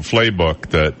Politico Playbook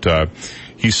that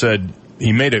he said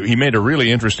he made a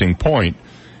really interesting point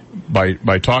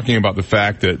by talking about the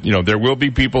fact that there will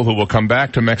be people who will come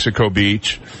back to Mexico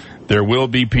Beach. There will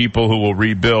be people who will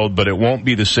rebuild, but it won't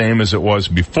be the same as it was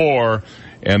before.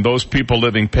 And those people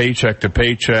living paycheck to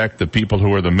paycheck, the people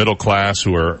who are the middle class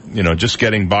who are, just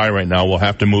getting by right now, will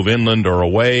have to move inland or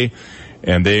away.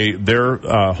 And their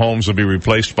homes will be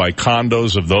replaced by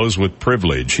condos of those with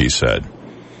privilege, he said.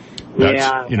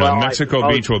 Mexico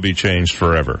Beach will be changed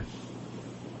forever.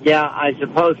 Yeah, I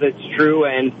suppose it's true.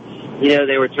 And,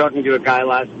 they were talking to a guy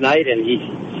last night, and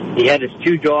he had his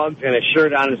 2 dogs and a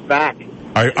shirt on his back.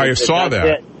 I saw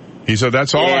that. He said,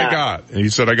 that's all I got. And he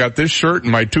said, I got this shirt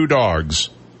and my 2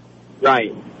 dogs.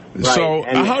 Right. So,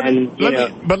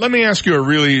 let me ask you a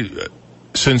really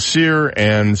sincere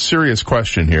and serious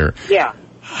question here. Yeah.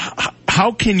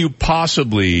 How can you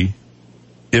possibly,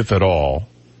 if at all,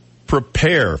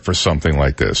 prepare for something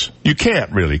like this? You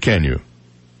can't really, can you?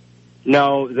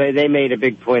 No, they made a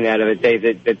big point out of it, Dave,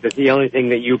 that the only thing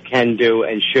that you can do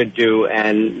and should do,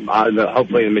 and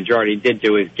hopefully the majority did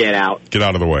do, is get out. Get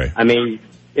out of the way. I mean,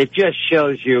 it just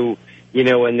shows you,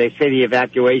 when they say the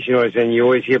evacuation orders, and you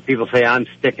always hear people say, I'm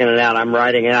sticking it out, I'm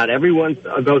riding it out. Every one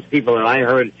of those people that I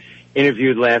heard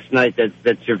interviewed last night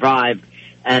that survived,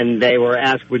 and they were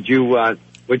asked, would you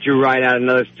ride out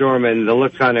another storm? And the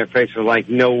looks on their face were like,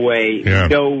 no way,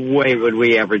 no way would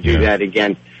we ever do that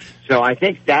again. So I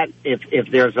think that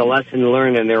if there's a lesson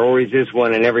learned, and there always is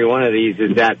one in every one of these,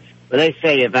 is that when they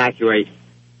say evacuate,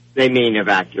 they mean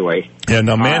evacuate. Yeah,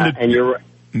 now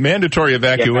mandatory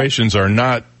evacuations are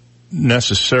not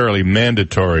necessarily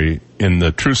mandatory in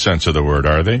the true sense of the word,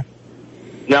 are they?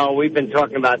 No, we've been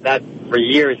talking about that for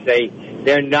years.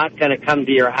 They're not going to come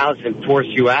to your house and force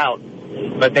you out,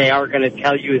 but they are going to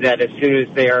tell you that as soon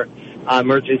as their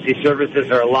emergency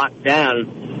services are locked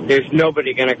down, there's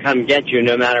nobody going to come get you,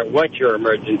 no matter what your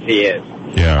emergency is.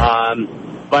 Yeah.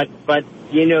 But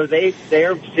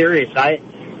they're serious.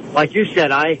 Like you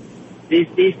said,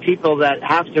 these people that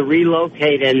have to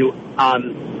relocate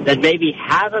and that maybe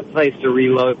have a place to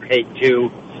relocate to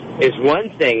is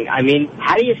one thing. I mean,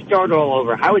 how do you start all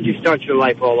over? How would you start your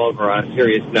life all over on a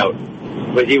serious note?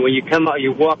 When you come out,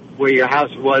 you walk where your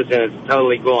house was and it's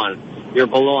totally gone. Your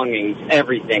belongings,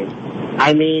 everything.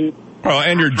 I mean,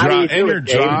 and your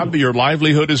job, your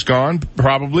livelihood is gone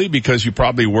probably because you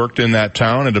probably worked in that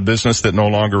town at a business that no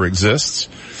longer exists.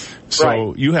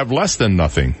 So you have less than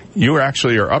nothing. You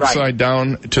actually are upside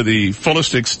down to the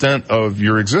fullest extent of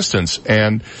your existence.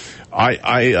 And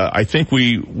I think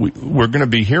we're going to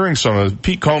be hearing some of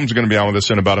Pete Combs is going to be on with us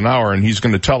in about an hour, and he's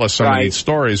going to tell us some of these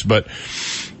stories. But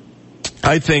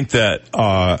I think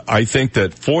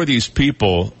that for these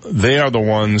people, they are the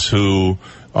ones who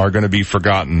are going to be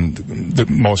forgotten the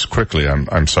most quickly.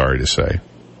 I'm sorry to say.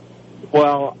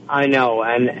 Well, I know,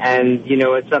 and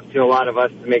it's up to a lot of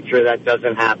us to make sure that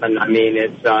doesn't happen. I mean,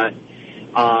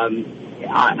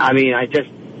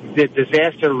 the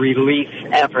disaster relief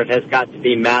effort has got to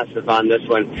be massive on this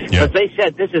one. Yeah. But they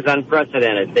said this is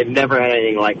unprecedented. They've never had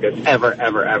anything like this, ever,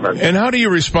 ever, ever. And how do you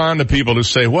respond to people who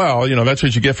say, well, that's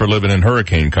what you get for living in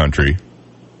hurricane country?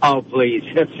 Oh, please.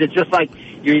 It's just like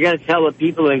you're going to tell the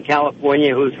people in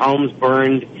California whose homes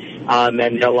burned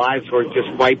and their lives were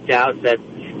just wiped out that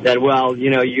well,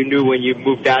 you knew when you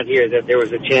moved out here that there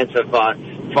was a chance of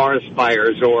forest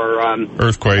fires or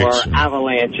earthquakes or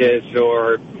avalanches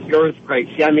or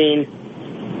earthquakes. I mean,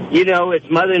 it's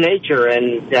Mother Nature,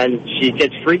 and she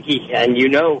gets freaky. And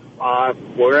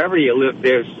wherever you live,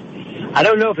 I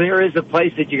don't know if there is a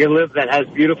place that you can live that has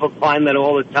beautiful climate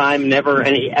all the time, never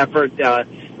any effort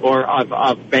or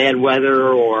of bad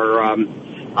weather or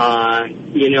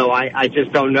I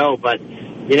just don't know, but.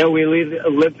 We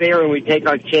live there and we take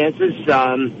our chances.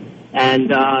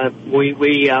 And we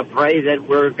pray that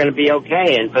we're going to be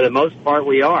okay, and for the most part,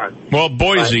 we are. Well,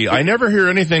 Boise, I never hear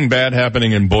anything bad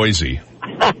happening in Boise.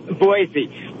 Boise.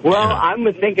 Well, I'm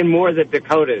thinking more the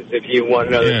Dakotas, if you want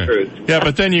to know the truth. Yeah,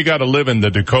 but then you got to live in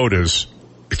the Dakotas.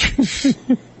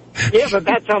 Yeah, but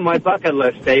that's on my bucket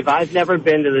list, Dave. I've never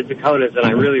been to the Dakotas, and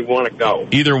I really want to go.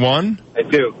 Either one? I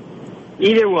do.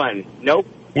 Either one. Nope.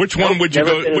 Which one would you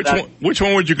go? Which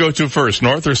one would you go to first,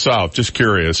 north or south? Just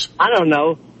curious. I don't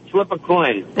know. Flip a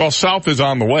coin. Well, south is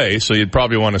on the way, so you'd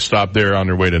probably want to stop there on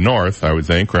your way to north, I would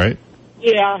think, right?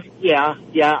 Yeah.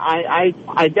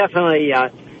 I definitely.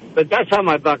 But that's on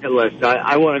my bucket list.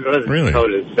 I want to go to the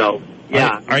Dakotas, so.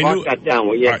 Yeah, I mark that down.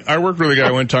 Well, yeah. I worked with a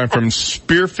guy one time from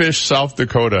Spearfish, South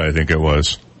Dakota, I think it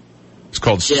was. It's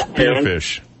called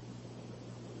Spearfish.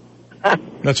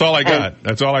 That's all I got.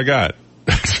 That's all I got.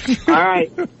 All right.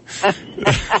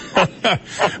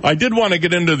 I did want to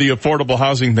get into the affordable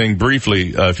housing thing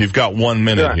briefly, if you've got 1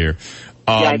 minute here.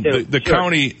 I do. The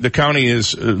county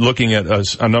is looking at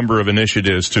a number of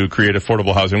initiatives to create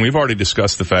affordable housing. We've already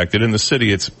discussed the fact that in the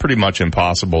city it's pretty much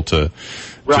impossible to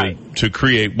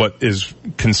create what is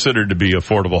considered to be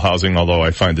affordable housing, although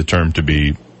I find the term to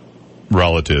be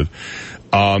relative.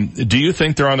 Do you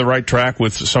think they're on the right track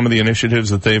with some of the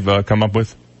initiatives that they've come up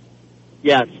with?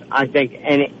 Yes, I think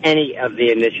any of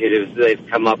the initiatives they've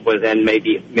come up with, and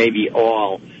maybe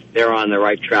all, they're on the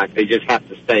right track. They just have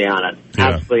to stay on it.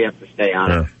 Yeah. Absolutely have to stay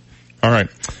on it. All right.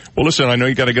 Well, listen, I know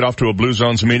you got to get off to a Blue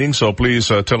Zones meeting, so please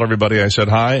tell everybody I said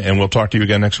hi, and we'll talk to you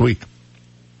again next week.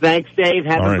 Thanks, Dave.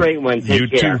 Have a great one.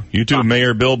 Take care. You too,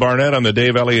 Mayor Bill Barnett on the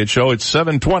Dave Elliott Show. It's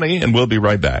 7:20, and we'll be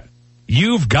right back.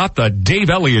 You've got the Dave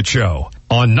Elliott Show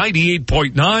on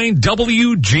 98.9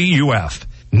 WGUF,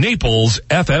 Naples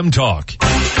FM Talk.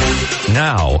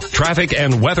 Now, traffic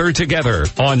and weather together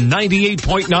on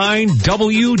 98.9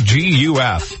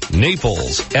 WGUF,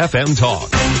 Naples FM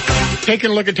Talk.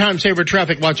 Taking a look at time-saver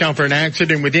traffic, watch out for an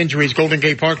accident with injuries. Golden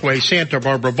Gate Parkway, Santa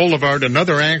Barbara Boulevard.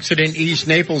 Another accident east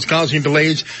Naples causing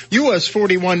delays. US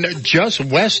 41 just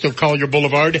west of Collier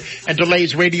Boulevard and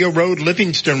delays Radio Road,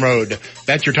 Livingston Road.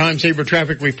 That's your time-saver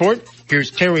traffic report. Here's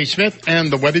Terry Smith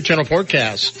and the Weather Channel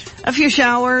forecast. A few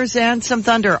showers and some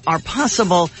thunder are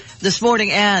possible this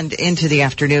morning and into the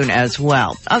afternoon as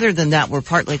well. Other than that, we're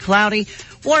partly cloudy.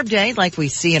 Warm day like we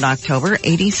see in October,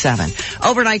 87.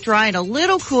 Overnight dry and a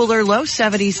little cooler, low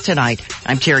 70s tonight.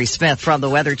 I'm Terry Smith from the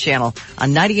Weather Channel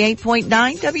on 98.9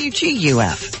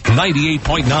 WGUF.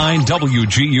 98.9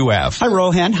 WGUF. Hi,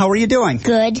 Rohan. How are you doing?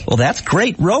 Good. Well, that's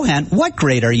great. Rohan, what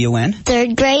grade are you in?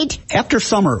 3rd grade. After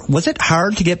summer, was it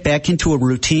hard to get back into a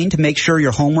routine to make sure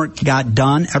your homework got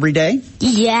done every day?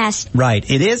 Yes. Right.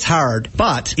 It is hard,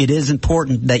 but it is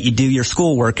important that you do your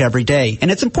schoolwork every day.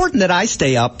 And it's important that I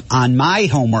stay up on my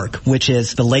homework, which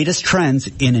is the latest trends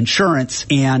in insurance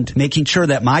and making sure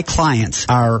that my clients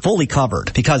are fully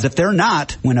covered. Because if they're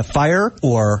not, when a fire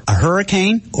or a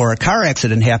hurricane or a car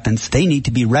accident happens, they need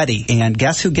to be ready. And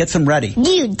guess who gets them ready?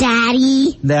 You,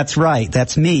 Daddy. That's right.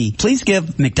 That's me. Please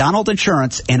give McDonald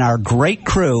Insurance and our great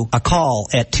crew a call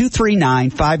at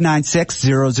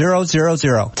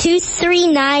 239-596-0000.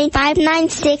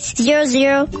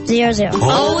 239-596-0000.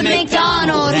 Old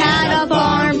MacDonald had a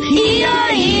farm,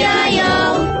 E-I-E-I-O.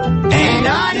 And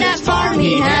on that farm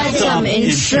he had some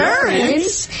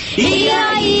insurance,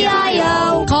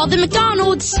 E-I-E-I-O. Call the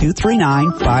McDonald's.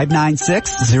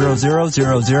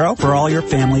 239-596-0000 for all your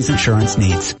family's insurance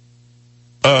needs.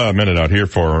 A minute out here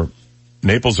for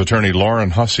Naples attorney Lauren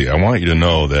Hussey. I want you to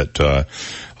know that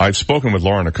I've spoken with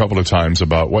Lauren a couple of times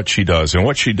about what she does, and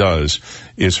what she does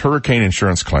is hurricane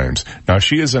insurance claims. Now,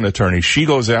 she is an attorney. She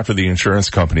goes after the insurance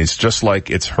companies just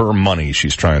like it's her money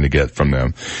she's trying to get from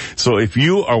them. So if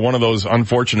you are one of those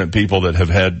unfortunate people that have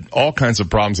had all kinds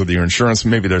of problems with your insurance,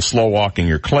 maybe they're slow walking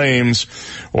your claims,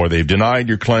 or they've denied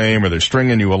your claim, or they're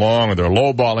stringing you along, or they're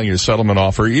lowballing your settlement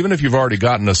offer, even if you've already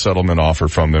gotten a settlement offer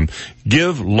from them,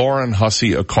 give Lauren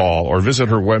Hussey a call or visit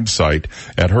her website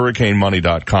at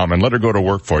hurricanemoney.com and let her go to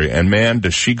work for you. And man,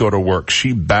 does she go to work.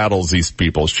 She battles these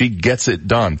people. She gets it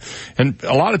done. And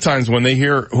a lot of times when they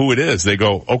hear who it is, they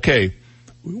go, okay,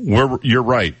 you're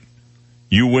right.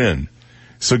 You win.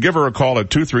 So give her a call at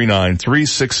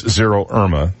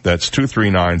 239-360-IRMA. That's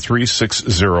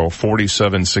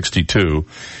 239-360-4762.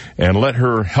 And let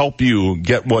her help you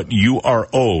get what you are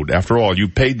owed. After all, you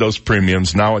paid those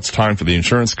premiums. Now it's time for the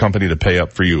insurance company to pay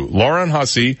up for you. Lauren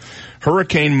Hussey,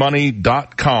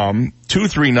 hurricanemoney.com,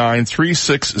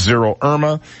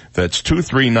 239-360-IRMA. That's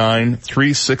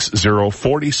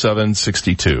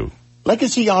 239-360-4762.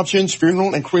 Legacy Options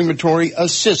Funeral and Crematory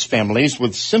assists families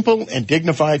with simple and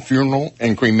dignified funeral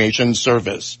and cremation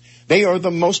service. They are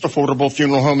the most affordable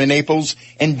funeral home in Naples,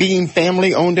 and being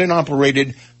family owned and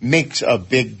operated makes a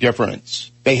big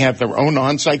difference. They have their own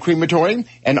on-site crematory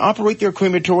and operate their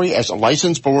crematory as a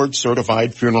licensed board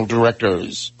certified funeral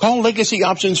directors. Call Legacy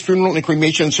Options Funeral and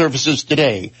Cremation Services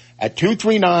today at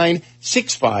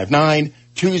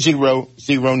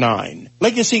 239-659-2009.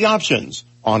 Legacy Options.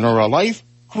 Honor a life.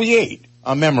 Create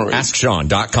a memory.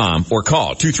 AskSean.com or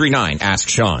call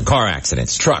 239-ASK-SEAN. Car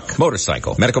accidents, truck,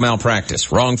 motorcycle, medical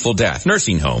malpractice, wrongful death,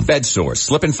 nursing home, bed sores,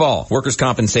 slip and fall, workers'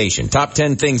 compensation. Top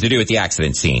 10 things to do at the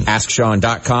accident scene.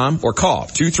 AskSean.com or call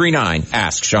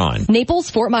 239-ASK-SEAN.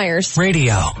 Naples, Fort Myers.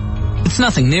 Radio. It's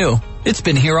nothing new. It's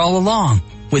been here all along.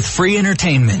 With free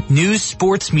entertainment, news,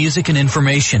 sports, music, and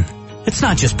information. It's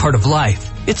not just part of life.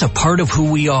 It's a part of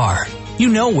who we are. You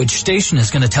know which station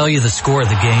is going to tell you the score of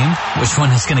the game, which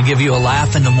one is going to give you a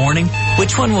laugh in the morning,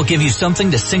 which one will give you something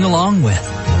to sing along with.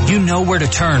 You know where to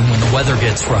turn when the weather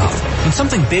gets rough. When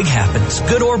something big happens,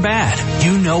 good or bad,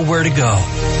 you know where to go.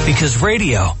 Because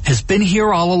radio has been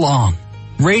here all along.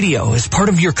 Radio is part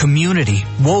of your community,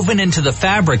 woven into the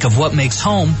fabric of what makes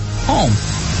home, home.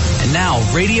 And now,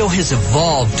 radio has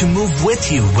evolved to move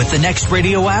with you with the Next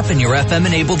Radio app in your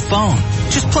FM-enabled phone.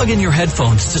 Just plug in your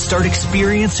headphones to start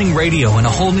experiencing radio in a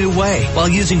whole new way while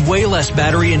using way less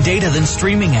battery and data than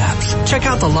streaming apps. Check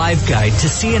out the live guide to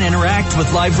see and interact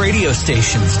with live radio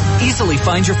stations. Easily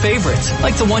find your favorites,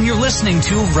 like the one you're listening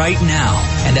to right now.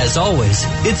 And as always,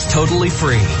 it's totally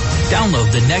free.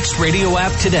 Download the Next Radio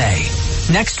app today.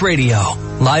 Next Radio,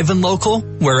 live and local,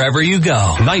 wherever you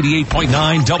go.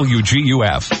 98.9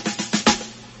 WGUF.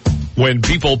 When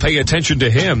people pay attention to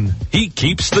him, he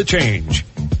keeps the change.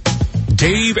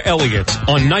 Dave Elliott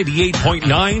on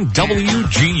 98.9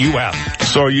 WGUF.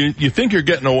 So you think you're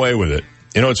getting away with it.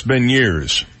 You know, it's been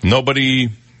years. Nobody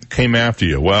came after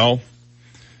you. Well,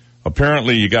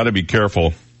 apparently you got to be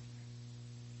careful.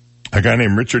 A guy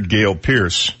named Richard Gale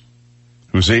Pierce,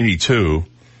 who's 82,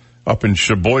 up in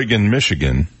Sheboygan,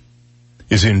 Michigan,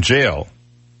 is in jail,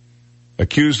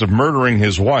 accused of murdering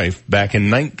his wife back in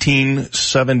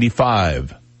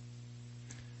 1975.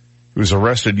 He was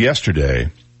arrested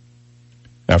yesterday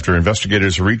after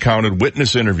investigators recounted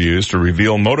witness interviews to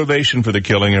reveal motivation for the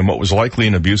killing and what was likely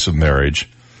an abusive marriage.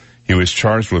 He was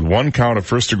charged with 1 count of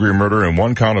first-degree murder and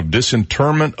 1 count of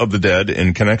disinterment of the dead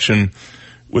in connection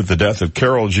with the death of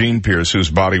Carol Jean Pierce, whose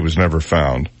body was never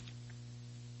found.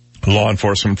 Law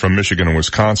enforcement from Michigan and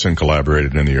Wisconsin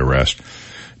collaborated in the arrest.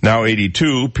 Now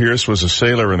 82, Pierce was a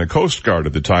sailor in the Coast Guard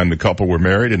at the time the couple were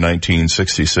married in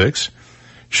 1966.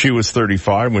 She was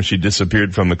 35 when she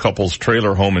disappeared from the couple's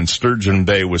trailer home in Sturgeon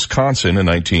Bay, Wisconsin in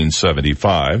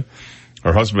 1975.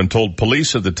 Her husband told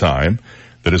police at the time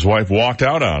that his wife walked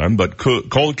out on him, but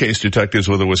cold case detectives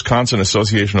with the Wisconsin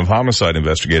Association of Homicide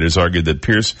Investigators argued that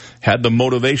Pierce had the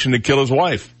motivation to kill his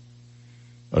wife.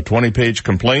 A 20-page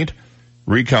complaint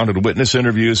recounted witness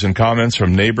interviews and comments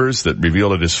from neighbors that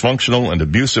revealed a dysfunctional and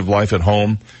abusive life at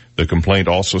home. The complaint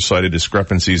also cited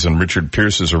discrepancies in Richard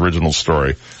Pierce's original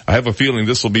story. I have a feeling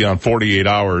this will be on 48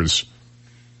 Hours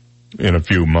in a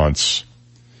few months.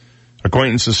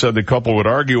 Acquaintances said the couple would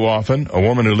argue often. A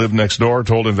woman who lived next door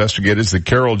told investigators that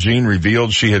Carol Jean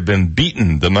revealed she had been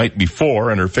beaten the night before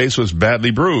and her face was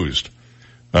badly bruised.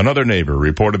 Another neighbor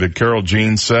reported that Carol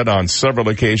Jean said on several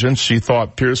occasions she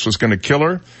thought Pierce was going to kill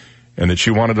her and that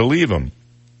she wanted to leave him.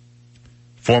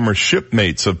 Former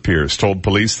shipmates of Pierce told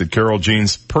police that Carol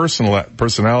Jean's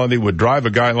personality would drive a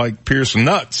guy like Pierce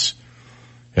nuts,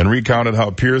 and recounted how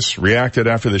Pierce reacted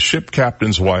after the ship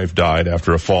captain's wife died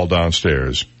after a fall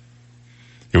downstairs.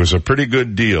 It was a pretty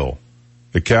good deal.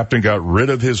 The captain got rid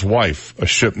of his wife, a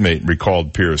shipmate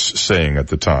recalled Pierce saying at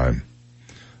the time.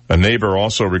 A neighbor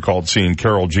also recalled seeing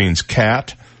Carol Jean's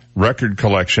cat, record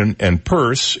collection, and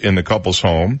purse in the couple's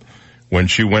home when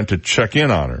she went to check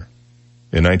in on her.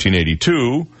 In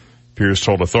 1982, Pierce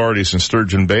told authorities in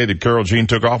Sturgeon Bay that Carol Jean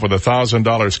took off with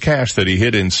 $1,000 cash that he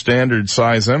hid in standard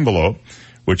size envelope,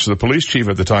 which the police chief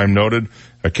at the time noted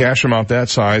a cash amount that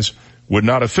size would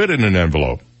not have fit in an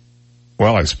envelope.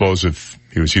 Well, I suppose if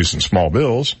he was using small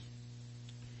bills.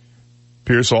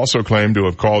 Pierce also claimed to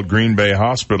have called Green Bay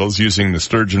hospitals using the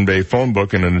Sturgeon Bay phone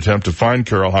book in an attempt to find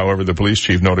Carol. However, the police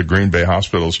chief noted Green Bay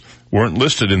hospitals weren't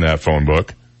listed in that phone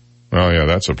book. Oh yeah,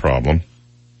 that's a problem.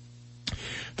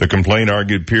 The complaint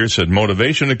argued Pierce had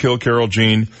motivation to kill Carol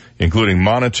Jean, including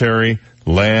monetary,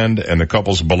 land, and the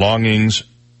couple's belongings,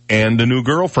 and a new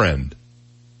girlfriend.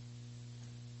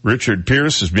 Richard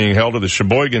Pierce is being held at the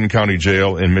Sheboygan County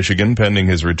Jail in Michigan pending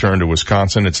his return to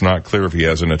Wisconsin. It's not clear if he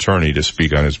has an attorney to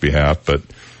speak on his behalf, but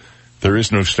there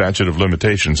is no statute of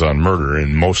limitations on murder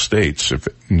in most states, if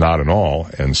not in all,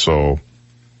 and so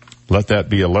let that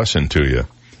be a lesson to you.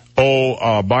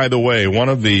 By the way, one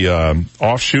of the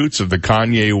offshoots of the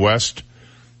Kanye West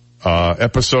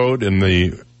episode in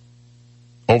the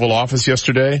Oval Office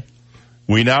yesterday,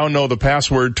 we now know the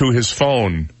password to his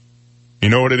phone. You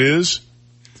know what it is?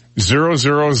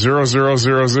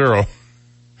 000000.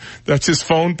 That's his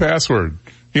phone password.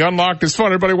 He unlocked his phone.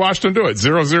 Everybody watched him do it.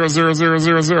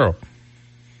 000000.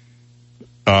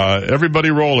 Everybody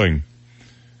rolling.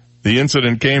 The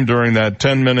incident came during that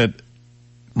 10-minute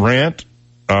rant.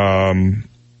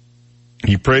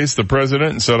 He praised the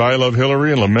president and said, "I love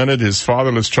Hillary," and lamented his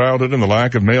fatherless childhood and the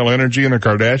lack of male energy in the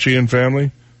Kardashian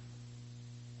family.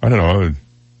 I don't know. I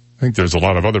think there's a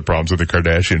lot of other problems with the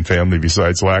Kardashian family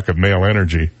besides lack of male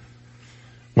energy.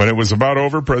 When it was about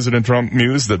over, President Trump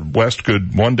mused that West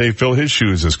could one day fill his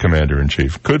shoes as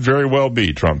commander-in-chief. Could very well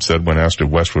be, Trump said when asked if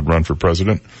West would run for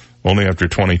president. Only after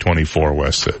 2024,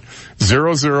 West said.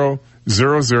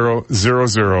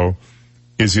 000000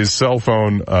 is his cell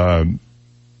phone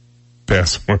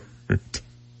password.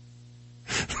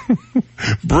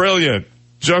 Brilliant.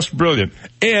 Just brilliant.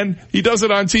 And he does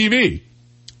it on TV.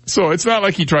 So it's not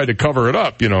like he tried to cover it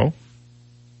up, you know.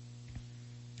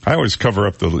 I always cover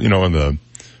up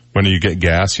when you get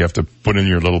gas, you have to put in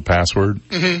your little password.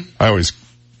 Mm-hmm. I always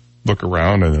look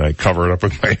around and then I cover it up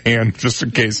with my hand just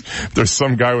in case there's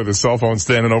some guy with a cell phone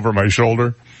standing over my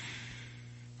shoulder.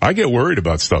 I get worried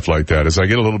about stuff like that. As I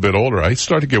get a little bit older, I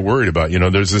start to get worried about,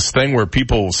 there's this thing where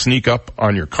people sneak up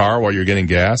on your car while you're getting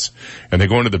gas and they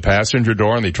go into the passenger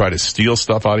door and they try to steal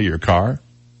stuff out of your car.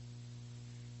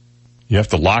 You have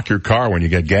to lock your car when you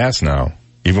get gas now,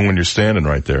 even when you're standing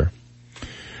right there.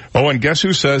 Oh, and guess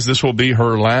who says this will be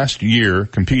her last year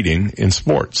competing in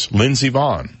sports? Lindsey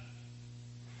Vonn.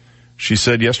 She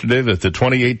said yesterday that the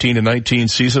 2018-19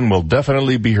 season will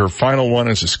definitely be her final one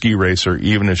as a ski racer,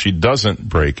 even if she doesn't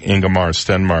break Ingemar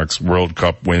Stenmark's World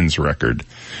Cup wins record.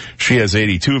 She has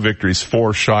 82 victories,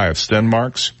 4 shy of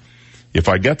Stenmark's. If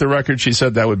I get the record, she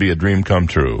said, that would be a dream come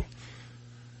true.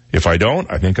 If I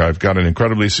don't, I think I've got an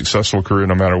incredibly successful career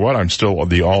no matter what. I'm still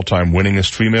the all-time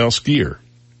winningest female skier.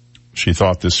 She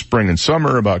thought this spring and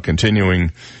summer about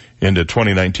continuing into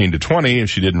 2019-20 if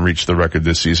she didn't reach the record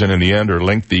this season. In the end, her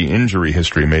lengthy injury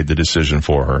history made the decision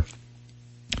for her.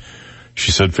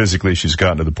 She said physically she's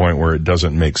gotten to the point where it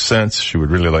doesn't make sense. She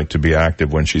would really like to be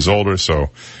active when she's older, so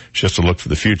she has to look for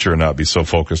the future and not be so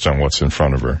focused on what's in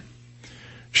front of her.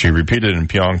 She repeated in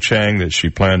Pyeongchang that she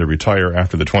planned to retire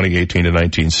after the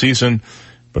 2018-19 season,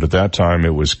 but at that time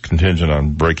it was contingent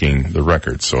on breaking the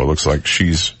record. So it looks like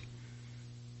she's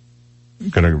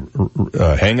going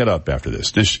to hang it up after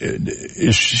this.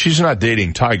 She's not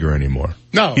dating Tiger anymore.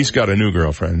 No. He's got a new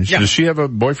girlfriend. Yeah. Does she have a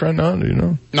boyfriend now? Do you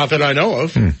know? Not that I know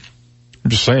of. I'm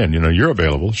just saying, you're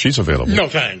available. She's available. No,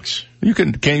 thanks.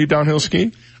 Can't you downhill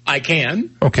ski? I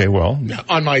can. Okay, well.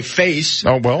 On my face.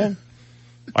 Oh, well.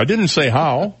 I didn't say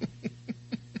how.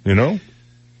 All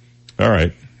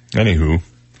right. Anywho.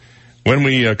 When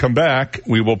we come back,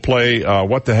 we will play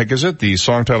What the Heck Is It? The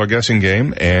song title guessing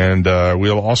game, and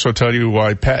we'll also tell you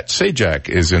why Pat Sajak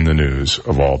is in the news,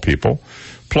 of all people.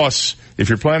 Plus, if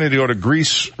you're planning to go to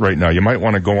Greece right now, you might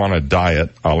want to go on a diet.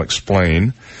 I'll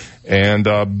explain. And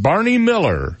Barney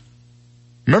Miller.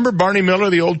 Remember Barney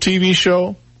Miller, the old TV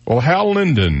show? Well, Hal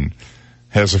Linden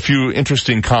has a few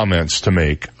interesting comments to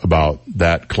make about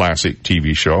that classic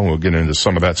TV show. We'll get into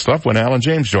some of that stuff when Alan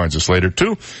James joins us later,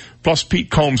 too. Plus, Pete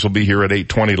Combs will be here at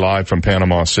 8:20 live from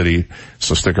Panama City,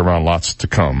 so stick around. Lots to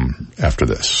come after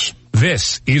this.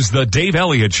 This is the Dave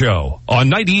Elliott Show on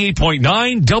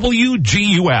 98.9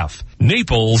 WGUF,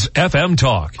 Naples FM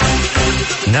Talk.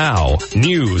 Now,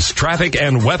 news, traffic,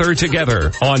 and weather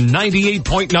together on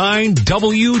 98.9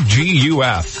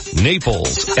 WGUF,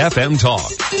 Naples FM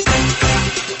Talk.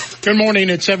 Good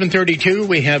morning. At 7:32,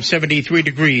 we have 73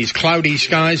 degrees, cloudy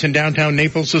skies in downtown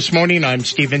Naples this morning. I'm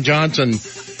Stephen Johnson.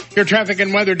 Your traffic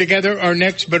and weather together are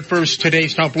next, but first,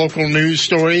 today's top local news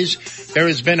stories. There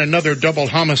has been another double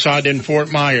homicide in Fort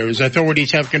Myers.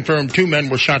 Authorities have confirmed 2 men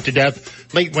were shot to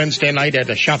death late Wednesday night at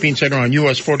a shopping center on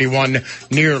US 41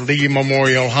 near Lee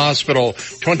Memorial Hospital.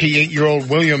 28-year-old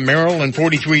William Merrill and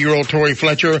 43-year-old Tori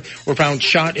Fletcher were found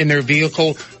shot in their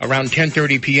vehicle around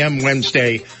 10:30 p.m.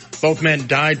 Wednesday. Both men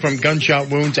died from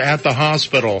gunshot wounds at the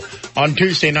hospital. On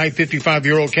Tuesday night,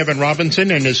 55-year-old Kevin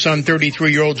Robinson and his son,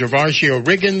 33-year-old Javarcio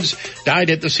Riggins, died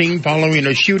at the scene following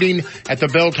a shooting at the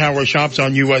Bell Tower shops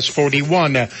on US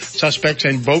 41. Suspects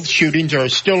in both shootings are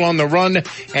still on the run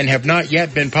and have not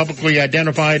yet been publicly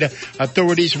identified.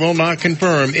 Authorities will not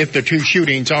confirm if the 2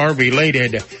 shootings are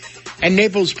related. And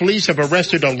Naples police have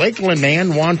arrested a Lakeland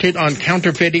man wanted on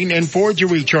counterfeiting and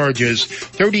forgery charges.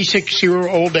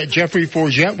 36-year-old Jeffrey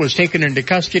Forget was taken into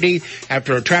custody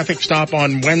after a traffic stop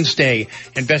on Wednesday.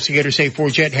 Investigators say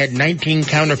Forget had 19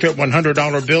 counterfeit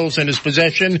 $100 bills in his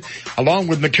possession, along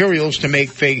with materials to make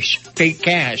fake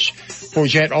cash.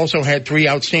 Forget also had 3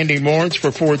 outstanding warrants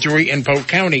for forgery in Polk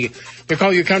County. The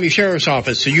Collier County Sheriff's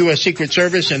Office, the U.S. Secret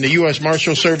Service, and the U.S.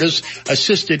 Marshal Service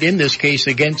assisted in this case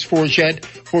against Forget.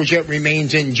 Forget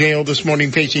remains in jail this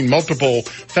morning facing multiple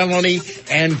felony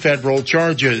and federal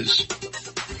charges.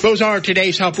 Those are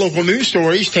today's top local news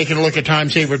stories. Taking a look at time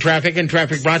saver traffic, and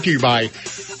traffic brought to you by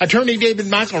Attorney David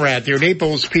McElrath, your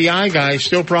Naples PI guy.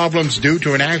 Still problems due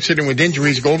to an accident with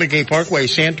injuries. Golden Gate Parkway,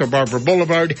 Santa Barbara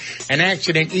Boulevard. An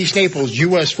accident East Naples,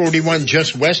 US 41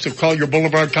 just west of Collier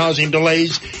Boulevard causing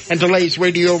delays. And delays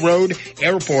Radio Road,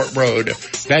 Airport Road.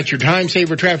 That's your time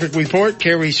saver traffic report.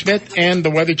 Terry Smith and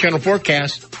the Weather Channel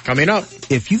forecast coming up.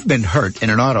 If you've been hurt in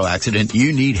an auto accident,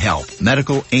 you need help,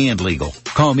 medical and legal.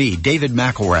 Call me, David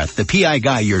McElrath, the PI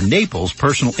guy, your Naples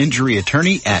personal injury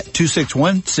attorney at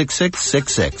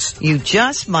 261-6666. You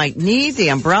just might need the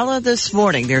umbrella this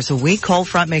morning. There's a weak cold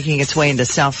front making its way into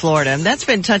South Florida, and that's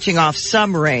been touching off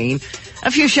some rain.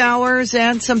 A few showers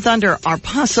and some thunder are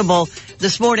possible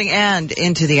this morning and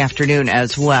into the afternoon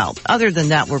as well. Other than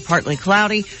that, we're partly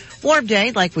cloudy. Warm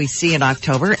day like we see in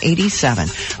October, 87.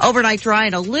 Overnight dry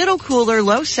and a little cooler,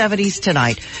 low 70s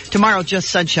tonight. Tomorrow just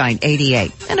sunshine,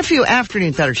 88. And a few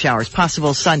afternoon thunder showers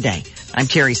possible Sunday. I'm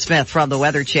Terry Smith from the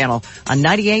Weather Channel on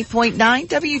 98.9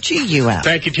 WGUF.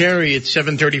 Thank you, Terry. It's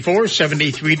 7:34,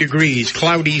 73 degrees,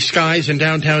 cloudy skies in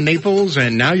downtown Naples,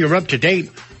 and now you're up to date.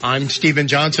 I'm Stephen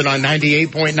Johnson on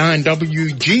 98.9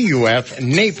 WGUF,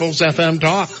 Naples FM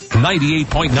Talk.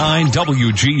 98.9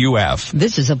 WGUF.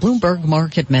 This is a Bloomberg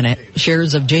Market Minute.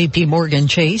 Shares of J.P. Morgan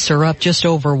Chase are up just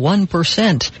over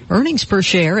 1%. Earnings per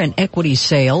share and equity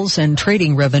sales and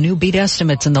trading revenue beat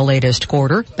estimates in the latest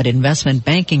quarter, but investment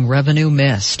banking revenue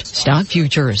missed. Stock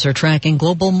futures are tracking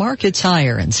global markets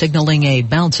higher and signaling a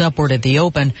bounce upward at the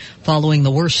open following the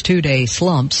worst two-day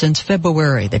slump since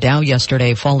February. The Dow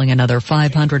yesterday falling another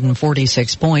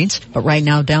 546 points, but right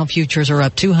now Dow futures are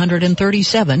up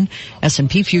 237,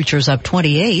 S&P futures up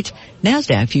 28,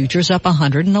 NASDAQ futures up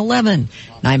 111.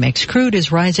 NYMEX crude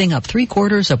is rising up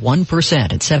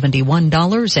 0.75% at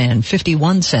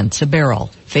 $71.51 a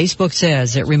barrel. Facebook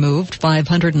says it removed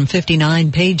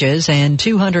 559 pages and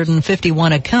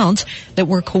 251 accounts that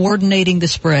were coordinating the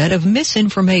spread of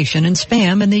misinformation and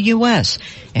spam in the U.S.,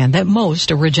 and that most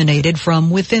originated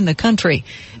from within the country.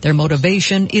 Their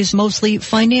motivation is mostly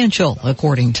financial,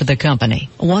 according to the company.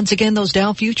 Once again, those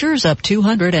Dow futures up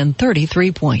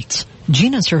 233 points.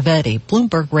 Gina Cervetti,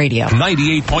 Bloomberg Radio.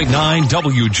 98.9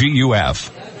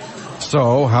 WGUF.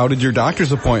 So, how did your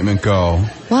doctor's appointment go?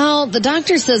 Well, the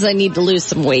doctor says I need to lose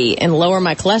some weight and lower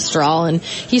my cholesterol, and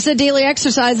he said daily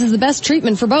exercise is the best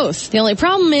treatment for both. The only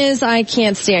problem is I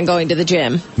can't stand going to the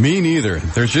gym. Me neither.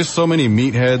 There's just so many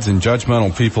meatheads and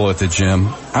judgmental people at the gym.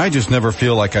 I just never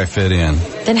feel like I fit in.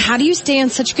 Then how do you stay in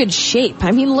such good shape? I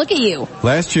mean, look at you.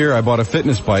 Last year, I bought a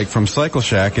fitness bike from Cycle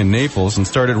Shack in Naples and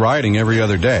started riding every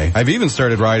other day. I've even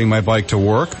started riding my bike to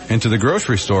work and to the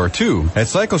grocery store, too. At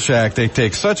Cycle Shack, they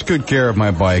take such good care of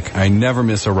my bike, I never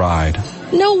miss a ride.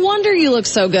 No wonder you look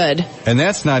so good. And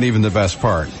that's not even the best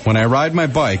part. When I ride my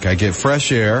bike, I get fresh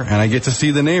air and I get to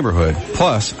see the neighborhood.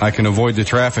 Plus, I can avoid the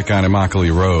traffic on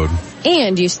Immokalee Road.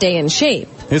 And you stay in shape.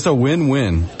 It's a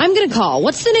win-win. I'm gonna call.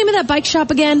 What's the name of that bike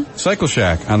shop again? Cycle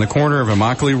Shack on the corner of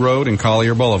Immokalee Road and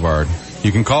Collier Boulevard.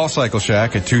 You can call Cycle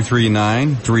Shack at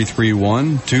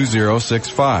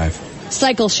 239-331-2065.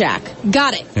 Cycle Shack.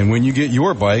 Got it. And when you get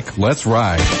your bike, let's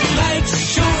ride.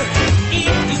 Life's short. Eat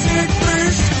dessert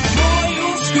first.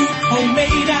 Royal Scoop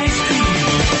homemade ice cream.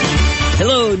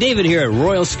 Hello, David here at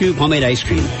Royal Scoop Homemade Ice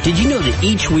Cream. Did you know that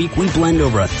each week we blend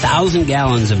over 1,000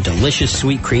 gallons of delicious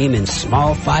sweet cream in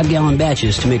small 5-gallon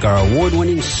batches to make our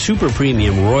award-winning super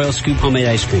premium Royal Scoop Homemade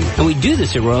Ice Cream? And we do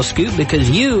this at Royal Scoop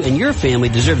because you and your family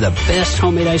deserve the best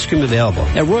homemade ice cream available.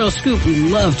 At Royal Scoop, we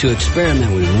love to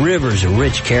experiment with rivers of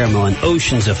rich caramel and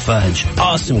oceans of fudge,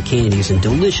 awesome candies, and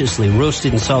deliciously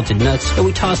roasted and salted nuts that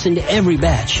we toss into every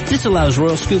batch. This allows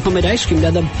Royal Scoop Homemade Ice Cream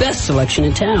to have the best selection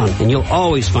in town, and you'll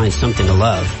always find something to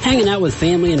love. Hanging out with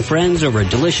family and friends over a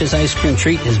delicious ice cream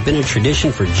treat has been a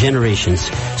tradition for generations.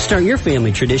 Start your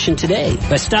family tradition today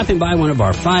by stopping by one of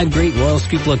our 5 great Royal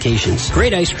Scoop locations.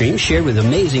 Great ice cream shared with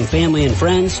amazing family and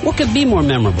friends. What could be more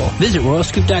memorable? Visit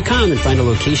RoyalScoop.com and find a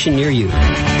location near you.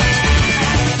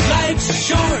 Life's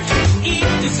short. Eat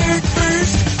dessert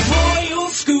first. Royal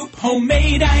Scoop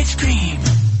homemade ice cream.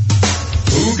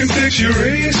 Who can fix your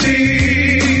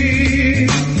AC?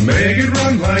 Make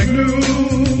like new.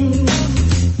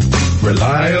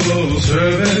 Reliable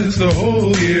service the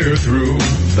whole year through.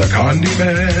 The Condi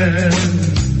Man.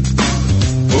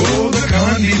 Oh, the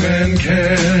Condi Man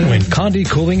can. When Condi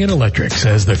Cooling and Electric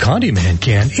says the Condi Man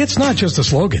can, it's not just a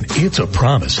slogan, it's a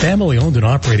promise. Family owned and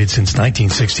operated since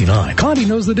 1969. Condi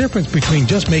knows the difference between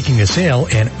just making a sale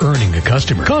and earning a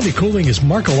customer. Condi Cooling is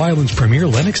Marco Island's premier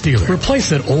Lennox dealer.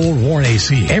 Replace that old worn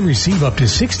AC and receive up to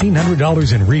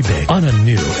 $1,600 in rebate on a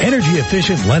new energy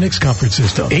efficient Lennox comfort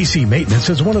system. AC maintenance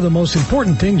is one of the most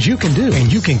important things you can do,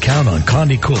 and you can count on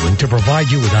Condi Cooling to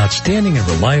provide you with outstanding and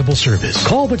reliable service.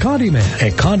 Call the Condi Man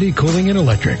at Condi Cooling and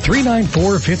Electric,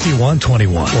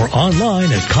 394-5121, or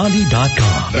online at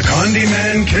Condi.com. The Condi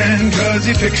Man can, 'cause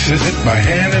he fixes it by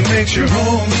hand and makes your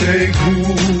home stay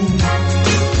cool.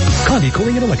 Condi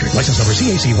Cooling and Electric, license number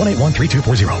CAC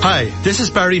 1813240. Hi, this is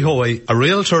Barry Hoey, a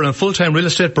realtor and full-time real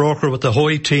estate broker with the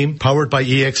Hoey team, powered by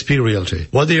eXp Realty.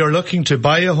 Whether you're looking to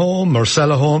buy a home or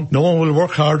sell a home, no one will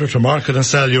work harder to market and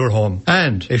sell your home.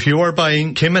 And if you are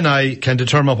buying, Kim and I can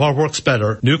determine what works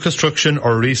better, new construction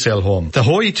or resale home. The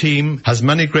Hoey team has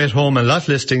many great home and lot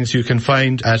listings you can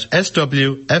find at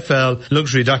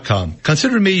swflluxury.com.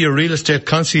 Consider me your real estate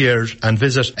concierge and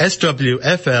visit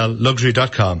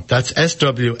swflluxury.com. That's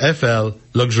swflluxury.com.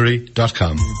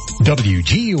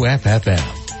 WGUF-FM,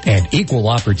 an equal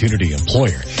opportunity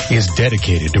employer, is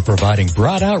dedicated to providing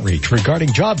broad outreach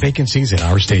regarding job vacancies at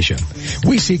our station.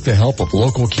 We seek the help of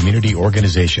local community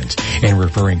organizations in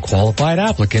referring qualified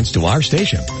applicants to our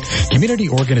station. Community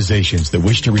organizations that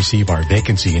wish to receive our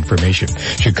vacancy information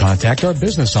should contact our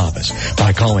business office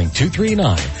by calling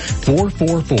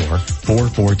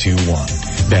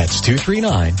 239-444-4421. That's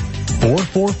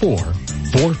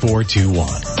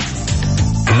 239-444-4421.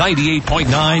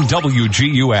 98.9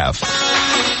 WGUF.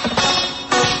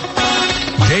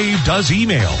 Dave does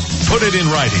email. Put it in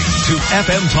writing to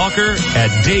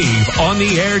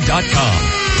fmtalker@daveontheair.com.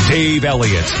 Dave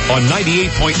Elliott on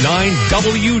 98.9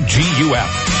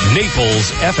 WGUF.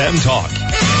 Naples FM Talk.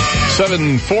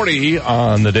 7:40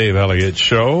 on the Dave Elliott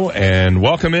Show, and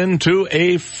welcome into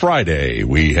a Friday.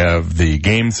 We have the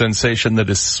game sensation that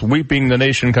is sweeping the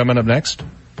nation coming up next.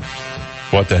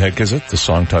 What the heck is it? The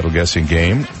song title guessing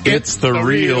game. It's the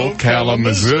real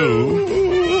Kalamazoo.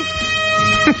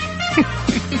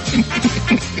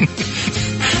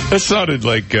 That sounded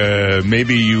like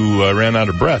maybe you ran out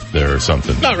of breath there or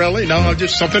something. Not really. No,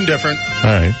 just something different.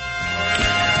 All right.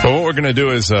 Well, what we're going to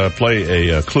do is play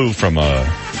a clue from a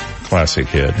classic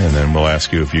hit, and then we'll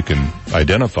ask you if you can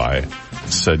identify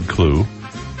said clue.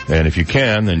 And if you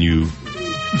can, then you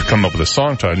come up with a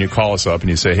song title, and you call us up and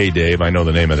you say, "Hey, Dave, I know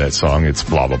the name of that song. It's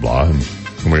blah, blah, blah." And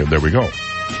there we go.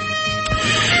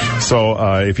 So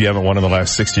if you haven't won in the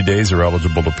last 60 days, you're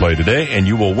eligible to play today, and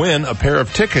you will win a pair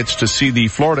of tickets to see the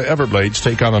Florida Everblades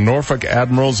take on the Norfolk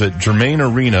Admirals at Germain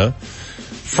Arena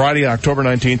Friday, October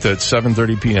 19th at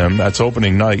 7:30 p.m. That's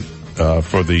opening night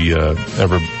for the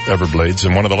Everblades,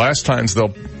 and one of the last times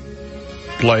they'll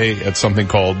play at something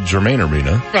called Germain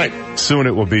Arena. Right. Soon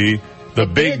it will be the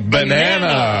Big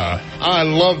Banana. I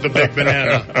love the Big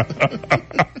Banana.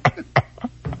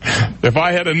 If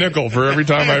I had a nickel for every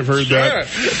time I've heard that,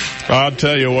 I'll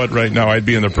tell you what, right now, I'd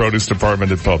be in the produce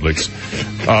department at Publix.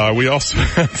 We also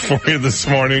have for you this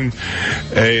morning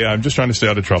I'm just trying to stay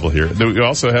out of trouble here. We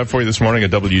also have for you this morning a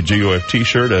WGUF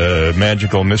t-shirt, a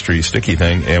magical mystery sticky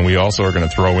thing, and we also are going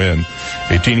to throw in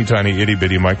a teeny tiny itty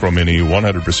bitty micro mini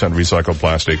 100% recycled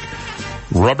plastic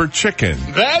rubber chicken.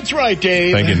 That's right,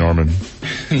 Dave. Thank you, Norman.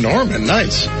 Norman,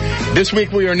 nice. This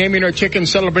week we are naming our chicken,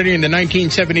 celebrating the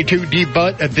 1972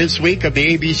 debut this week of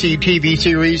the ABC TV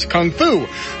series Kung Fu.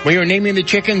 We are naming the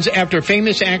chickens after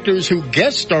famous actors who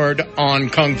guest starred on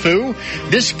Kung Fu.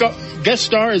 This guest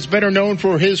star is better known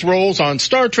for his roles on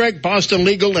Star Trek, Boston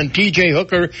Legal, and T.J.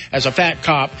 Hooker as a fat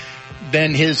cop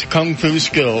than his Kung Fu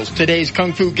skills. Today's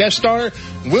Kung Fu guest star,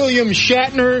 William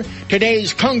Shatner.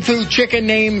 Today's Kung Fu chicken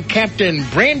name, Captain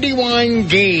Brandywine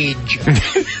Gage.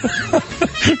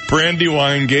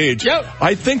 Brandywine Gage. Yep.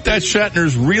 I think that's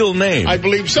Shatner's real name. I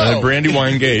believe so.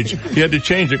 Brandywine Gage. He had to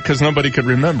change it because nobody could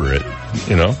remember it,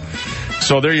 you know.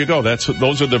 So there you go.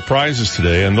 Those are the prizes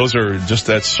today, and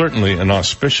that's certainly an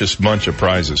auspicious bunch of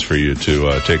prizes for you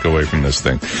to take away from this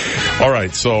thing. All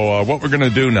right, so what we're going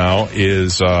to do now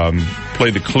is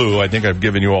play the clue. I think I've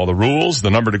given you all the rules.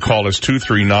 The number to call is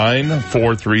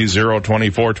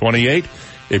 239-430-2428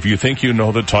 if you think you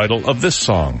know the title of this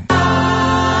song.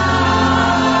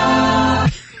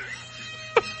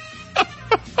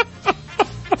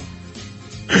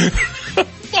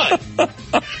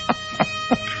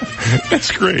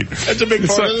 That's great. That's a big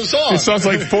part of the song. It sounds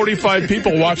like 45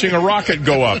 people watching a rocket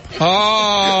go up.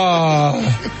 Ah.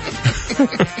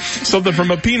 Something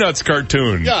from a Peanuts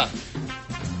cartoon. Yeah.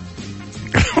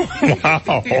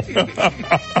 Wow.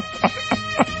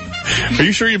 Are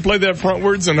you sure you played that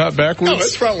frontwards and not backwards? No,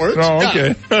 it's frontwards. Oh,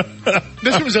 okay. Yeah.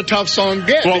 This was a tough song to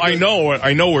get. Well, I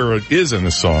know where it is in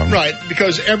the song. Right,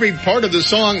 because every part of the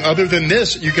song, other than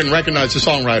this, you can recognize the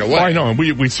song right away. Well, I know, and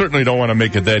we certainly don't want to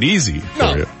make it that easy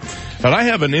for you. But I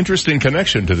have an interesting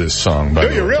connection to this song.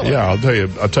 Do you really? Yeah, I'll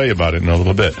tell you about it in a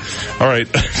little bit. All right,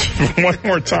 one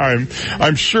more time.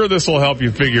 I'm sure this will help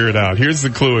you figure it out. Here's the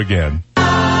clue again.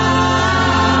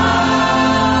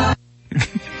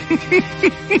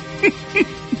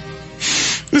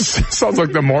 This sounds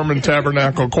like the Mormon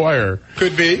Tabernacle Choir.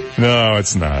 Could be. No,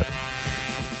 it's not.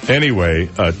 Anyway,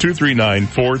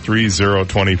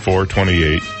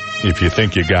 239-430-2428 if you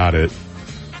think you got it.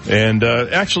 And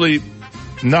actually,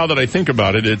 now that I think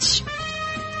about it, it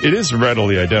is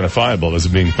readily identifiable as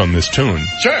being from this tune.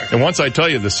 Sure. And once I tell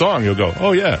you the song, you'll go,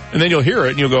 oh yeah. And then you'll hear it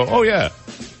and you'll go, oh yeah.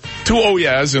 2 oh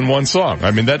yeahs in one song.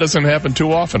 I mean, that doesn't happen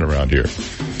too often around here.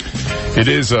 It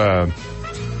is a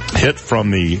hit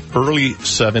from the early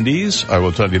 70s, I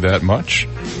will tell you that much.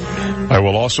 I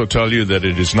will also tell you that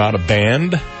it is not a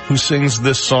band who sings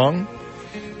this song.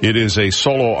 It is a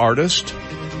solo artist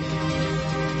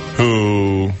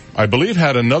who I believe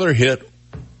had another hit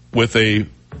with a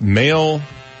male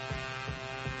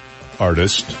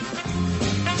artist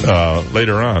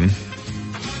later on.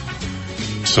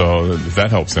 So if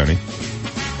that helps any.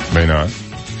 May not.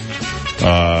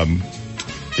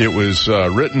 It was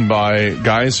written by two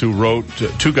guys who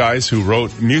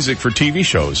wrote music for TV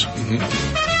shows.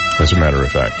 Mm-hmm. As a matter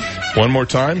of fact. One more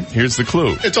time, here's the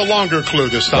clue. It's a longer clue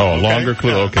this time. Oh, a longer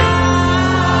clue, okay.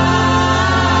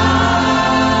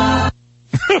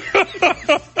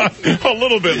 A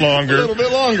little bit longer. A little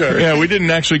bit longer. Yeah, we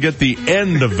didn't actually get the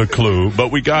end of the clue,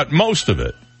 but we got most of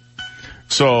it.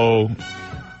 So,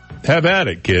 have at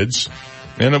it, kids.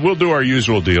 And we'll do our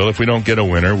usual deal. If we don't get a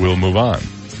winner, we'll move on.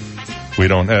 We're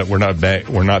not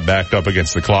backed up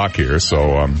against the clock here,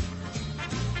 so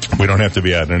we don't have to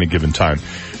be at any given time.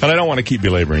 And I don't want to keep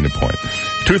belaboring the point.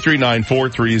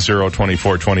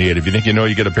 239-430-2428. If you think you know,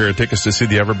 you get a pair of tickets to see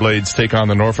the Everblades take on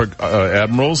the Norfolk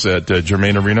Admirals at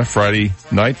Germain Arena Friday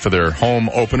night for their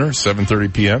home opener,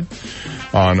 7:30 p.m.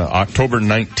 on October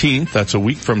 19th. That's a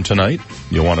week from tonight.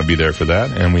 You'll want to be there for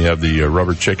that. And we have the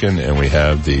rubber chicken, and we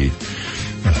have the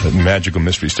magical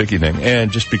mystery sticky thing.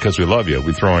 And just because we love you,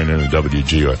 we're throwing in a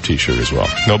WGUF t-shirt as well.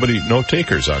 No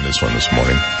takers on this one this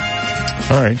morning.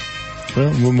 All right.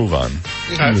 Well, we'll move on.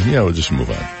 Okay. Yeah, we'll just move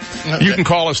on. Okay. You can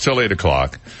call us till 8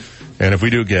 o'clock. And if we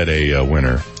do get a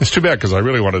winner, it's too bad because I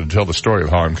really wanted to tell the story of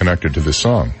how I'm connected to this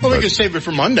song. Well, we can save it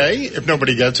for Monday if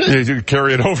nobody gets it. Yeah, you can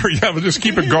carry it over. Yeah, we'll just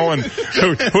keep it going.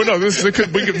 Who knows?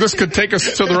 This could take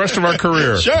us to the rest of our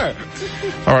career. Sure.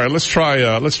 All right, let's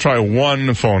try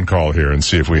one phone call here and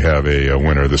see if we have a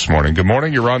winner this morning. Good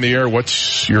morning. You're on the air.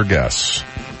 What's your guess?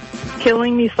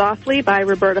 Killing Me Softly by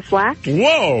Roberta Flack.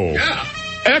 Whoa. Yeah.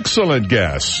 Excellent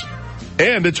guess.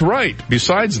 And it's right.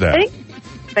 Besides that.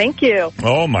 Thank you.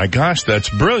 Oh my gosh, that's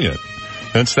brilliant.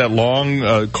 That's that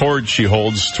long chord she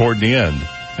holds toward the end.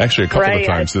 Actually, a couple of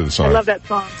times through the song. I love that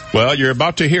song. Well, you're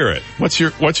about to hear it. What's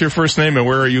your first name and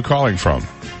where are you calling from?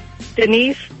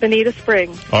 Denise, Bonita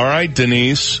Springs. All right,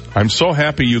 Denise. I'm so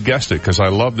happy you guessed it because I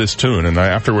love this tune, and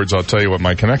afterwards I'll tell you what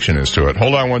my connection is to it.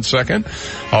 Hold on one second.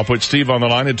 I'll put Steve on the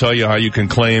line and tell you how you can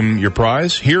claim your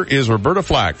prize. Here is Roberta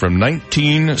Flack from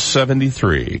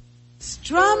 1973.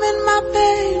 Strumming my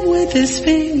pain with his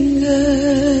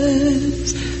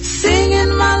fingers,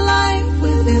 singing my life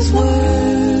with his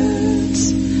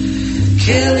words,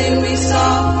 killing me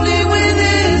softly with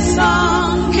his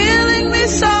song, killing me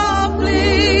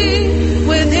softly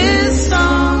with his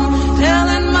song,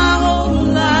 telling my whole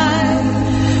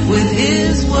life with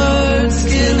his words,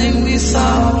 killing me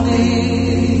softly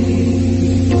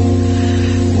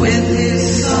with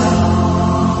his song.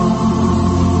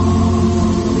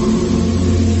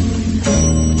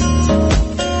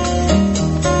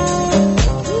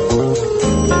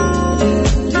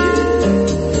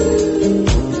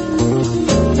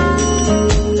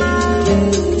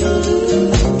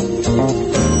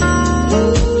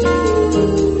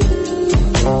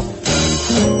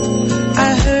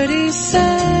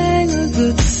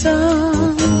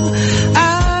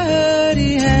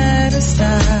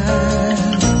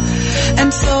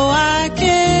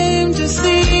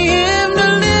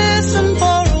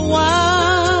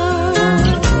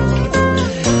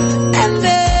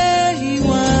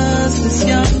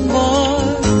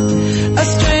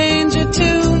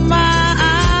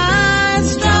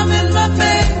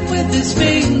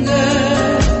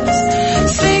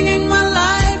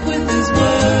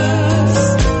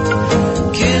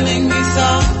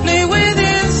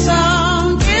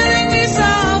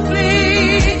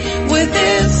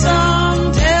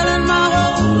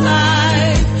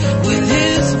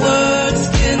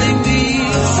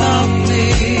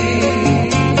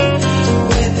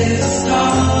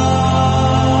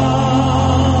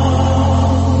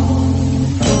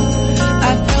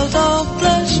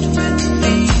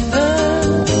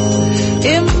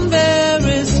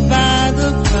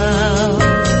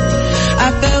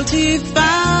 he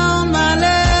found my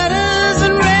letters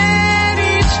and read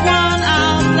each one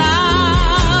out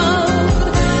loud.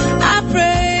 I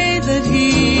prayed that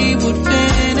he would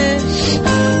finish,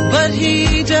 but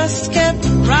he just kept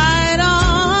right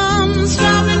on,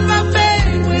 strumming my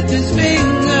pain with his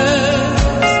fingers,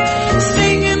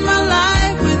 singing my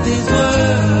life with his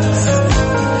words,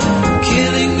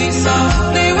 killing me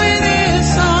softly with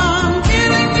his song,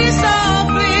 killing me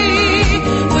softly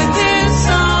with his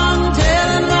song,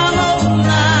 telling my whole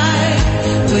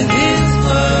life with his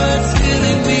words,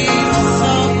 killing me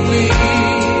softly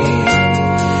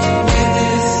with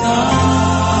his song.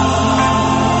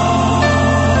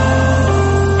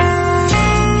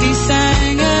 He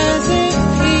sang as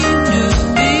if he knew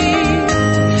me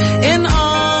in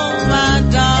all my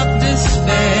dark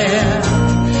despair,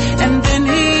 and then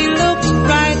he looked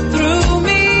right through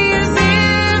me as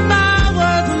if I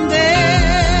wasn't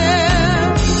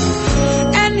there,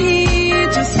 and he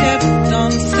just kept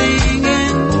on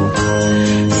singing,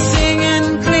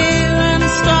 singing clear and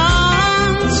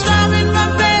strong, strumming my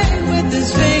pain with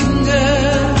his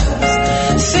fingers,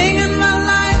 singing my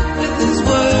life with his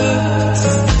words,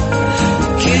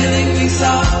 killing me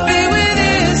softly with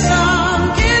his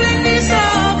song, killing me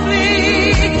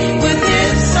softly with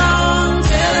his song,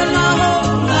 telling my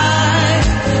whole life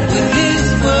with his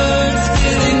words,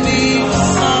 killing me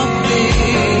softly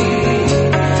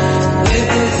with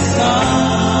his song.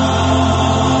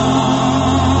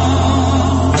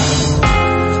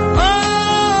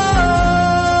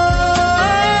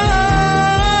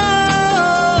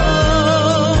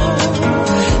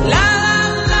 La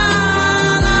la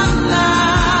la la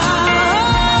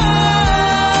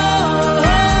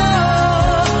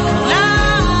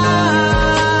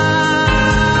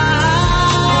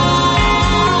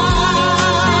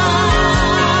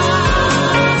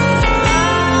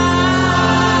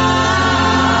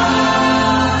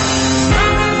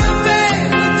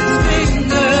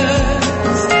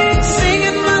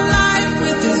singing my life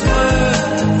with his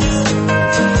words,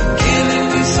 killing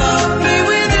me softly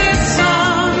with his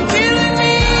song, killing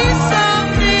me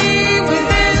softly with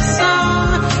his song,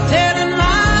 telling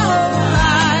my whole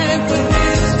life with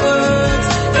his words,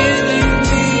 killing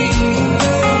me.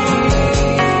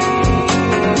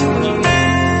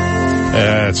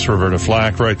 That's Roberta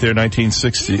Flack right there,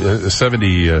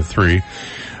 1973.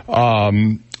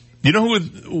 You know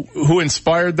who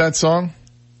inspired that song?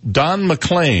 Don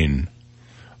McLean.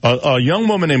 A young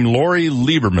woman named Lori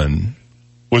Lieberman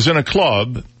was in a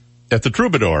club at the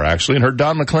Troubadour, actually, and heard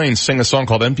Don McLean sing a song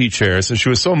called Empty Chairs, and she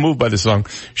was so moved by the song,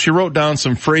 she wrote down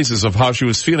some phrases of how she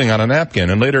was feeling on a napkin,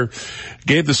 and later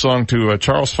gave the song to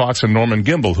Charles Fox and Norman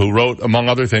Gimbel, who wrote, among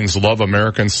other things, Love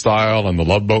American Style and the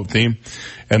Love Boat theme,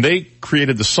 and they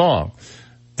created the song.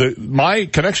 My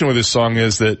connection with this song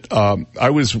is that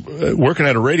I was working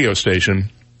at a radio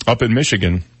station up in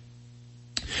Michigan,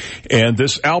 and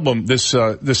this album, this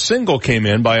single came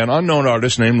in by an unknown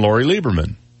artist named Lori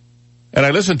Lieberman. And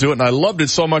I listened to it, and I loved it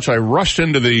so much, I rushed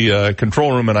into the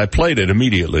control room, and I played it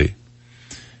immediately.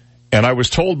 And I was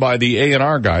told by the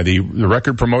A&R guy, the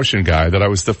record promotion guy, that I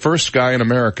was the first guy in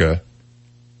America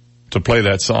to play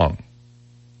that song.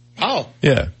 Oh.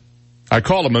 Yeah. I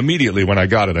called him immediately when I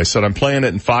got it. I said, I'm playing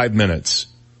it in 5 minutes.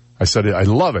 I said, I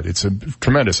love it. It's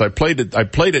tremendous. I played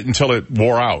it until it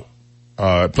wore out.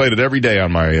 I played it every day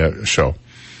on my show.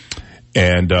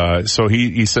 And so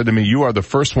he said to me, you are the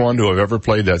first one to have ever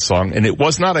played that song. And it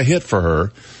was not a hit for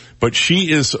her, but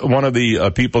she is one of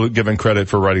the people given credit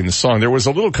for writing the song. There was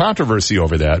a little controversy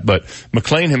over that, but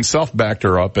McLean himself backed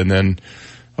her up, and then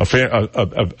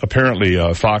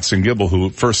apparently Fox and Gimbel, who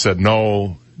first said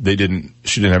no, she didn't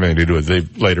have anything to do with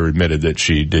it. They later admitted that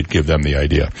she did give them the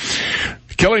idea.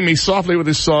 Killing Me Softly with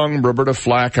this song, Roberta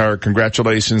Flack. Our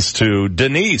congratulations to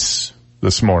Denise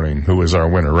this morning, who was our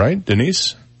winner, right?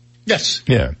 Denise? Yes.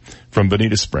 Yeah, from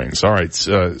Bonita Springs. All right,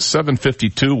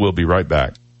 7:52. We'll be right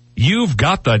back. You've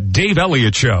got the Dave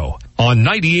Elliott Show on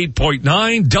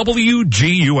 98.9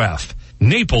 WGUF,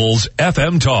 Naples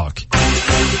FM Talk.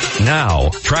 Now,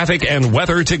 traffic and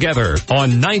weather together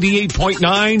on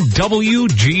 98.9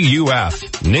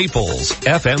 WGUF, Naples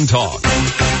FM Talk.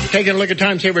 Taking a look at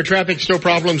time-saver traffic, still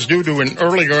problems due to an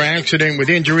earlier accident with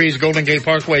injuries, Golden Gate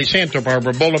Parkway, Santa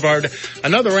Barbara Boulevard.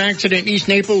 Another accident, East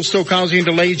Naples, still causing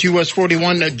delays, US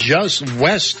 41 just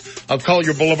west of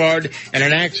Collier Boulevard, and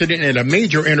an accident at a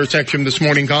major intersection this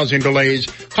morning causing delays,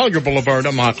 Collier Boulevard,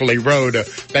 Immokalee Road.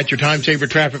 That's your time-saver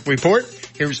traffic report.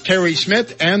 Here's Terry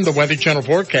Smith and the Weather Channel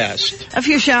forecast. A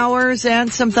few showers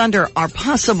and some thunder are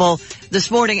possible this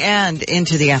morning and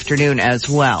into the afternoon as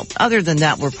well. Other than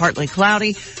that, we're partly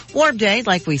cloudy. Warm day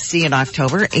like we see in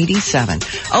October, 87.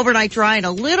 Overnight dry and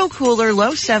a little cooler,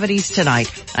 low 70s tonight.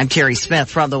 I'm Terry Smith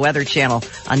from the Weather Channel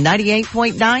on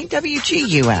 98.9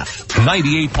 WGUF.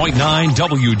 98.9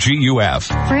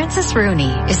 WGUF. Francis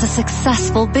Rooney is a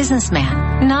successful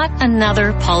businessman, not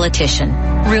another politician.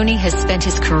 Rooney has spent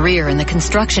his career in the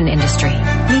construction industry,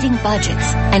 meeting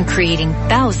budgets and creating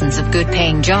thousands of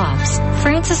good-paying jobs.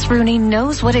 Francis Rooney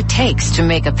knows what it takes to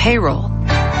make a payroll.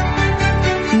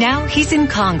 Now he's in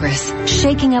Congress,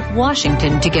 shaking up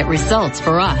Washington to get results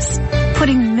for us,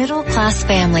 putting middle-class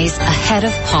families ahead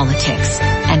of politics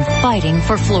and fighting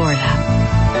for Florida.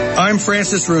 I'm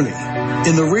Francis Rooney.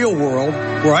 In the real world,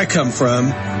 where I come from,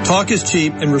 talk is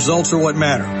cheap and results are what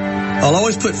matter. I'll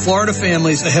always put Florida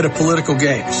families ahead of political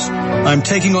games. I'm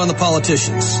taking on the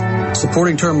politicians,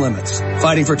 supporting term limits,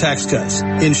 fighting for tax cuts,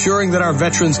 ensuring that our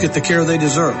veterans get the care they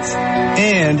deserve,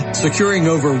 and securing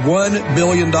over $1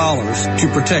 billion to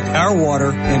protect our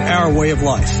water and our way of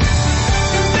life.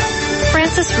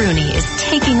 Francis Rooney is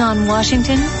taking on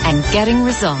Washington and getting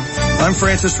results. I'm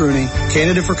Francis Rooney,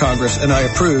 candidate for Congress, and I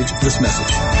approved this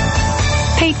message.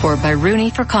 Paid for by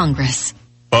Rooney for Congress.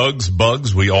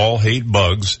 Bugs, we all hate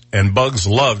bugs, and bugs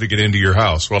love to get into your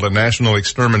house. Well, at National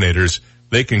Exterminators,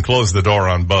 they can close the door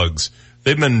on bugs.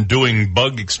 They've been doing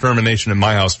bug extermination in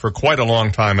my house for quite a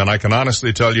long time, and I can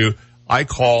honestly tell you, I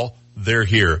call, they're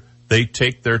here. They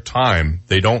take their time.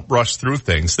 They don't rush through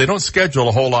things. They don't schedule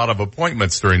a whole lot of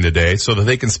appointments during the day so that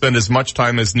they can spend as much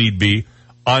time as need be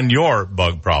on your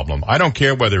bug problem. I don't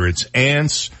care whether it's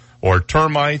ants or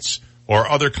termites or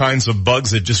other kinds of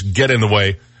bugs that just get in the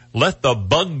way. Let the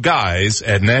bug guys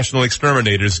at National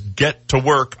Exterminators get to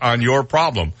work on your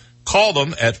problem. Call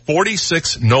them at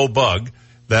 46-NO-BUG.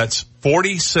 That's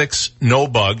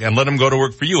 46-NO-BUG, and let them go to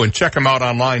work for you. And check them out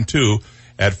online, too,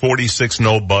 at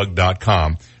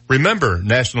 46nobug.com. Remember,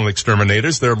 National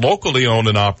Exterminators, they're locally owned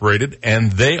and operated, and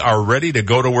they are ready to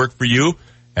go to work for you,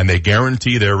 and they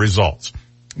guarantee their results.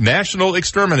 National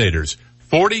Exterminators,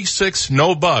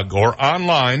 46-NO-BUG, or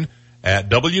online at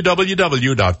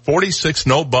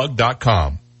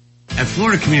www.46nobug.com. At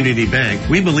Florida Community Bank,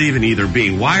 we believe in either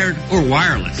being wired or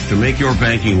wireless to make your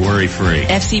banking worry-free.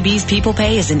 FCB's People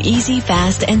Pay is an easy,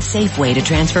 fast, and safe way to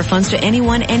transfer funds to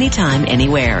anyone, anytime,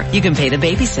 anywhere. You can pay the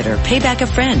babysitter, pay back a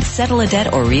friend, settle a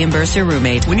debt, or reimburse your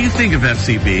roommate. When you think of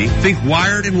FCB, think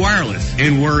wired and wireless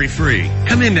and worry-free.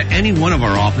 Come into any one of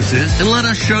our offices and let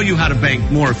us show you how to bank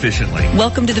more efficiently.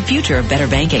 Welcome to the future of better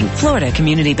banking. Florida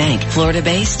Community Bank.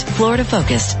 Florida-based,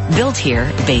 Florida-focused. Built here,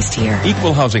 based here.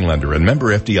 Equal housing lender and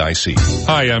member FDIC.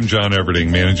 Hi, I'm John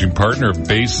Everding, managing partner of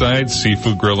Bayside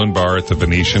Seafood Grill and Bar at the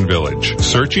Venetian Village.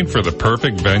 Searching for the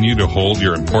perfect venue to hold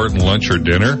your important lunch or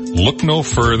dinner? Look no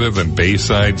further than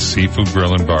Bayside Seafood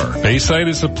Grill and Bar. Bayside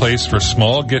is a place for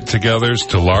small get-togethers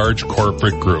to large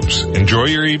corporate groups. Enjoy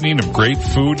your evening of great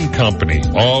food and company,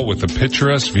 all with a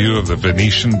picturesque view of the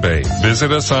Venetian Bay.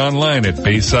 Visit us online at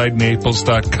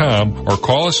BaysideNaples.com or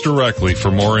call us directly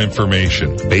for more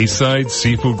information. Bayside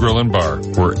Seafood Grill and Bar,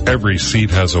 where every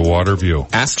seat has a water view.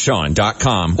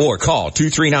 AskSean.com or call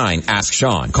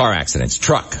 239-ASK-SEAN. Car accidents,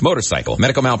 truck, motorcycle,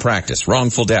 medical malpractice,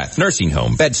 wrongful death, nursing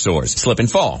home, bed sores, slip and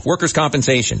fall, workers'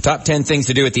 compensation. Top 10 things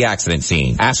to do at the accident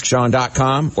scene.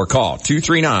 AskSean.com or call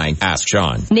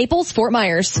 239-ASK-SEAN. Naples, Fort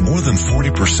Myers. More than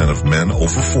 40% of men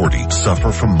over 40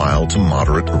 suffer from mild to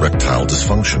moderate erectile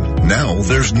dysfunction. Now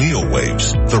there's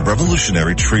NeoWaves, the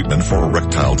revolutionary treatment for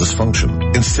erectile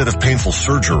dysfunction. Instead of painful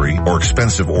surgery or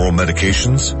expensive oral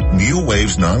medications,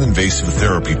 NeoWaves non-invasive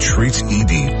therapy treats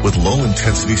ED with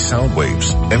low-intensity sound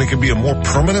waves, and it can be a more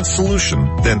permanent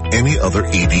solution than any other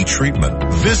ED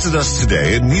treatment. Visit us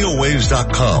today at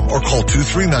neowaves.com or call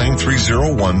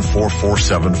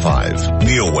 239-301-4475.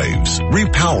 NeoWaves.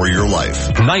 Repower your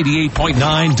life.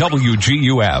 98.9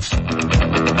 WGUF.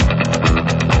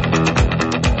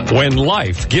 When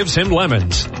life gives him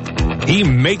lemons, he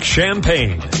makes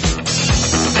champagne.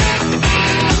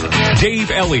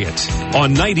 Dave Elliott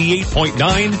on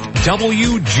 98.9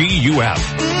 WGUF.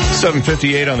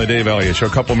 7:58 on the Dave Elliott Show, a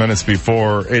couple minutes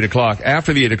before 8 o'clock.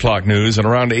 After the 8 o'clock news and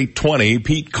around 8:20,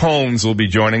 Pete Combs will be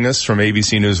joining us from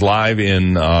ABC News Live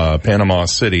in Panama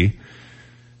City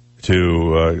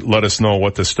to let us know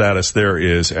what the status there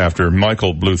is after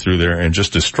Michael blew through there and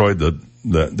just destroyed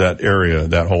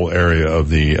that whole area of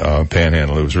the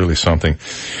Panhandle. It was really something.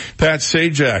 Pat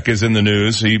Sajak is in the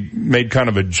news. He made kind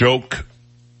of a joke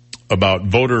about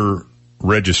voter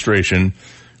registration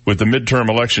with the midterm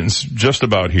elections just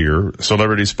about here.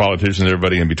 Celebrities, politicians,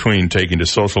 everybody in between taking to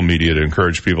social media to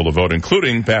encourage people to vote,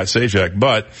 including Pat Sajak.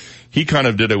 But he kind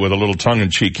of did it with a little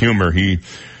tongue-in-cheek humor. He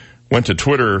went to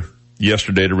Twitter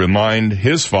yesterday to remind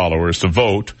his followers to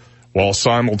vote while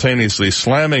simultaneously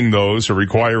slamming those who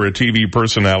require a TV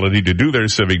personality to do their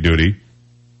civic duty.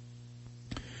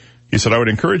 He said, I would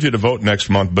encourage you to vote next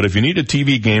month, but if you need a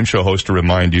TV game show host to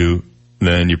remind you,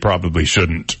 then you probably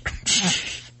shouldn't.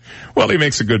 Well, he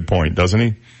makes a good point, doesn't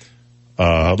he?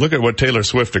 Look at what Taylor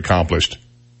Swift accomplished.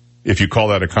 If you call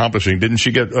that accomplishing, didn't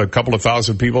she get a couple of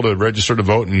thousand people to register to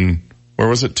vote in, where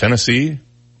was it, Tennessee?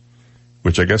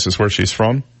 Which I guess is where she's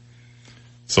from.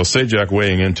 So Sajak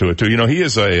weighing into it too. You know, he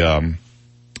is a,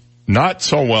 not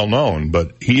so well known,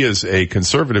 but he is a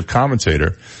conservative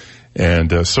commentator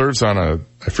and serves on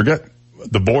I forget,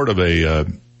 the board of is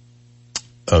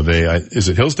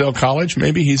it Hillsdale College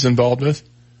maybe he's involved with?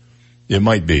 It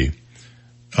might be.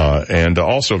 And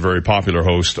also a very popular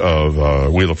host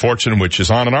of Wheel of Fortune, which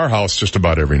is on in our house just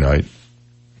about every night.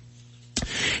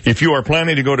 If you are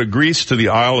planning to go to Greece to the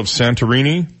Isle of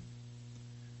Santorini,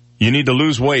 you need to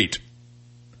lose weight.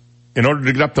 In order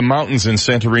to get up the mountains in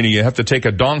Santorini, you have to take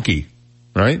a donkey,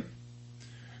 right?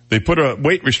 They put a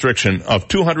weight restriction of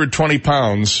 220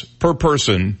 pounds per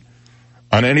person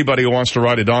on anybody who wants to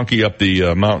ride a donkey up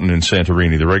the mountain in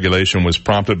Santorini. The regulation was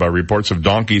prompted by reports of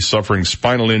donkeys suffering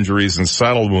spinal injuries and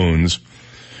saddle wounds.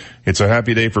 It's a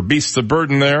happy day for beasts of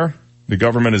burden there. The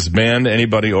government has banned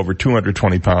anybody over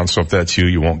 220 pounds, so if that's you,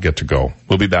 you won't get to go.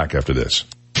 We'll be back after this.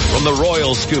 From the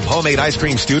Royal Scoop Homemade Ice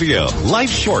Cream Studio,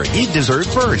 life's short, eat dessert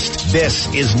first.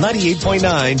 This is 98.9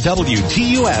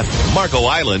 WTUF, Marco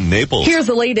Island, Naples. Here's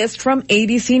the latest from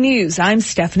ABC News. I'm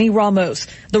Stephanie Ramos.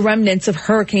 The remnants of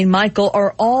Hurricane Michael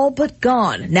are all but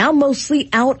gone, now mostly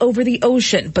out over the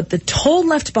ocean, but the toll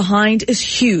left behind is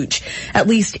huge. At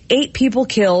least 8 people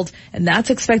killed, and that's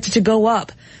expected to go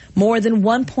up. More than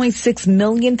 1.6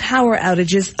 million power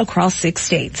outages across 6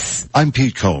 states. I'm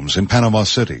Pete Combs in Panama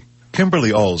City.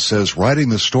 Kimberly Alls says riding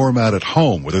the storm out at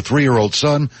home with a 3-year-old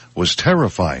son was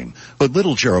terrifying, but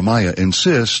little Jeremiah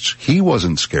insists he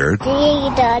wasn't scared. He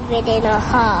died within our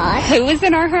heart. Who was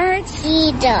in our hearts?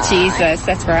 He died. Jesus,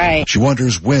 that's right. She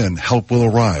wonders when help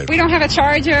will arrive. We don't have a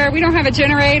charger. We don't have a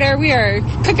generator. We are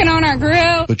cooking on our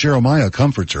grill. But Jeremiah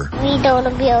comforts her. We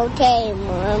don't be okay,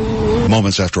 Mom.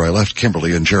 Moments after I left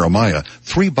Kimberly and Jeremiah,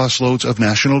 3 busloads of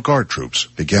National Guard troops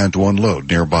began to unload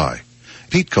nearby.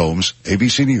 Pete Combs,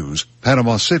 ABC News,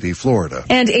 Panama City, Florida.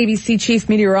 And ABC Chief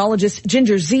Meteorologist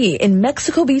Ginger Z in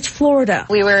Mexico Beach, Florida.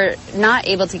 We were not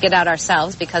able to get out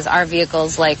ourselves because our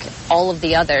vehicles, like all of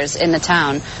the others in the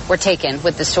town, were taken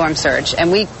with the storm surge,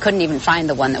 and we couldn't even find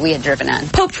the one that we had driven in.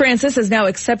 Pope Francis has now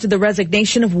accepted the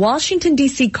resignation of Washington,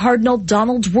 D.C. Cardinal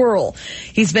Donald Wuerl.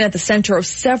 He's been at the center of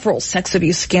several sex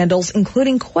abuse scandals,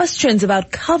 including questions about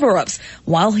cover-ups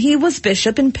while he was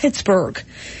bishop in Pittsburgh.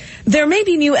 There may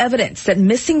be new evidence that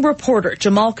missing reporter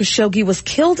Jamal Khashoggi was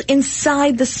killed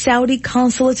inside the Saudi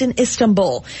consulate in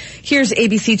Istanbul. Here's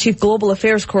ABC Chief Global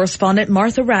Affairs Correspondent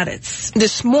Martha Raditz.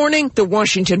 This morning, the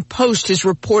Washington Post is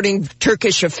reporting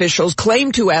Turkish officials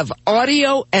claim to have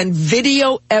audio and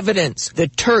video evidence. The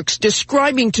Turks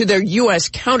describing to their U.S.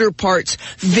 counterparts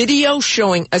video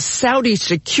showing a Saudi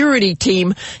security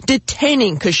team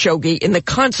detaining Khashoggi in the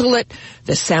consulate,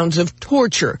 the sounds of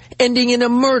torture ending in a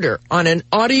murder on an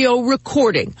audio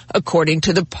recording, according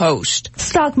to the Post.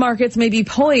 Stock markets may be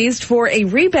poised for a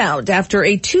rebound after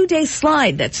a 2-day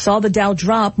slide that saw the Dow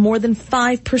drop more than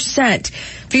 5%.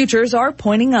 Futures are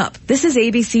pointing up. This is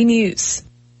ABC News.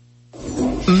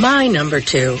 My number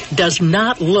 2 does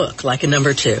not look like a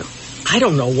number 2. I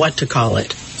don't know what to call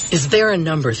it. Is there a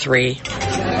number 3?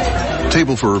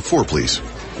 Table for 4, please.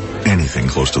 Anything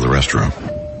close to the restroom.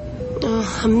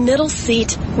 A middle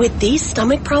seat with these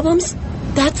stomach problems?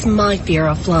 That's my fear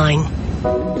of flying.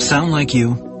 Sound like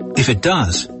you? If it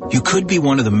does, you could be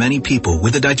one of the many people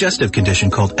with a digestive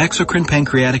condition called exocrine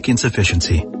pancreatic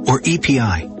insufficiency, or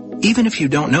EPI. Even if you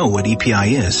don't know what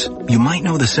EPI is, you might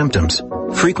know the symptoms.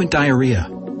 Frequent diarrhea,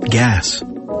 gas,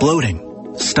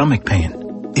 bloating, stomach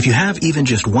pain. If you have even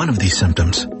just one of these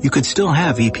symptoms, you could still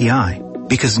have EPI,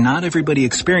 because not everybody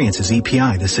experiences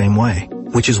EPI the same way,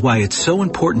 which is why it's so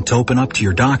important to open up to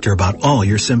your doctor about all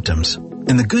your symptoms.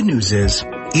 And the good news is,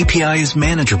 EPI is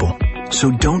manageable,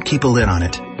 so don't keep a lid on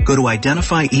it. Go to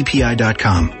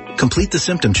identifyepi.com, complete the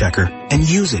symptom checker, and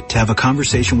use it to have a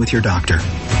conversation with your doctor.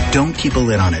 Don't keep a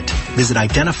lid on it. Visit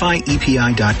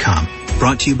identifyepi.com.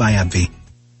 Brought to you by AbbVie.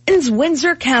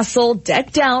 Windsor Castle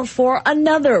decked out for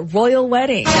another royal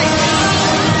wedding.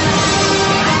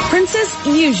 Princess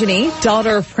Eugenie,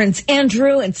 daughter of Prince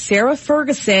Andrew and Sarah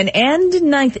Ferguson, and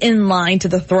ninth in line to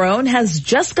the throne, has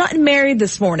just gotten married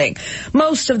this morning.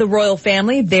 Most of the royal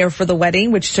family there for the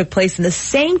wedding, which took place in the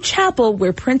same chapel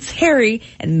where Prince Harry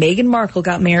and Meghan Markle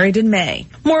got married in May.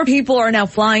 More people are now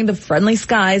flying the friendly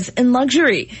skies in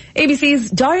luxury.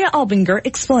 ABC's Daria Albinger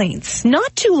explains.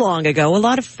 Not too long ago, a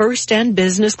lot of first and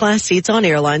business class seats on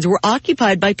airlines were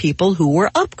occupied by people who were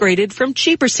upgraded from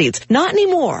cheaper seats. Not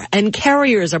anymore, and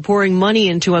carriers are pouring money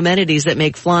into amenities that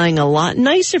make flying a lot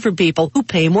nicer for people who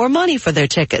pay more money for their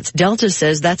tickets. Delta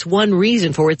says that's one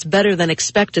reason for its better than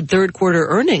expected third quarter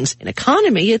earnings. In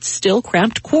economy, it's still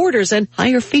cramped quarters and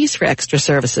higher fees for extra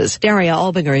services. Daria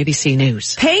Albinger, ABC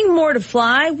News. Paying more to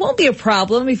fly won't be a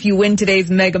problem if you win today's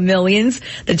Mega Millions.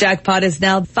 The jackpot is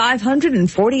now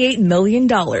 $548 million.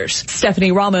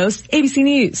 Stephanie Ramos, ABC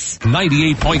News.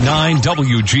 98.9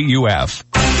 WGUF.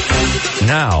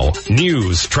 Now,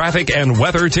 news, traffic, and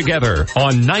weather together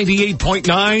on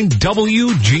 98.9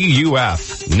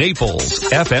 WGUF, Naples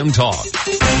FM Talk.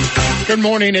 Good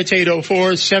morning. It's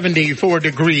 8:04, 74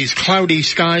 degrees, cloudy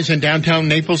skies in downtown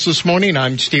Naples this morning.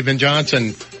 I'm Stephen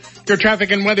Johnson. Your traffic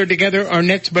and weather together are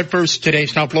next, but first,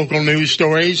 today's top local news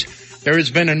stories. There has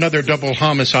been another double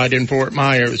homicide in Fort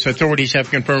Myers. Authorities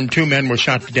have confirmed 2 men were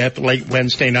shot to death late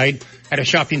Wednesday night at a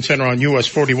shopping center on US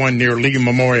 41 near Lee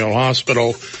Memorial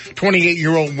Hospital.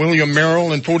 28-year-old William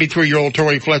Merrill and 43-year-old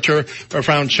Tori Fletcher were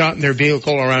found shot in their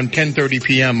vehicle around 10:30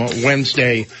 p.m.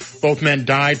 Wednesday. Both men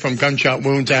died from gunshot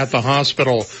wounds at the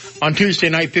hospital. On Tuesday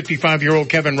night, 55-year-old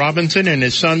Kevin Robinson and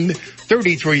his son,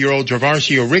 33-year-old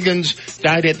Gervasio Riggins,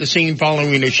 died at the scene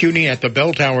following a shooting at the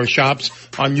Bell Tower shops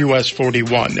on US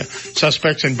 41.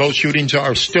 Suspects in both shootings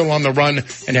are still on the run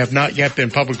and have not yet been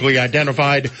publicly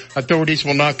identified. Authorities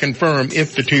will not confirm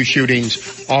if the 2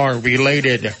 shootings are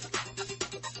related.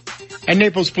 And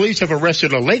Naples police have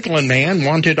arrested a Lakeland man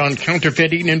wanted on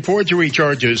counterfeiting and forgery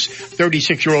charges.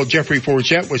 36-year-old Jeffrey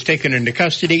Forget was taken into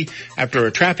custody after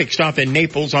a traffic stop in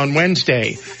Naples on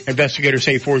Wednesday. Investigators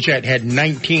say Forget had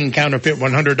 19 counterfeit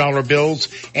 $100 bills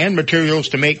and materials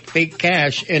to make fake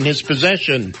cash in his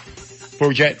possession.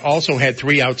 Forget also had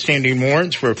 3 outstanding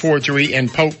warrants for forgery in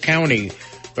Polk County.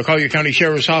 The Collier County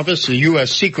Sheriff's Office, the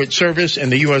U.S. Secret Service,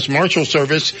 and the U.S. Marshal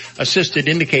Service assisted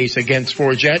in the case against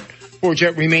Forget.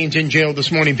 Forget remains in jail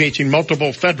this morning facing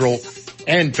multiple federal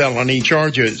and felony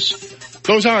charges.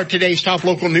 Those are today's top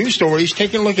local news stories.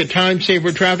 Taking a look at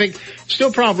time-saver traffic.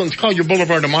 Still problems. Collier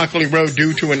Boulevard and Immokalee Road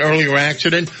due to an earlier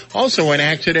accident. Also an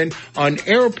accident on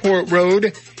Airport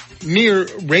Road near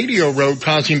Radio Road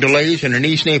causing delays, and an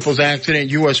East Naples accident,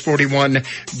 US 41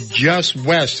 just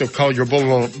west of Collier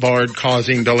Boulevard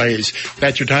causing delays.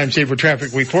 That's your time-saver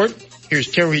traffic report. Here's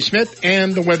Terry Smith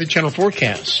and the Weather Channel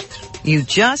forecast. You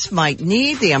just might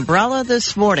need the umbrella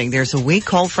this morning. There's a weak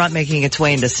cold front making its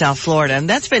way into South Florida, and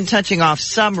that's been touching off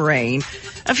some rain.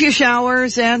 A few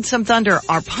showers and some thunder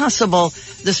are possible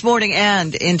this morning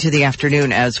and into the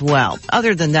afternoon as well.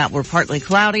 Other than that, we're partly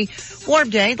cloudy.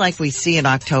 Warm day like we see in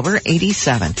October,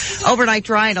 87. Overnight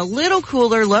dry and a little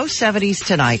cooler, low 70s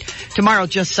tonight. Tomorrow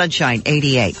just sunshine,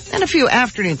 88. And a few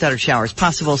afternoon thunder showers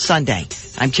possible Sunday.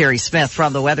 I'm Terry Smith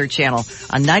from the Weather Channel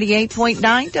on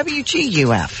 98.9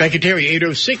 WGUF. Thank you, Terry.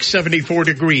 8:06, 74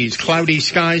 degrees, cloudy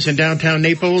skies in downtown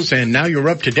Naples, and now you're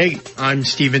up to date. I'm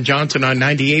Stephen Johnson on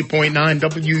 98.9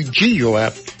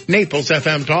 WGUF, Naples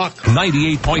FM Talk.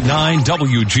 98.9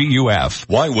 WGUF.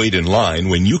 Why wait in line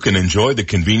when you can enjoy the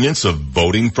convenience of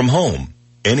voting from home?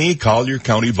 Any Collier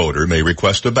County voter may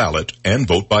request a ballot and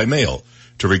vote by mail.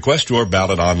 To request your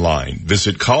ballot online,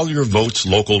 visit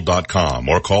CollierVotesLocal.com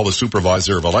or call the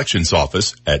Supervisor of Elections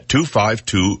office at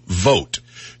 252-VOTE.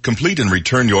 Complete and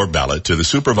return your ballot to the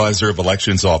Supervisor of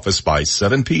Elections office by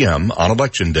 7 p.m. on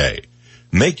Election Day.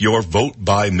 Make your vote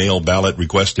by mail ballot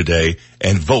request today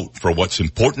and vote for what's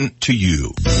important to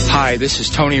you. Hi, this is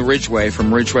Tony Ridgway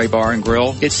from Ridgway Bar and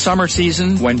Grill. It's summer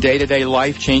season when day-to-day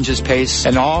life changes pace,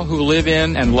 and all who live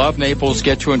in and love Naples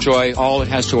get to enjoy all it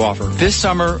has to offer. This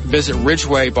summer, visit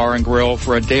Ridgway Bar and Grill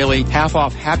for a daily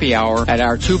half-off happy hour at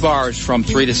our 2 bars from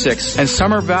 3 to 6, and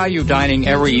summer value dining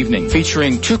every evening,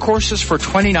 featuring 2 courses for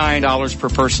 $29 per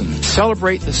person.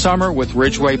 Celebrate the summer with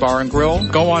Ridgway Bar and Grill.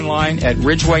 Go online at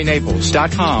ridgewaynaples.com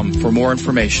for more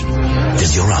information.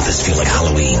 Does your office feel like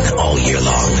Halloween all year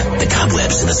long? The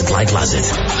cobwebs in the supply closet.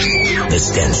 The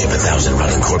stench of 1,000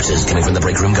 rotting corpses coming from the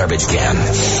break room garbage can.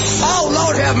 Oh,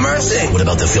 Lord have mercy! What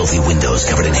about the filthy windows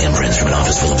covered in handprints from an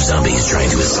office full of zombies trying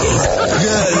to escape?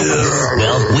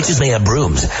 Well, witches may have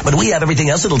brooms, but we have everything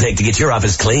else it'll take to get your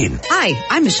office clean. Hi,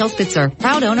 I'm Michelle Spitzer,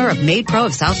 proud owner of Made Pro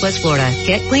of Southwest Florida.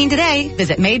 Get clean today.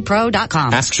 Visit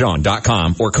MadePro.com.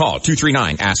 AskSean.com or call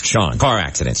 239-ASK-SEAN. Car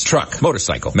accidents, truck, motorcycle,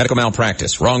 motorcycle, medical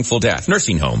malpractice, wrongful death,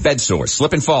 nursing home, bed sores,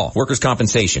 slip and fall, workers'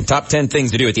 compensation. Top 10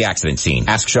 things to do at the accident scene.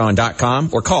 AskSean.com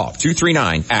or call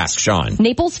 239-ASK-SEAN.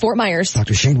 Naples, Fort Myers.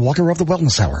 Dr. Shane Walker of the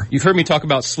Wellness Hour. You've heard me talk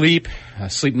about sleep,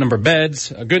 sleep number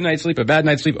beds, a good night's sleep, a bad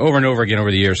night's sleep over and over again over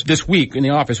the years. This week in the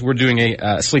office, we're doing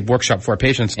a sleep workshop for our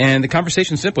patients, and the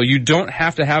conversation's simple. You don't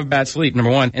have to have bad sleep,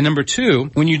 number one. And number two,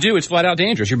 when you do, it's flat out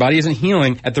dangerous. Your body isn't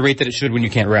healing at the rate that it should when you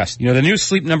can't rest. You know, the new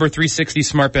Sleep Number 360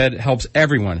 smart bed helps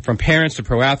everyone, from parents to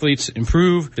pro athletes,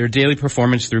 improve their daily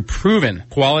performance through proven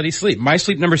quality sleep. My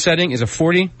Sleep Number setting is a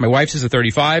 40. My wife's is a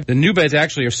 35. The new beds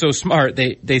actually are so smart,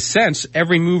 they sense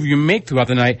every move you make throughout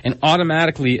the night and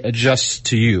automatically adjust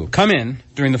to you. Come in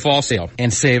during the fall sale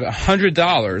and save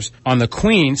 $100 on the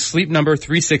Queen Sleep Number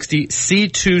 360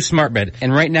 C2 smart bed.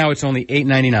 And right now it's only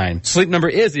 $8.99. Sleep Number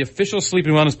is the official sleep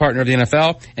and wellness partner of the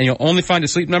NFL, and you'll only find a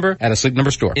Sleep Number at a Sleep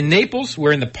Number store. In Naples,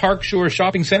 we're in the Park Shore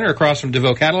Shopping Center across from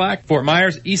DeVoe Cadillac. Fort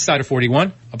Myers, east side of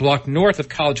 41, a block north of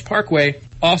College Parkway.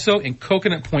 Also in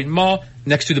Coconut Point Mall,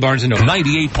 next to the Barnes & Noble.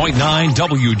 98.9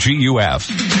 WGUF.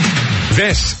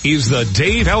 This is the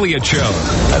Dave Elliott Show.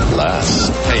 At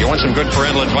last. Hey, you want some good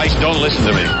parental advice? Don't listen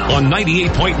to me. On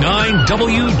 98.9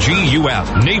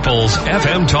 WGUF, Naples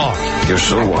FM Talk. You're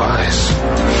so wise.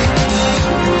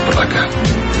 But like a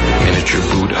miniature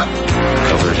Buddha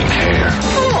covered in hair.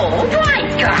 Oh,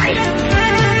 right, guy.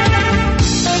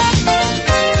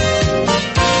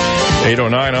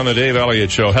 8:09 on the Dave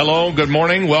Elliott Show. Hello, good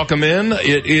morning, welcome in.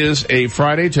 It is a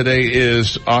Friday. Today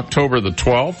is October the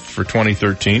 12th for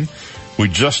 2013. We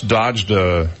just dodged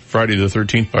Friday the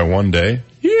 13th by one day.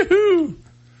 Yoo-hoo!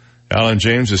 Alan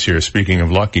James is here, speaking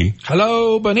of lucky.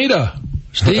 Hello, Bonita.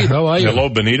 Steve, how are you? Hello,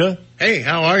 Bonita. Hey,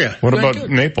 how are you? What about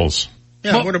Naples?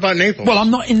 Yeah, what about Naples? Well,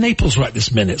 I'm not in Naples right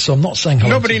this minute, so I'm not saying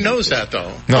hello. Nobody knows that,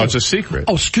 though. No, it's a secret.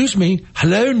 Oh, excuse me.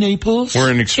 Hello, Naples.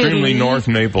 We're in extremely Italy. North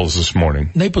Naples this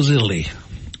morning. Naples, Italy.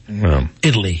 Yeah.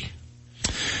 Italy.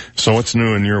 So what's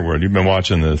new in your world? You've been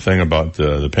watching the thing about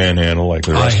the Panhandle like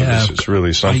the rest of us. It's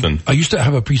really something. I used to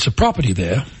have a piece of property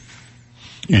there.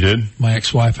 You did? My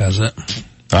ex-wife has it.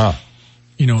 Ah.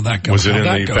 You know that goes. Was it in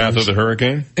the path of the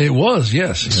hurricane? It was,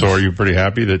 yes. So are you pretty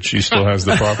happy that she still has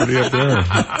the property up there?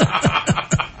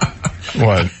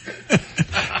 What?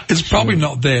 It's probably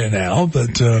not there now,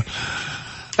 but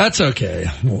that's okay.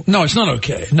 No, it's not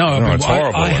okay. No, it's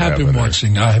horrible. I have been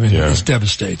watching. It's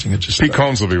devastating. It's just Pete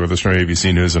Combs will be with us from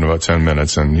ABC News in about 10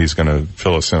 minutes, and he's going to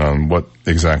fill us in on what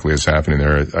exactly is happening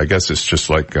there. I guess it's just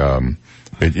like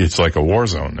it's like a war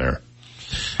zone there.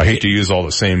 I hate to use all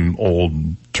the same old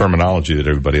terminology that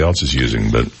everybody else is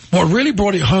using, but what really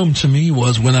brought it home to me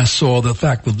was when I saw the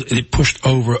fact that it pushed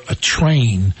over a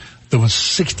train that was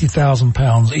 60,000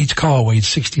 pounds. Each car weighed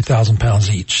 60,000 pounds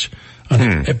each.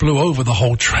 And it blew over the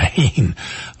whole train.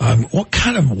 What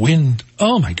kind of wind?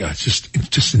 Oh my God, it's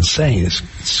just insane.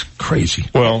 It's crazy.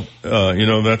 Well,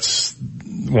 that's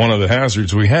one of the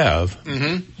hazards we have.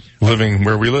 Mm-hmm. Living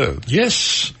where we live.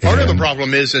 Yes. Part of the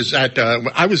problem is that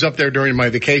I was up there during my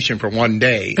vacation for one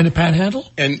day. In the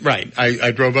Panhandle? And right,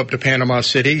 I drove up to Panama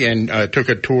City and took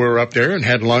a tour up there and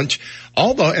had lunch.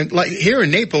 And like here in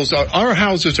Naples, our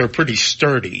houses are pretty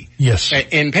sturdy. Yes.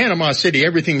 In Panama City,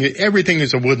 everything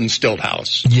is a wooden stilt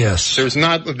house. Yes. There's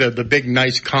not the big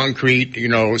nice concrete,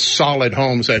 solid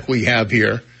homes that we have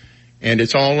here, and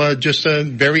it's all just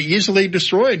very easily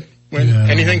destroyed when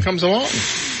anything comes along.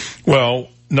 Well,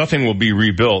 nothing will be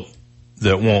rebuilt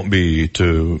that won't be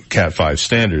to Cat 5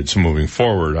 standards moving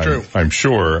forward, I'm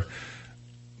sure.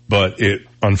 But it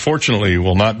unfortunately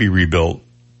will not be rebuilt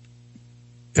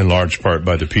in large part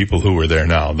by the people who are there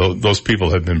now. Those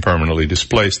people have been permanently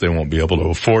displaced. They won't be able to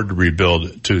afford to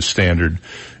rebuild to standard,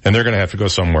 and they're going to have to go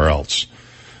somewhere else.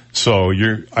 So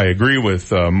I agree with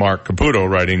Mark Caputo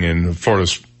writing in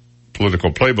Florida's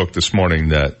Political Playbook this morning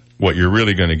that what you're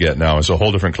really going to get now is a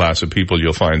whole different class of people.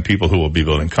 You'll find people who will be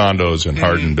building condos and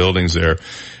hardened buildings there.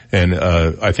 And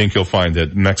I think you'll find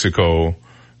that Mexico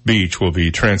Beach will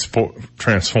be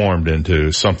transformed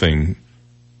into something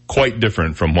quite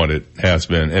different from what it has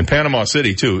been. And Panama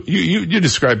City, too. You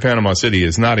describe Panama City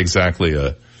as not exactly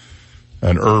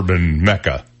an urban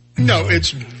mecca. No,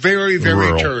 it's very, very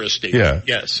rural. Touristy. Yeah.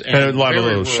 Yes. And a lot of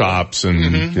little shops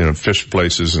and, fish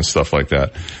places and stuff like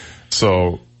that.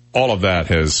 So all of that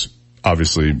has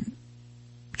obviously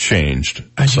changed.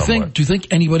 And do somewhat. you think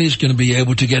anybody's going to be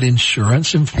able to get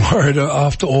insurance in Florida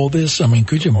after all this? I mean,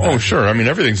 could you imagine? Oh, sure. I mean,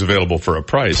 everything's available for a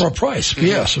price. For a price,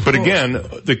 yes. But again,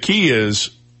 the key is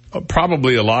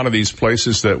probably a lot of these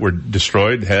places that were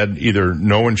destroyed had either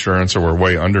no insurance or were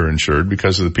way underinsured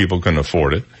because of the people couldn't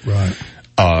afford it. Right.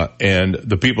 And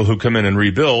the people who come in and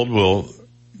rebuild will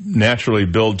naturally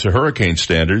build to hurricane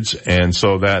standards, and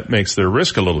so that makes their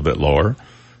risk a little bit lower.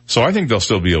 So I think they'll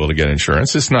still be able to get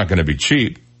insurance. It's not going to be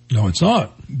cheap. No, it's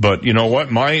not. But you know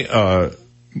what? My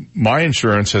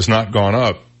insurance has not gone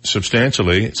up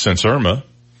substantially since Irma,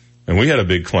 and we had a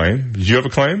big claim. Did you have a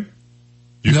claim?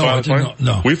 Did you file a claim?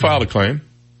 No. We filed a claim.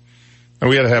 And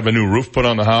we had to have a new roof put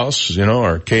on the house.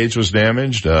 Our cage was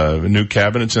damaged, new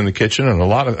cabinets in the kitchen, and a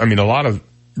lot of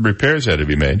repairs had to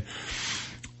be made.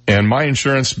 And my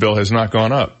insurance bill has not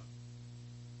gone up.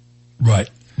 Right.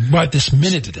 Right this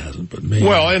minute it hasn't, but maybe.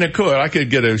 Well, and it could. I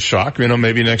could get a shock.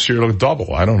 Maybe next year it'll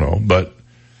double. I don't know. But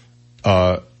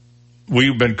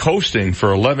we've been coasting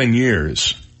for 11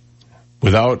 years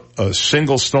without a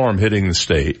single storm hitting the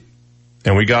state.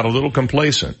 And we got a little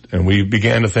complacent. And we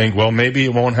began to think, well, maybe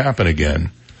it won't happen again.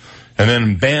 And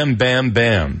then bam, bam,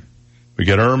 bam. We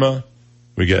get Irma.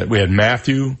 We had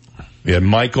Matthew. We had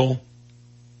Michael.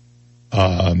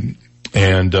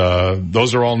 And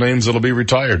those are all names that'll be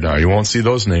retired now. You won't see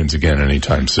those names again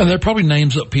anytime soon. And they're probably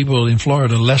names that people in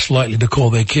Florida are less likely to call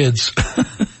their kids.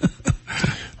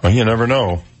 Well, you never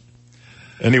know.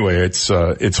 Anyway, it's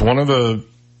one of the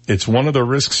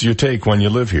risks you take when you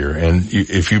live here. And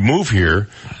if you move here,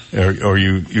 or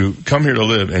you come here to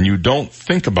live and you don't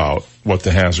think about what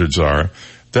the hazards are,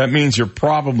 that means you're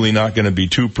probably not going to be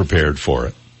too prepared for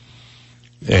it.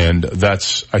 And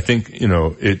I think,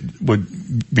 it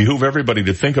would behoove everybody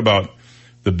to think about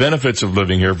the benefits of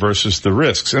living here versus the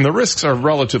risks. And the risks are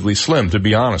relatively slim, to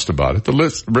be honest about it.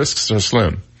 The risks are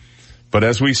slim. But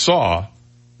as we saw,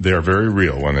 they're very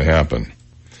real when they happen.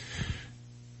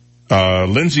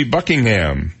 Lindsey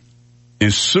Buckingham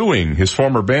is suing his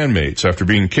former bandmates after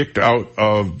being kicked out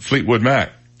of Fleetwood Mac.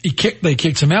 They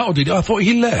kicked him out, or did I thought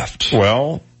he left?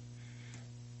 Well,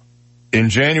 in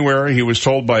January, he was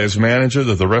told by his manager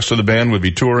that the rest of the band would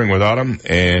be touring without him,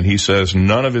 and he says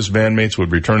none of his bandmates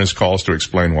would return his calls to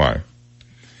explain why.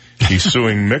 He's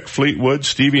suing Mick Fleetwood,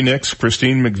 Stevie Nicks,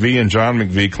 Christine McVie, and John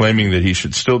McVie, claiming that he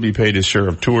should still be paid his share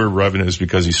of tour revenues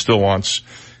because he still wants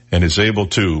and is able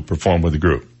to perform with the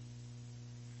group.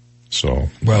 So,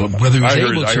 well, whether he's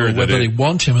able to or whether they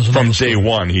want him is another story. From day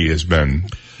one, he has been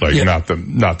not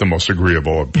the most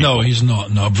agreeable of people. No, he's not.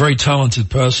 No, very talented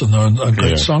person, a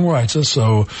great songwriter.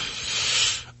 So,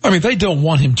 they don't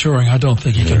want him touring. I don't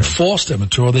think he can force them to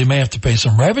tour. They may have to pay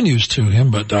some revenues to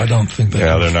him, but I don't think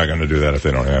they're not going to do that if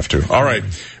they don't have to. All right,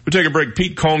 we'll take a break.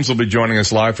 Pete Combs will be joining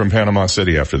us live from Panama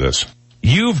City after this.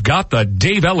 You've got the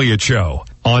Dave Elliott Show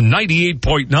on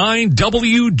 98.9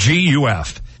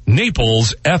 WGUF.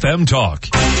 Naples FM Talk.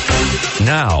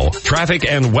 Now, traffic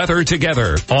and weather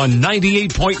together on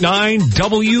 98.9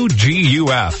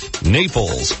 WGUF.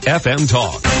 Naples FM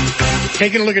Talk.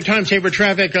 Taking a look at time-saver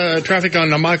traffic on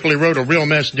Immokalee Road, a real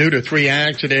mess due to 3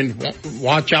 accidents.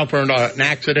 Watch out for an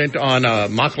accident on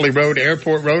Immokalee Road,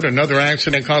 Airport Road, another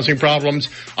accident causing problems.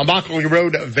 Immokalee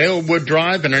Road, Valewood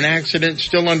Drive, and an accident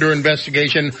still under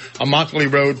investigation.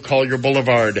 Immokalee Road, Collier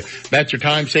Boulevard. That's your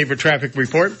time-saver traffic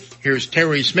report. Here's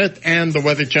Terry Smith and the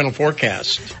Weather Channel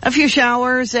forecast. A few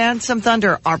showers and some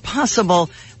thunder are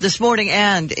possible this morning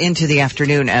and into the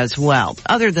afternoon as well.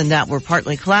 Other than that, we're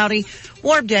partly cloudy.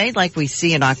 Warm day like we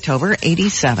see in October,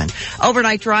 87.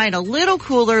 Overnight dry and a little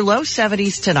cooler, low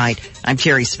 70s tonight. I'm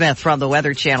Terry Smith from the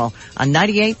Weather Channel on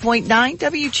 98.9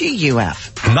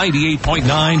 WGUF.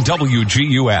 98.9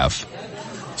 WGUF.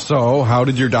 So, how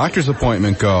did your doctor's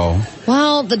appointment go?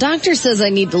 Well, the doctor says I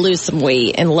need to lose some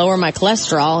weight and lower my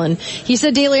cholesterol, and he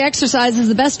said daily exercise is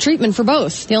the best treatment for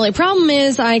both. The only problem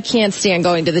is I can't stand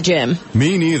going to the gym.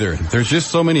 Me neither. There's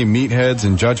just so many meatheads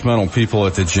and judgmental people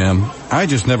at the gym. I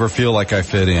just never feel like I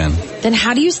fit in. Then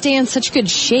how do you stay in such good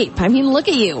shape? Look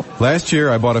at you. Last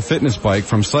year, I bought a fitness bike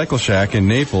from Cycle Shack in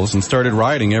Naples and started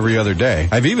riding every other day.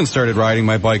 I've even started riding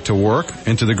my bike to work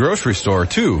and to the grocery store,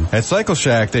 too. At Cycle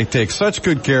Shack, they take such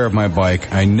good care of my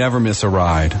bike, I never miss a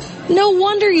ride. No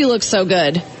wonder you look so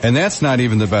good. And that's not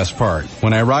even the best part.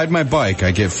 When I ride my bike,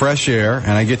 I get fresh air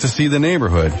and I get to see the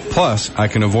neighborhood. Plus, I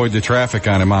can avoid the traffic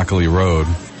on Immokalee Road.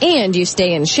 And you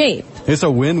stay in shape. It's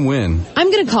a win-win.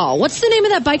 I'm going to call. What's the name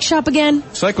of that bike shop again?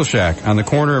 Cycle Shack on the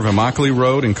corner of Immokalee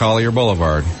Road and Collier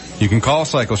Boulevard. You can call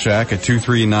Cycle Shack at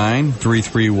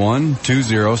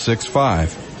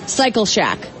 239-331-2065. Cycle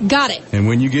Shack. Got it. And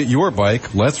when you get your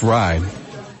bike, let's ride.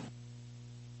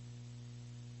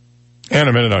 And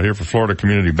a minute out here for Florida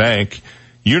Community Bank.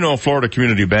 You know Florida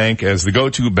Community Bank as the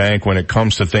go-to bank when it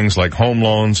comes to things like home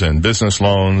loans and business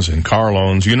loans and car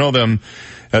loans. You know them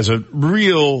as a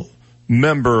real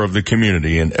member of the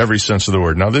community in every sense of the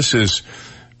word. Now, this is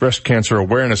Breast Cancer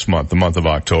Awareness Month, the month of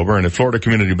October, and at Florida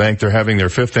Community Bank, they're having their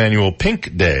 5th annual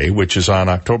Pink Day, which is on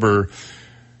October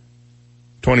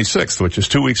 26th, which is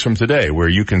 2 weeks from today, where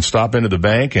you can stop into the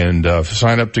bank and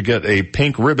sign up to get a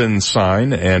pink ribbon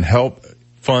sign and help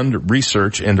fund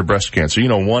research into breast cancer.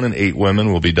 1 in 8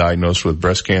 women will be diagnosed with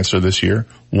breast cancer this year.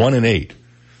 1 in 8.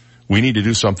 We need to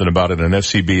do something about it, and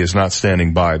FCB is not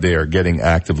standing by. They are getting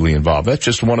actively involved. That's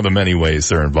just one of the many ways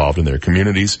they're involved in their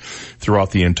communities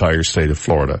throughout the entire state of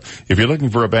Florida. If you're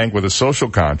looking for a bank with a social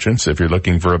conscience, if you're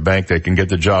looking for a bank that can get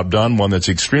the job done, one that's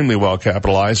extremely well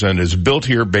capitalized and is built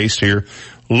here, based here,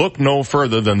 look no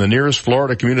further than the nearest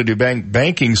Florida Community Bank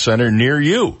banking center near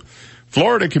you.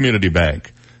 Florida Community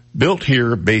Bank. Built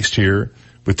here, based here,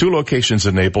 with 2 locations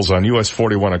in Naples on US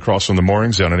 41 across from the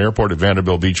moorings on an airport at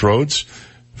Vanderbilt Beach Roads.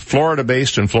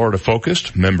 Florida-based and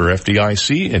Florida-focused, member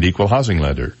FDIC and equal housing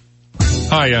lender.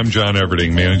 Hi, I'm John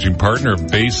Everding, managing partner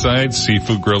of Bayside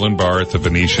Seafood Grill and Bar at the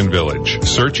Venetian Village.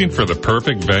 Searching for the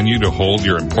perfect venue to hold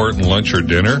your important lunch or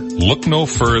dinner? Look no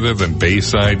further than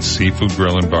Bayside Seafood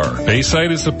Grill and Bar.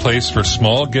 Bayside is the place for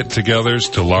small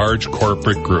get-togethers to large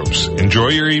corporate groups. Enjoy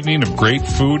your evening of great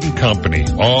food and company,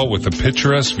 all with a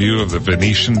picturesque view of the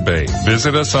Venetian Bay.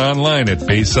 Visit us online at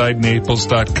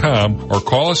BaysideNaples.com or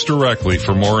call us directly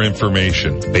for more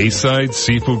information. Bayside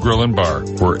Seafood Grill and Bar,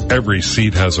 where every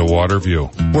seat has a water view.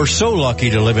 We're so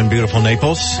lucky to live in beautiful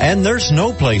Naples, and there's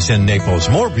no place in Naples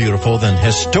more beautiful than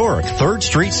historic 3rd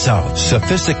Street South.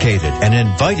 Sophisticated and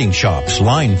inviting shops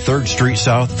line 3rd Street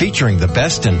South, featuring the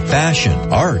best in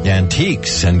fashion, art,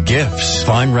 antiques, and gifts.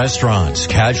 Fine restaurants,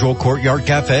 casual courtyard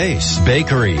cafes,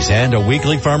 bakeries, and a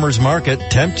weekly farmer's market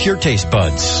tempt your taste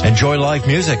buds. Enjoy live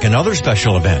music and other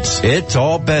special events. It's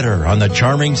all better on the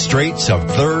charming streets of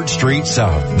 3rd Street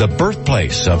South, the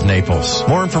birthplace of Naples.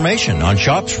 More information on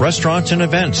shops, restaurants, and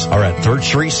events are at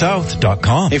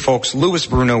thirdstreetsouth.com. Hey folks, Louis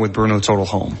Bruno with Bruno Total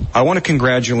Home. I want to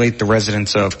congratulate the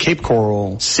residents of Cape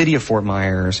Coral, City of Fort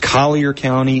Myers, Collier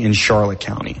County, and Charlotte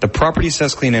County. The Property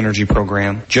Assessed Clean Energy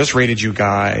Program just rated you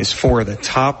guys 4 of the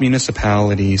top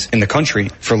municipalities in the country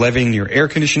for levying your air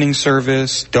conditioning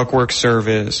service, ductwork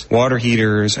service, water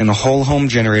heaters, and a whole home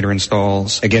generator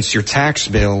installs against your tax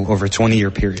bill over a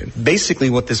 20-year period. Basically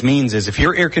what this means is if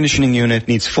your air conditioning unit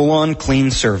needs full-on clean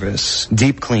service,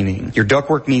 deep cleaning, your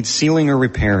ductwork needs sealing or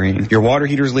repairing, your water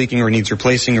heater's leaking or needs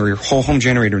replacing, or your whole home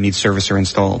generator needs service or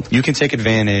installed, you can take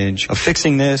advantage of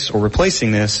fixing this or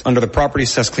replacing this under the Property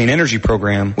Assessed Clean Energy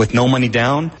Program with no money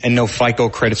down and no FICO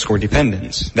credit score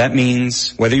dependence. That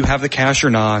means whether you have the cash or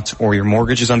not, or your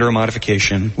mortgage is under a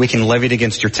modification, we can levy it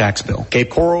against your tax bill. Cape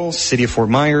Coral, City of Fort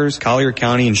Myers, Collier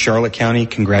County, and Charlotte County,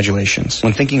 congratulations.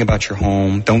 When thinking about your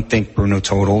home, don't think Bruno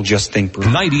Total, just think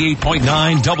Bruno.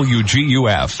 98.9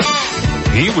 WGUF.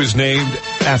 He was named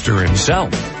after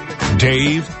himself,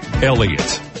 Dave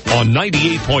Elliott, on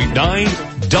 98.9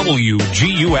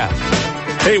 WGUF.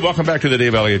 Hey, welcome back to the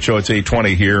Dave Elliott Show. It's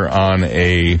 8:20 here on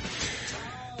a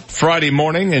Friday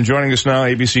morning, and joining us now,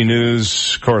 ABC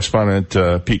News correspondent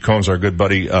Pete Combs, our good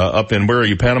buddy, up in, where are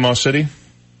you, Panama City?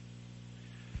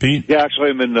 Pete? Yeah,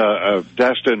 actually I'm in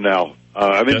Destin now.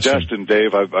 I'm in Destin,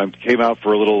 Dave. I came out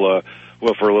for a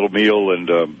little meal and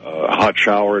a hot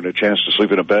shower and a chance to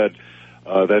sleep in a bed.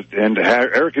 And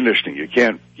air conditioning. You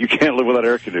can't live without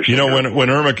air conditioning. You know, when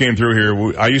Irma came through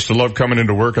here, I used to love coming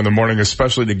into work in the morning,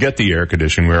 especially to get the air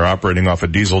conditioning. We were operating off a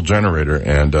diesel generator,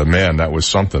 and man, that was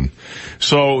something.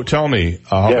 So tell me,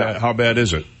 how bad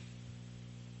is it?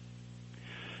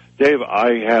 Dave,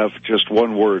 I have just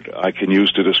one word I can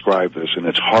use to describe this, and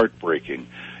it's heartbreaking.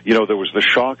 You know, there was the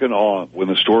shock and awe when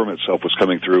the storm itself was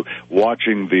coming through,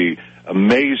 watching the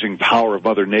amazing power of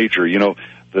Mother Nature. You know,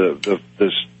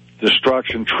 this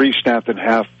destruction, trees snapped in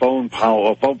half, phone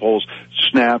poles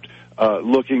snapped,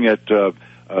 looking at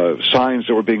signs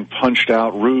that were being punched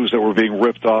out, roofs that were being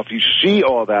ripped off. You see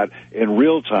all that in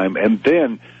real time, and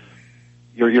then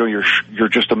you're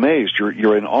just amazed.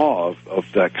 You're in awe of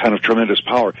that kind of tremendous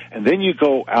power. And then you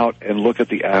go out and look at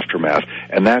the aftermath,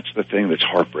 and that's the thing that's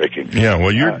heartbreaking. Yeah,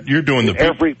 well, you're doing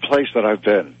every place that I've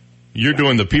been. You're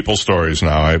doing the people stories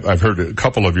now. I've heard a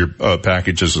couple of your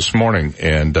packages this morning,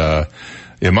 and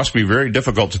it must be very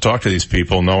difficult to talk to these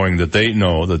people knowing that they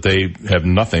know that they have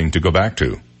nothing to go back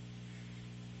to.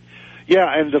 Yeah,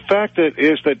 and the fact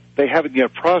is that they haven't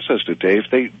yet processed it, Dave.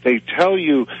 They tell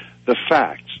you the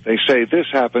facts. They say, this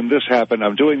happened,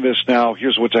 I'm doing this now,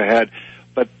 here's what's ahead.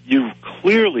 But you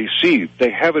clearly see they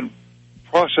haven't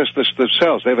processed this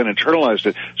themselves. They haven't internalized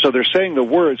it. So they're saying the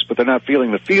words, but they're not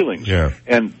feeling the feelings. Yeah.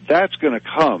 And that's going to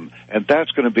come, and that's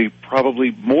going to be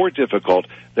probably more difficult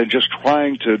than just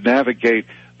trying to navigate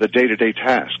the day-to-day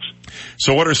tasks.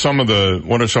 So what are some of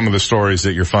the stories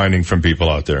that you're finding from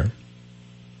people out there?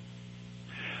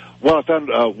 Well, I found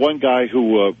one guy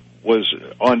who was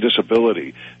on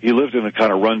disability. He lived in a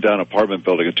kind of rundown apartment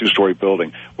building, a 2-story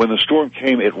building. When the storm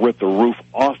came, it ripped the roof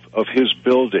off of his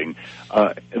building.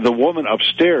 The woman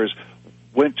upstairs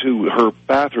went to her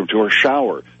bathroom, to her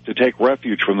shower, to take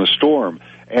refuge from the storm.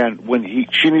 And when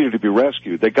she needed to be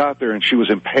rescued, they got there and she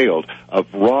was impaled. A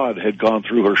rod had gone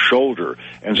through her shoulder.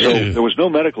 And so there was no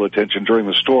medical attention during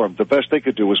the storm. The best they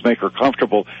could do was make her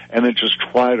comfortable and then just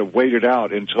try to wait it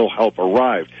out until help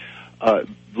arrived.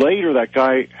 Later, that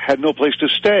guy had no place to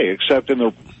stay except in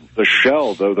the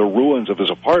shell, the ruins of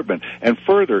his apartment. And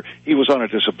further, he was on a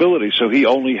disability, so he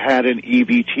only had an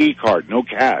EBT card, no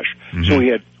cash. Mm-hmm. So he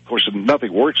had, of course,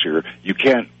 nothing works here. You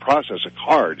can't process a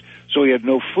card. So he had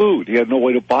no food. He had no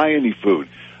way to buy any food.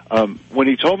 When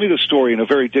he told me the story in a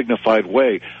very dignified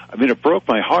way, I mean, it broke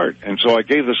my heart. And so I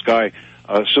gave this guy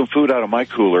some food out of my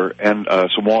cooler and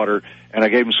some water, and I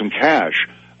gave him some cash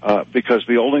because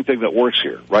the only thing that works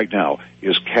here right now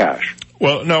is cash.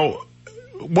 Well, no,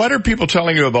 what are people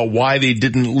telling you about why they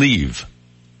didn't leave?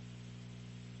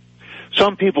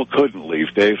 Some people couldn't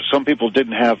leave, Dave. Some people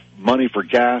didn't have money for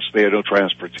gas. They had no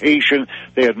transportation.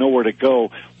 They had nowhere to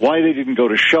go. Why they didn't go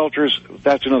to shelters,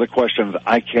 that's another question that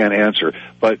I can't answer.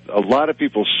 But a lot of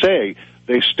people say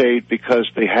they stayed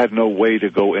because they had no way to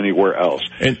go anywhere else.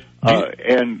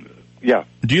 Yeah.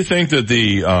 Do you think that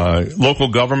the local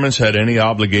governments had any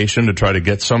obligation to try to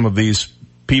get some of these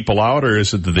people out, or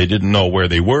is it that they didn't know where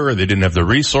they were, they didn't have the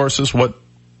resources?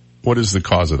 What is the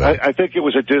cause of that? I think it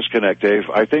was a disconnect, Dave.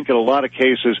 I think in a lot of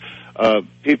cases,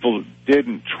 people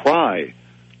didn't try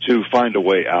to find a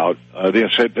way out. They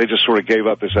just sort of gave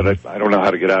up. They said, I don't know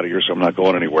how to get out of here, so I'm not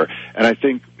going anywhere. And I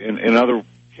think in other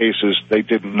cases, they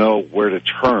didn't know where to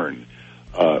turn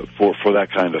for that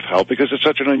kind of help, because it's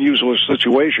such an unusual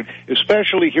situation,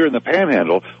 especially here in the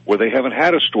Panhandle, where they haven't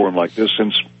had a storm like this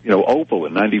since, Opal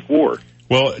in '94.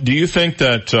 Well, do you think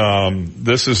that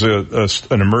this is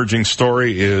an emerging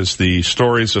story, is the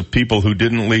stories of people who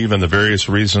didn't leave and the various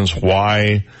reasons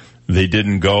why they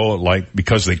didn't go, like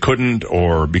because they couldn't,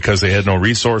 or because they had no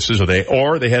resources,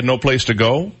 or they had no place to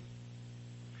go?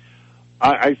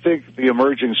 I think the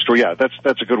emerging story, yeah,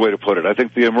 that's a good way to put it. I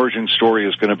think the emerging story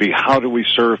is going to be, how do we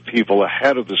serve people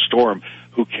ahead of the storm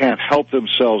who can't help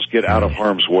themselves get out of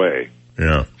harm's way?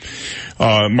 Yeah.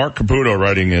 Mark Caputo,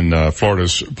 writing in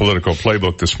Florida's Political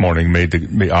Playbook this morning, made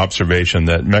the observation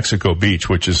that Mexico Beach,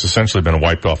 which has essentially been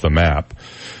wiped off the map,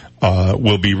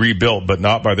 will be rebuilt, but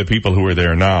not by the people who are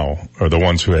there now, or the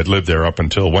ones who had lived there up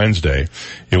until Wednesday.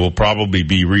 It will probably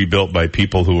be rebuilt by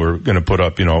people who are going to put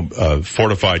up,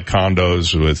 fortified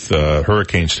condos with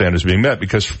hurricane standards being met,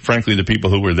 because frankly, the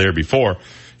people who were there before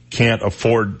can't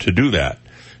afford to do that.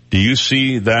 Do you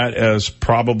see that as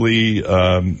probably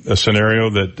a scenario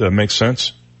that makes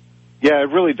sense? Yeah, it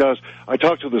really does. I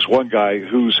talked to this one guy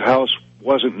whose house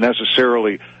wasn't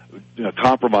necessarily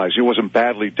compromised. He wasn't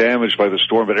badly damaged by the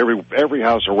storm, but every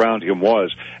house around him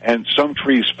was. And some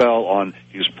trees fell on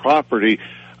his property.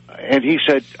 And he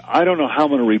said, I don't know how I'm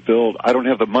going to rebuild. I don't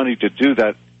have the money to do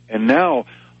that. And now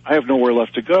I have nowhere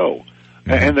left to go.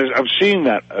 Mm-hmm. And I'm seeing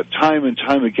that time and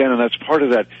time again, and that's part of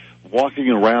that walking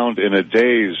around in a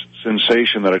daze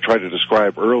sensation that I tried to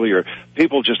describe earlier.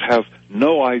 People just have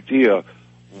no idea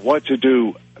what to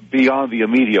do beyond the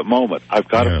immediate moment. I've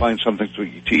got to find something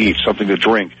to eat, something to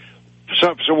drink,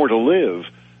 somewhere to live.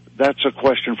 That's a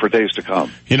question for days to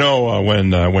come.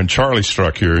 When Charlie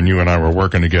struck here and you and I were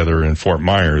working together in Fort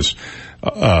Myers,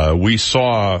 we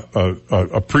saw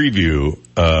a preview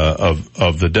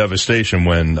of the devastation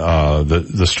when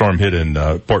the storm hit in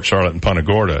Port Charlotte and Punta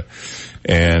Gorda.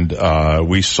 And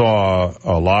we saw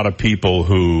a lot of people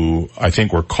who I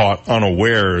think were caught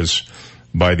unawares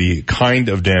by the kind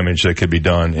of damage that could be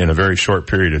done in a very short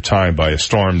period of time by a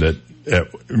storm that,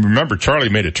 remember, Charlie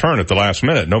made a turn at the last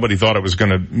minute. Nobody thought it was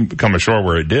going to come ashore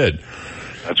where it did.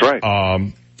 That's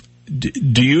right.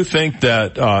 Do you think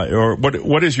that, or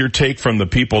what is your take from the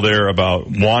people there about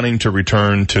wanting to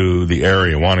return to the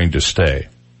area, wanting to stay?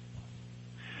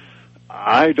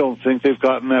 I don't think they've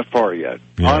gotten that far yet.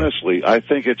 Yeah. Honestly, I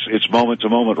think it's moment to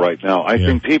moment right now. I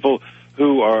think people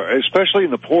who are, especially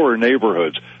in the poorer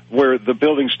neighborhoods, where the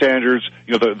building standards,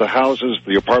 the houses,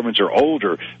 the apartments are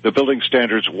older, the building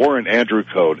standards weren't Andrew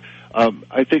Code.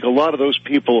 I think a lot of those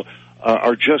people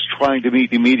are just trying to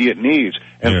meet immediate needs.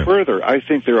 And further, I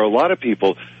think there are a lot of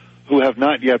people who have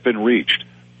not yet been reached,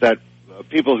 that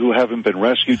people who haven't been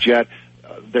rescued yet.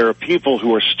 There are people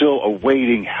who are still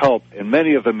awaiting help, and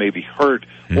many of them may be hurt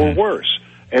or worse.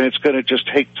 And it's going to just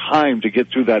take time to get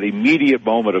through that immediate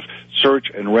moment of search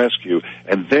and rescue,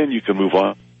 and then you can move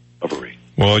on to recovery.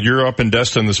 Well, you're up in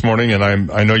Destin this morning, and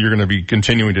I know you're going to be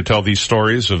continuing to tell these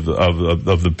stories of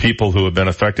the people who have been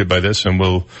affected by this, and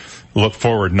we'll look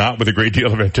forward, not with a great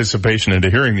deal of anticipation, into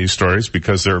hearing these stories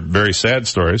because they're very sad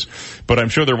stories, but I'm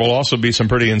sure there will also be some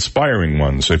pretty inspiring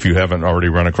ones if you haven't already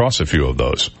run across a few of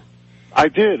those. I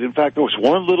did. In fact, there was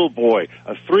one little boy,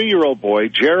 a 3-year-old boy,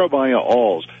 Jeremiah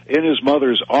Alls, in his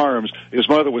mother's arms. His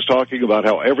mother was talking about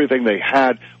how everything they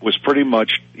had was pretty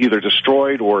much either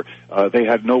destroyed or they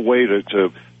had no way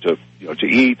to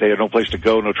eat. They had no place to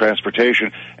go, no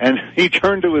transportation. And he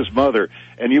turned to his mother,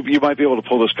 and you might be able to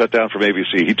pull this cut down from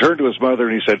ABC. He turned to his mother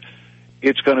and he said,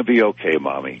 "It's going to be okay,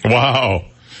 Mommy." Wow.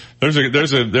 There's a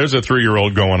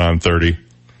 3-year-old going on 30.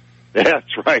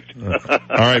 That's right. All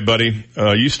right, buddy.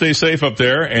 You stay safe up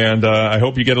there, and I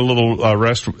hope you get a little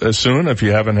rest soon if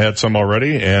you haven't had some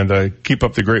already, and keep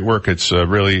up the great work. It's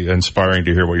really inspiring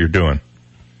to hear what you're doing.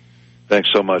 Thanks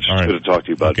so much. It's good to talk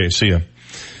to you, bud. Okay, see ya.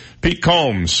 Pete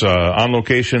Combs on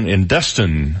location in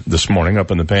Destin this morning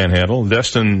up in the Panhandle.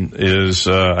 Destin is,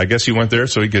 I guess he went there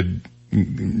so he could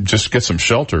just get some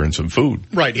shelter and some food.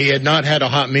 Right. He had not had a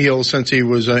hot meal since he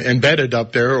was embedded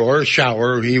up there or a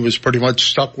shower. He was pretty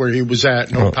much stuck where he was at.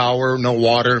 No power, no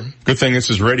water. Good thing this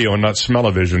is radio and not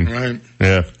smell-o-vision. Right.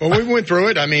 Yeah. Well, we went through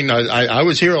it. I mean, I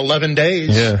was here 11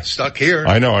 days, stuck here.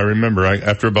 I know. I remember.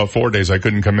 After about 4 days, I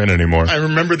couldn't come in anymore. I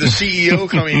remember the CEO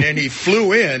coming in. He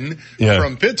flew in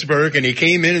from Pittsburgh, and he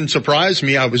came in and surprised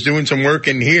me. I was doing some work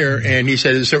in here, and he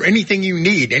said, "Is there anything you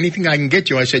need? Anything I can get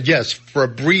you?" I said, "Yes, for a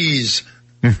breeze."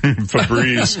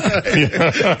 Febreze.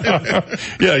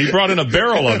 Yeah, he brought in a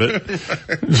barrel of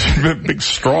it. Big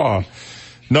straw.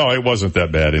 No, it wasn't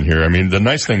that bad in here. I mean, the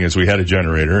nice thing is we had a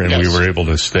generator and we were able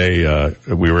to stay on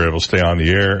the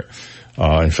air.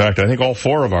 In fact, I think all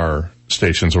 4 of our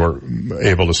stations were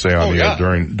able to stay on the air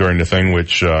during the thing,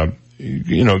 which,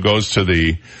 goes to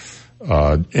the,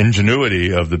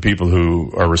 ingenuity of the people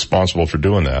who are responsible for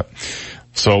doing that.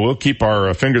 So we'll keep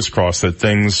our fingers crossed that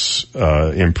things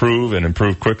improve and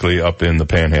improve quickly up in the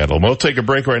Panhandle. We'll take a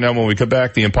break right now. When we come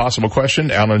back, the impossible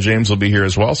question. Alan James will be here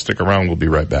as well. Stick around. We'll be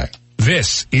right back.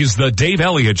 This is the Dave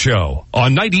Elliott Show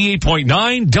on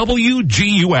 98.9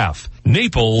 WGUF,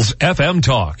 Naples FM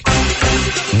Talk.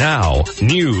 Now,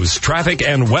 news, traffic,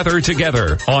 and weather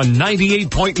together on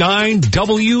 98.9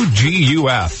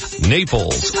 WGUF,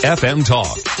 Naples FM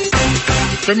Talk.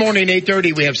 Good morning,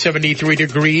 8:30. We have 73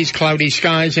 degrees, cloudy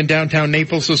skies in downtown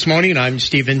Naples this morning. I'm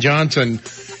Stephen Johnson.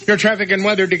 Your traffic and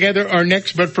weather together are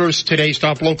next, but first, today's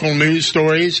top local news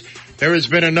stories. There has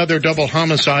been another double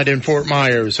homicide in Fort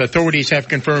Myers. Authorities have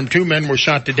confirmed 2 men were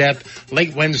shot to death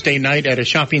late Wednesday night at a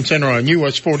shopping center on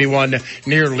US 41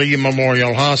 near Lee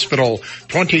Memorial Hospital.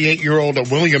 28-year-old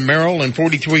William Merrill and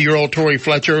 43-year-old Tori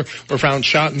Fletcher were found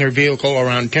shot in their vehicle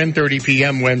around 10:30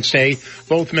 p.m. Wednesday.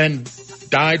 Both men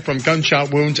died from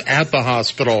gunshot wounds at the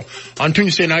hospital. On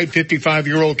Tuesday night,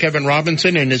 55-year-old Kevin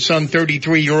Robinson and his son,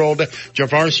 33-year-old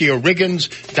Javarcio Riggins,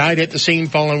 died at the scene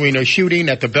following a shooting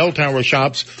at the Bell Tower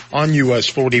shops on US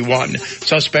 41.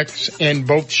 Suspects in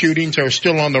both shootings are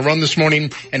still on the run this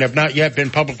morning and have not yet been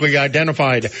publicly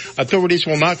identified. Authorities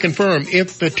will not confirm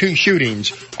if the 2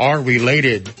 shootings are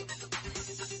related.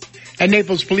 And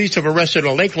Naples police have arrested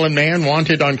a Lakeland man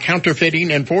wanted on counterfeiting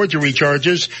and forgery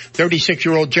charges.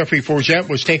 36-year-old Jeffrey Forget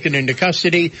was taken into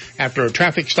custody after a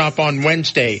traffic stop on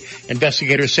Wednesday.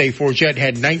 Investigators say Forget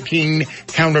had 19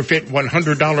 counterfeit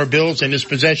 $100 bills in his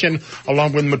possession,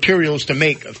 along with materials to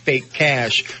make fake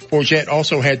cash. Forget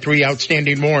also had 3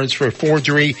 outstanding warrants for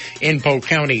forgery in Polk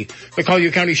County. The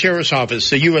Collier County Sheriff's Office,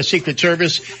 the U.S. Secret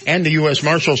Service, and the U.S.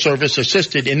 Marshal Service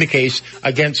assisted in the case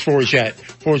against Forget.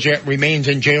 Forget remains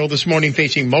in jail this morning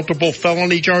facing multiple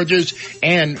felony charges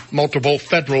and multiple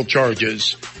federal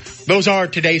charges. Those are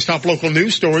today's top local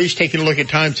news stories. Taking a look at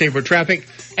time saver traffic,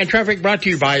 and traffic brought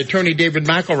to you by Attorney David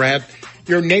McElrath,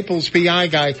 your Naples PI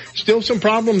guy. Still some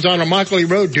problems on Immokalee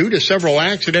Road due to several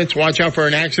accidents. Watch out for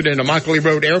an accident on Immokalee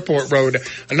Road, Airport Road.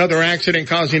 Another accident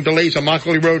causing delays on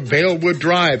Immokalee Road, Valewood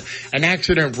Drive. An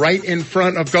accident right in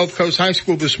front of Gulf Coast High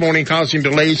School this morning causing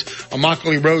delays on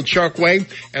Immokalee Road, Sharkway.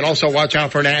 And also watch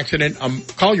out for an accident on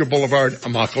Collier Boulevard,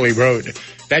 Immokalee Road.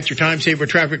 That's your time saver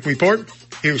traffic report.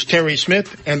 Here's Terry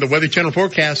Smith and the Weather Channel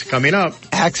forecast coming up.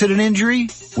 Accident injury?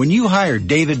 When you hire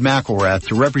David McElrath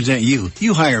to represent you,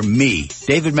 you hire me,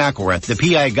 David McElrath, the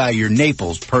PI guy, your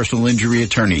Naples personal injury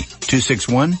attorney.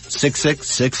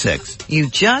 261-6666. You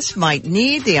just might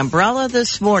need the umbrella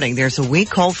this morning. There's a weak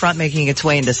cold front making its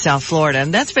way into South Florida,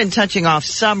 and that's been touching off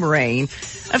some rain.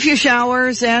 A few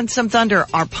showers and some thunder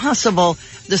are possible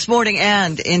this morning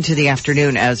and into the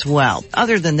afternoon as well.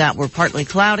 Other than that, we're partly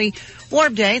cloudy.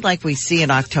 Warm day like we see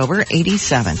in October,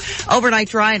 87. Overnight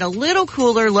dry and a little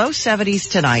cooler, low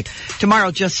 70s tonight.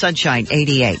 Tomorrow just sunshine,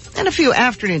 88. And a few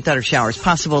afternoon thunder showers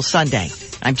possible Sunday.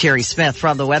 I'm Terry Smith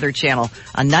from the Weather Channel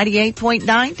on 98.9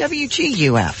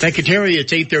 WGUF. Thank you, Terry.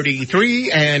 It's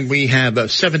 8:33 and we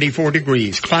have 74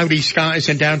 degrees. Cloudy skies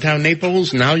in downtown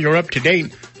Naples. Now you're up to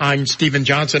date. I'm Stephen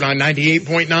Johnson on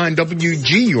 98.9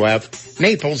 WGUF,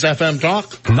 Naples FM Talk.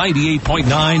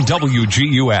 98.9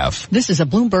 WGUF. This is a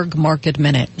Bloomberg Market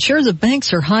Minute. Shares of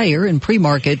banks are higher in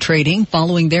pre-market trading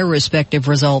following their respective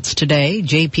results today.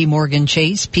 JP Morgan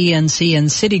Chase, PNC, and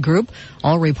Citigroup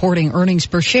all reporting earnings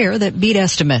per share that beat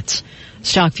estimates.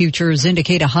 Stock futures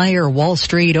indicate a higher Wall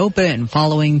Street open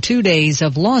following 2 days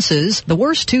of losses, the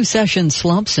worst two-session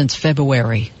slump since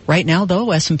February. Right now,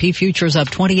 though, S&P futures up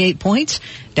 28 points,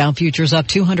 Dow futures up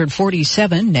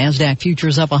 247, NASDAQ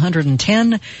futures up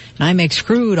 110, NYMEX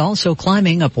crude also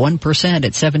climbing up 1%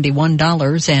 at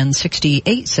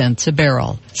 $71.68 a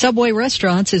barrel. Subway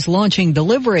Restaurants is launching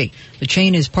delivery. The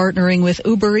chain is partnering with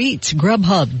Uber Eats,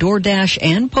 Grubhub, DoorDash,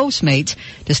 and Postmates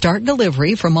to start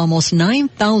delivery from almost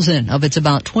 9,000 of its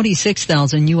about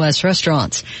 26,000 U.S.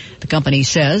 restaurants. The company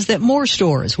says that more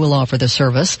stores will offer the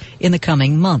service in the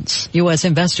coming months. U.S.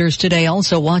 investors today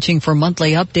also watching for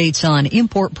monthly updates on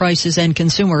import prices and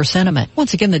consumer sentiment.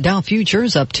 Once again, the Dow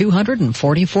futures up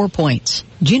 244 points.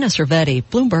 Gina Cervetti,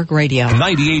 Bloomberg Radio.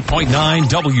 98.9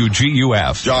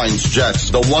 WGUF. Giants, Jets.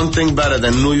 The one thing better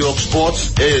than New York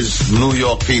sports is New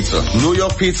York pizza. New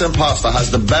York Pizza and Pasta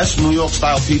has the best New York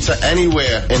style pizza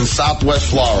anywhere in Southwest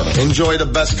Florida. Enjoy the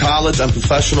best college and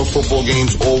professional football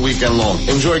games all weekend long.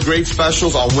 Enjoy great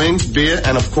specials on wings, beer,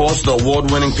 and of course the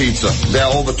award-winning pizza. There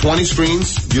are over 20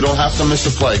 screens. You don't have to miss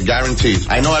a play, guaranteed.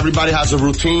 I know everybody has a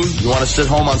routine. You want to sit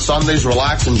home on Sundays,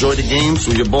 relax, enjoy the games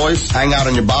with your boys, hang out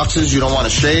in your boxes. You don't want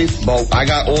to shave, but I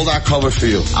got all that covered for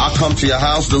you. I'll come to your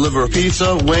house, deliver a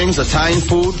pizza, wings, Italian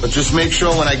food, but just make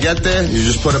sure when I get there, you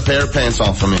just put a pair of pants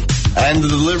on for me. And the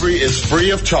delivery is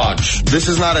free of charge. This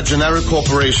is not a generic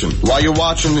corporation. While you're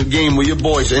watching the game with your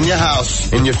boys in your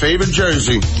house, in your favorite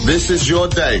jersey, this is your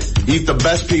day. Eat the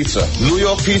best pizza. New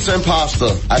York Pizza and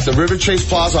Pasta at the River Chase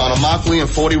Plaza on Immokalee and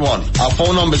 41. Our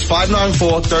phone number is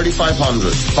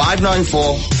 594-3500.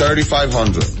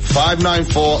 594-3500.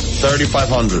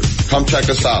 594-3500. Come check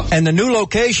us out. And the new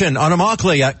location on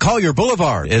Immokalee at Collier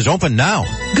Boulevard is open now.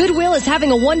 Goodwill is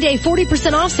having a one-day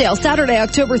 40% off sale Saturday,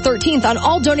 October 13th on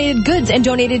all donated goods and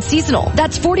donated seasonal.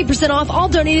 That's 40% off all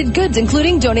donated goods,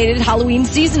 including donated Halloween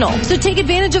seasonal. So take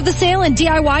advantage of the sale and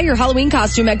DIY your Halloween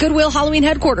costume at Goodwill Halloween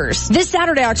headquarters. This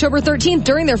Saturday, October 13th,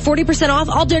 during their 40% off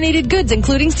all donated goods,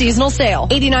 including seasonal sale.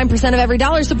 89% of every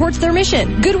dollar supports their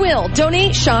mission. Goodwill.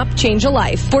 Donate, shop, change a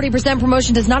life. 40%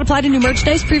 promotion does not apply to new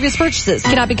merchandise, previous purchases.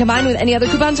 Cannot be combined with any other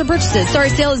coupons or purchases. Sorry,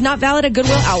 sale is not valid at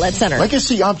Goodwill Outlet Center.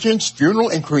 Legacy Options Funeral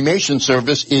and Cremation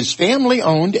Service is family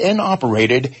owned and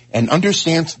operated and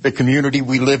understands the community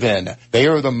we live in. They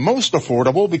are the most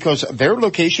affordable because their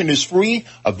location is free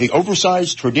of the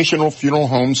oversized traditional funeral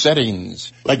home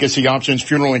settings. Legacy Options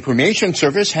Funeral and Cremation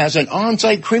Service has an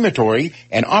on-site crematory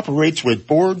and operates with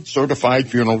board-certified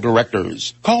funeral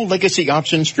directors. Call Legacy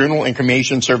Options Funeral and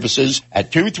Cremation Services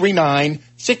at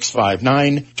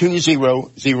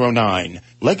 239-659-2009.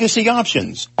 Legacy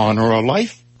Options. Honor a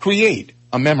life. Create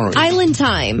a memory. Island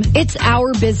Time. It's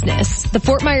our business. The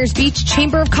Fort Myers Beach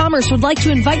Chamber of Commerce would like to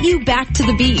invite you back to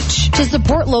the beach. To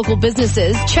support local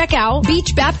businesses, check out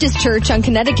Beach Baptist Church on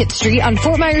Connecticut Street on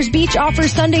Fort Myers Beach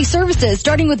offers Sunday services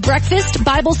starting with breakfast,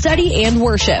 Bible study, and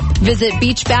worship. Visit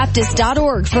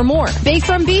beachbaptist.org for more.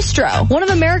 Bayfront Bistro, one of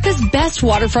America's best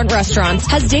waterfront restaurants,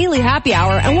 has daily happy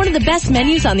hour and one of the best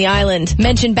menus on the island.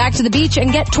 Mention Back to the Beach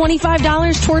and get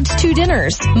 $25 towards 2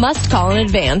 dinners. Must call in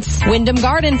advance. Wyndham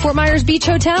Garden, Fort Myers Beach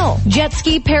Hotel. Jet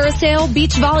ski, parasail,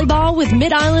 beach volleyball with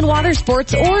Mid-Island Water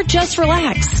Sports, or just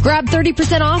relax. Grab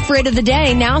 30% off rate of the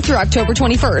day now through October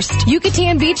 21st.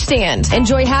 Yucatan Beach Stand.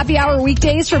 Enjoy happy hour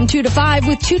weekdays from 2 to 5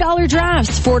 with $2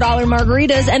 drafts, $4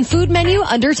 margaritas, and food menu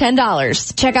under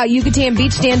 $10. Check out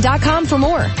YucatanBeachStand.com for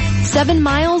more. 7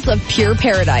 miles of pure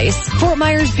paradise. Fort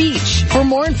Myers Beach. For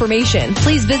more information,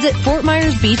 please visit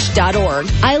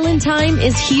FortMyersBeach.org. Island Time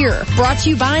is here. Brought to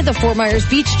you by the Fort Myers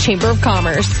Beach Chamber of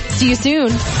Commerce. See you soon.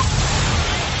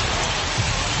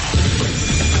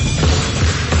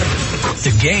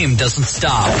 The game doesn't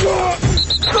stop.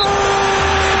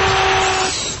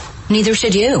 Neither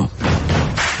should you.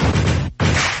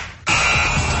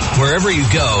 Wherever you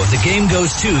go, the game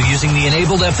goes too using the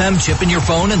enabled FM chip in your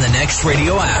phone and the Next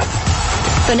Radio app.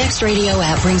 The Next Radio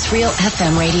app brings real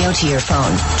FM radio to your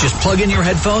phone. Just plug in your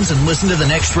headphones and listen to the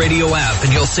Next Radio app,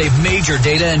 and you'll save major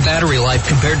data and battery life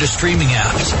compared to streaming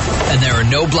apps. And there are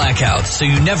no blackouts, so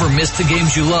you never miss the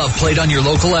games you love played on your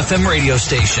local FM radio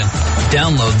station.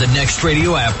 Download the Next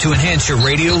Radio app to enhance your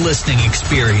radio listening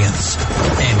experience.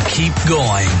 And keep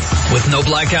going. With no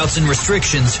blackouts and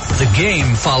restrictions, the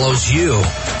game follows you.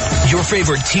 Your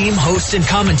favorite team, host, and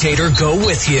commentator go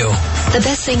with you. The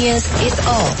best thing is, it's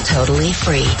all totally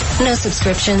free. No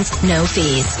subscriptions, no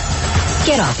fees.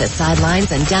 Get off the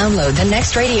sidelines and download the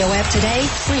Next Radio app today,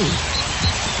 free.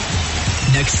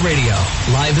 Next Radio,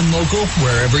 live and local,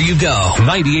 wherever you go.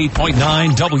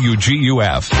 98.9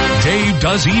 WGUF. Dave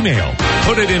does email.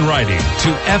 Put it in writing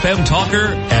to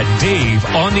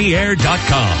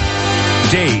fmtalker@daveontheair.com.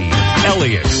 Dave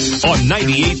Elliott on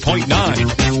 98.9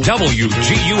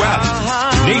 WGUF.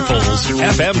 Naples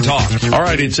FM Talk. All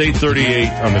right, it's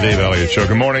 8:38 on the Dave Elliott Show.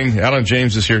 Good morning. Alan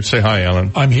James is here. Say hi,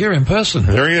 Alan. I'm here in person.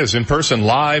 There he is, in person,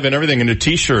 live and everything, in a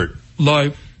T-shirt.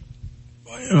 Live.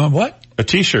 What? A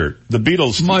T-shirt. The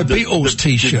Beatles. My Beatles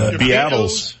T-shirt. The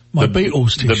Beatles. My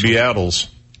Beatles T-shirt. The Beatles.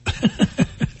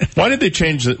 Why did they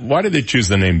choose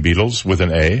the name Beatles with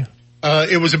an A?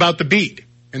 It was about the beat.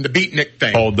 And the beatnik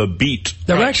thing. Oh, the beat.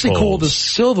 They were actually called the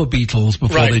Silver Beatles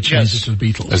before they changed it to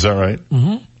the Beatles. Is that right?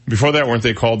 Mm-hmm. Before that, weren't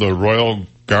they called the Royal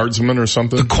Guardsmen or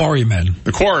something? The Quarrymen.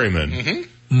 The Quarrymen. Mm-hmm.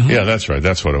 Mm-hmm. Yeah, that's right.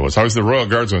 That's what it was. I was the Royal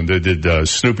Guardsmen. They did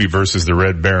Snoopy versus the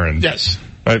Red Baron. Yes.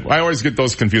 I always get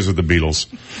those confused with the Beatles.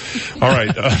 All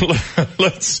right,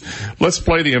 let's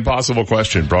play the impossible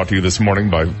question, brought to you this morning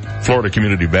by Florida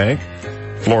Community Bank,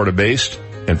 Florida-based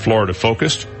and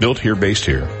Florida-focused, built here, based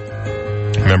here.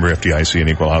 Member FDIC and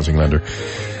equal housing lender.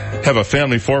 Have a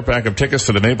family 4-pack of tickets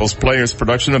to the Naples Players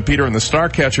production of Peter and the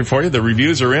Starcatcher for you. The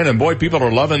reviews are in, and boy, people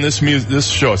are loving this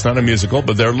show. It's not a musical,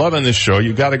 but they're loving this show.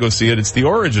 You gotta go see it. It's the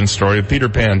origin story of Peter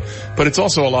Pan, but it's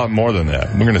also a lot more than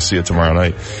that. We're gonna see it tomorrow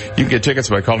night. You can get tickets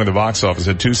by calling the box office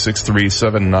at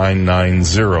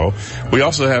 263-7990. We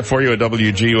also have for you a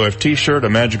WGUF t-shirt, a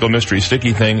magical mystery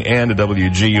sticky thing, and a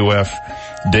WGUF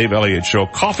Dave Elliott Show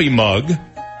coffee mug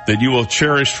that you will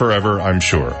cherish forever, I'm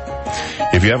sure.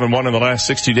 If you haven't won in the last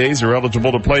 60 days, you're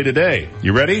eligible to play today.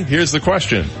 You ready? Here's the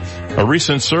question. A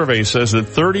recent survey says that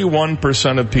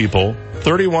 31% of people,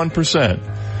 31%,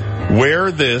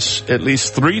 wear this at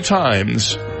least 3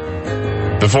 times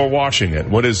before washing it.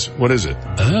 What is it?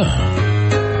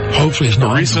 Hopefully it's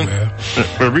not underwear.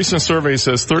 A recent survey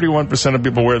says 31% of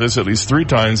people wear this at least 3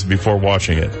 times before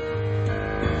washing it.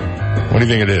 What do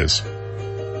you think it is?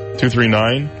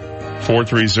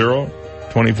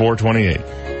 239-430-2428.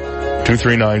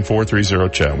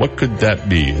 239-430-CHAT. What could that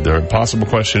be? The impossible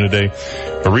question today.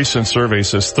 A recent survey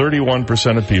says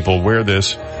 31% of people wear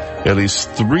this at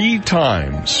least 3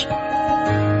 times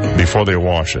before they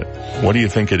wash it. What do you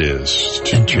think it is?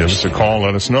 Give us a call and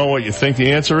let us know what you think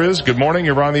the answer is. Good morning.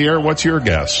 You're on the air. What's your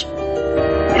guess?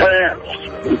 Pants.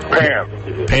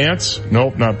 Pants?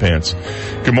 Nope, not pants.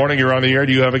 Good morning. You're on the air.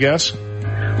 Do you have a guess?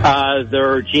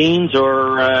 They're jeans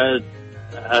or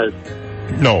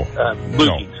No. blue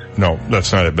jeans. No,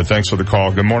 that's not it, but thanks for the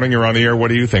call. Good morning, you're on the air. What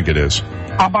do you think it is?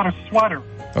 How about a sweater?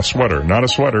 A sweater. Not a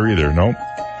sweater either, no.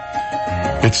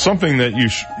 It's something that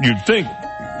you'd think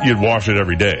you'd wash it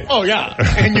every day. Oh, yeah,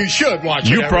 and you should wash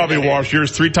it You probably wash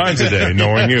yours 3 times a day,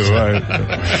 knowing you.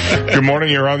 Good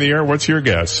morning, you're on the air. What's your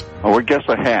guess? I would guess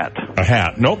a hat. A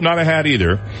hat. Nope, not a hat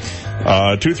either.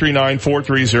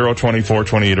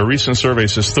 239-430-2428. A recent survey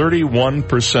says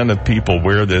 31% of people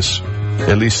wear this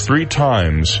at least 3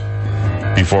 times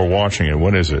before washing it.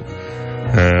 What is it?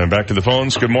 Back to the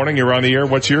phones. Good morning. You're on the air.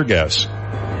 What's your guess?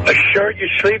 A shirt you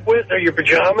sleep with or your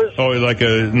pajamas? Oh, like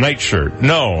a nightshirt.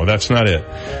 No, that's not it.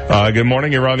 Good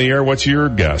morning. You're on the air. What's your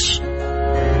guess? Is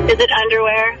it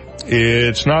underwear?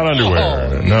 It's not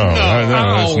underwear. No,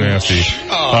 that's nasty.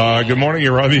 Good morning.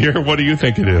 You're on the air. What do you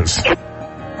think it is?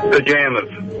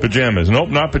 Pajamas. Nope,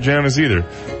 not pajamas either.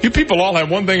 You people all have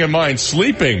one thing in mind,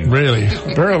 sleeping. Really?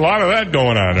 There's a lot of that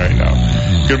going on right now.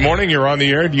 Good morning, you're on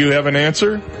the air. Do you have an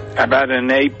answer? How about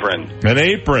an apron? An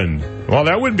apron. Well,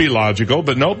 that would be logical,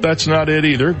 but nope, that's not it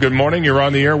either. Good morning, you're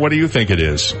on the air. What do you think it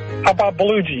is? How about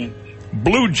blue jeans?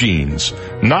 Blue jeans.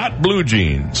 Not blue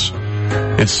jeans.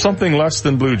 It's something less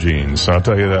than blue jeans. I'll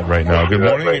tell you that right now. Good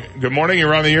morning. Good morning,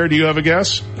 you're on the air. Do you have a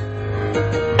guess?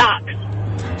 Socks.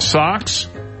 Socks?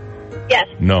 Yes.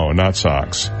 No, not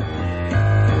socks.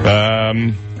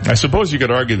 I suppose you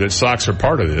could argue that socks are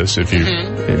part of this if you,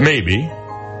 maybe.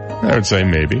 I would say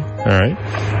maybe. All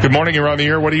right. Good morning, you're on the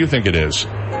air. What do you think it is?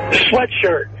 A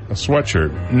sweatshirt. A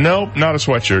sweatshirt. Nope, not a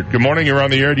sweatshirt. Good morning, you're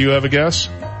on the air. Do you have a guess?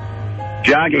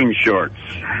 Jogging shorts.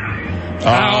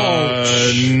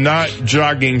 Not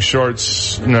jogging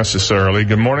shorts necessarily.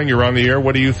 Good morning. You're on the air.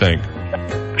 What do you think?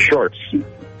 Shorts.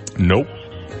 Nope.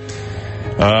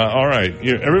 All right.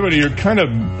 Everybody, you're kind of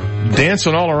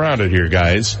dancing all around it here,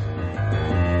 guys.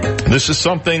 This is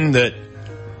something that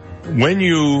when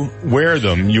you wear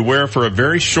them, you wear for a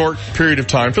very short period of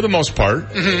time, for the most part.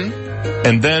 Mm-hmm.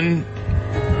 And then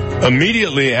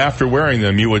immediately after wearing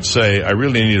them, you would say, I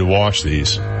really need to wash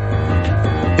these.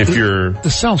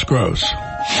 This sounds gross.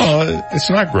 It's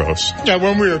not gross. Yeah,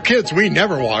 when we were kids, we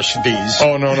never washed these.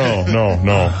 Oh, no.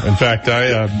 In fact,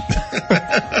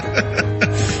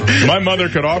 my mother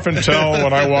could often tell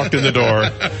when I walked in the door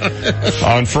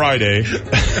on Friday.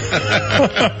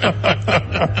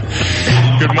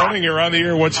 Good morning, you're on the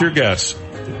air. What's your guess?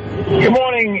 Good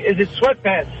morning. Is it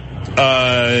sweatpants?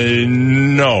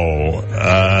 No,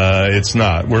 it's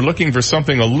not. We're looking for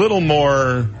something a little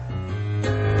more...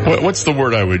 What's the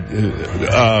word I would...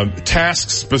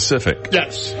 task-specific.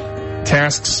 Yes.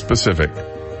 Task-specific.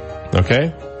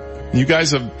 Okay? You guys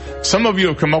have... Some of you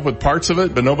have come up with parts of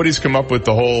it, but nobody's come up with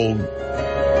the whole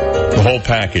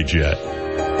package yet.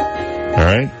 All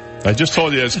right? I just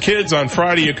told you, as kids, on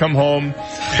Friday you come home,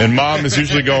 and Mom is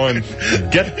usually going,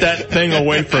 get that thing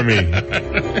away from me.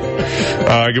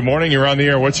 Good morning, you're on the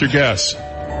air. What's your guess?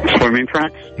 Swimming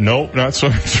trunks? Nope, not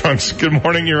swimming trunks. Good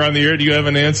morning, you're on the air. Do you have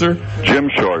an answer? Gym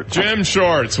shorts. Gym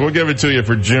shorts. We'll give it to you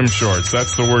for gym shorts.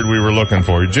 That's the word we were looking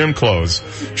for. Gym clothes.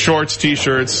 Shorts,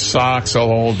 t-shirts, socks, a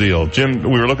whole deal. Gym,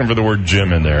 we were looking for the word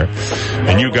gym in there.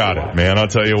 And you got it, man. I'll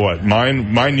tell you what.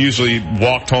 Mine usually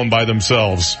walked home by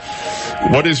themselves.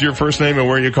 What is your first name and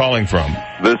where are you calling from?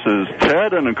 This is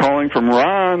Ted, and I'm calling from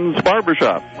Ron's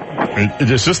Barbershop.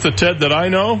 Is this the Ted that I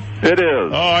know? It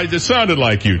is. Oh, it sounded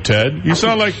like you, Ted. You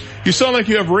sound like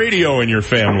you have radio in your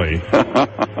family.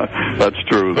 That's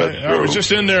true. I was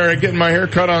just in there getting my hair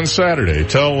cut on Saturday.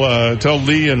 Tell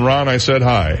Lee and Ron I said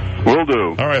hi. Will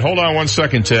do. All right, hold on 1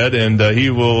 second, Ted, and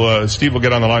Steve will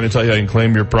get on the line and tell you how you can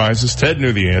claim your prizes. Ted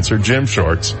knew the answer. Gym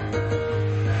shorts.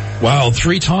 Wow,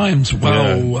 3 times.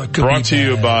 Wow. Yeah. Brought to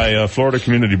you by Florida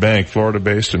Community Bank,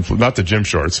 Florida-based, and not the gym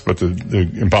shorts, but the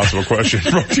impossible question.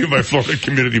 Brought to you by Florida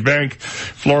Community Bank,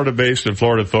 Florida-based and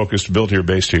Florida-focused, built here,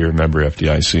 based here, member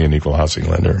FDIC, and equal housing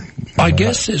lender. I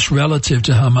guess it's relative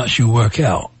to how much you work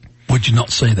out. Would you not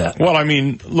say that? Well, I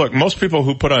mean, look, most people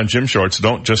who put on gym shorts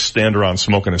don't just stand around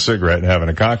smoking a cigarette and having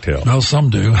a cocktail. Well, some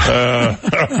do. They're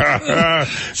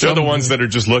the ones that are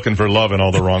just looking for love in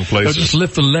all the wrong places. They'll just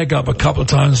lift the leg up a couple of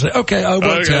times and say, okay, I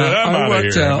worked out.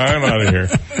 I'm out of here.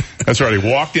 That's right. He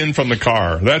walked in from the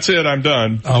car. That's it. I'm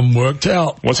done. I'm worked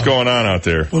out. What's going on out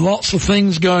there? Well, lots of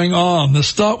things going on. Let's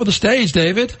start with the stage,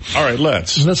 David. All right,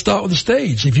 let's start with the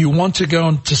stage. If you want to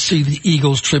go to see the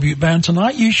Eagles tribute band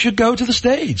tonight, you should go to the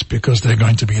stage because they're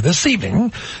going to be this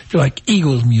evening. If you like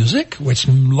Eagles music, which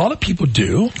a lot of people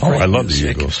do. Oh, I love the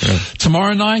Eagles. Yeah.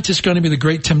 Tomorrow night is going to be the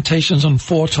Great Temptations on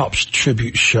Four Tops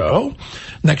tribute show.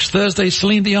 Next Thursday,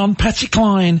 Celine Dion, Patsy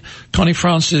Cline, Connie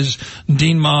Francis,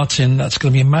 Dean Martin. That's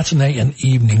going to be a matinee and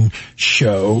evening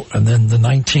show. And then the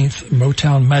 19th,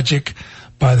 Motown Magic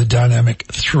by the Dynamic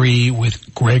 3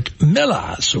 with Greg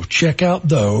Miller. So check out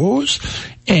those.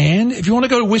 And if you want to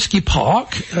go to Whiskey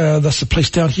Park, that's the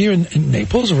place down here in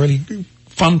Naples, a really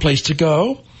fun place to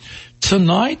go.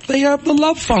 Tonight, they have the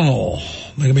Love Funnel.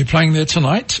 They're going to be playing there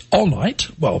tonight, all night,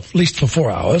 well, at least for 4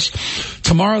 hours.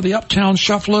 Tomorrow, the Uptown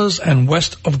Shufflers and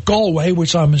West of Galway,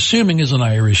 which I'm assuming is an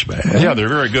Irish band. Yeah, they're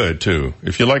very good, too.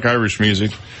 If you like Irish music,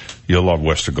 you'll love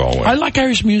West of Galway. I like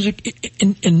Irish music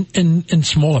in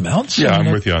small amounts. Yeah,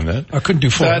 I'm with you on that. I couldn't do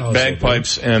 4 hours.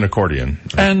 Bagpipes and accordion.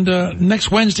 And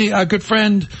next Wednesday, our good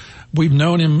friend, we've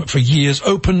known him for years,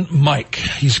 Open Mike.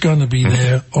 He's going to be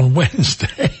there on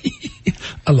Wednesday.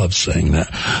 I love saying that.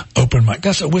 Open Mike.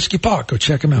 That's at Whiskey Park. Go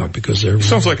check him out because they're...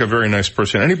 Sounds like a very nice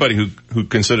person. Anybody who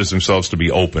considers themselves to be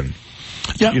open.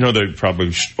 Yeah. You know, they're probably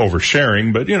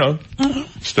oversharing, but,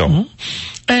 still. Mm-hmm.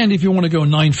 And if you want to go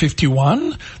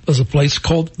 951, there's a place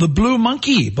called the Blue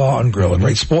Monkey Bar and Grill, a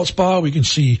great sports bar. We can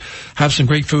have some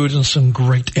great food and some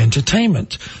great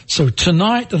entertainment. So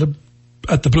tonight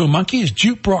at the Blue Monkey is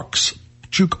Jukebox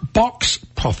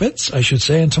Profits, I should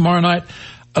say, and tomorrow night,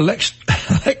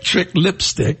 Electric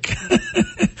Lipstick.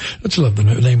 Don't you love the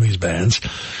name of these bands?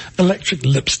 Electric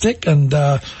Lipstick. And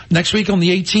next week on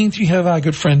the 18th, you have our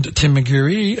good friend Tim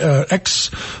McGurry,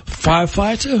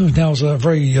 ex-firefighter, who now is a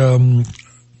very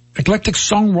eclectic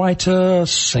songwriter,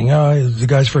 singer. The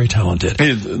guy's very talented.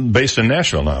 He's based in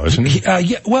Nashville now, isn't he?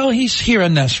 He's here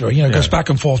in Nashville. Goes back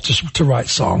and forth to write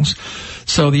songs.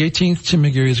 So the 18th, Tim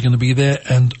McGurry is going to be there,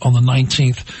 and on the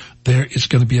 19th, there is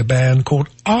going to be a band called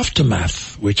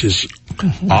Aftermath, which is...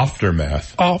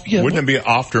 Aftermath? Yeah, wouldn't it be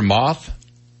Aftermath?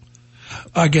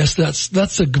 I guess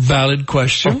that's a valid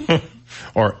question.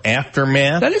 Or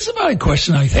Aftermath? That is a valid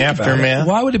question, I think. Aftermath?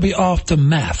 Why would it be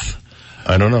Aftermath?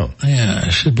 I don't know. Yeah,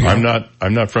 it should be. I'm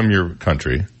not from your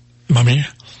country. Mummy.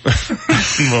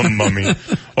 Mummy.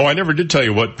 Oh, I never did tell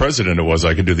you what president it was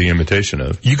I could do the imitation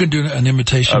of. You could do an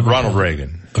imitation of Ronald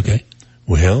Reagan. Okay.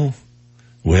 Well,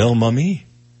 Mummy.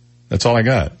 That's all I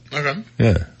got. Okay.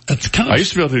 Yeah. That's kind of... I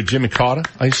used to be able to do Jimmy Carter.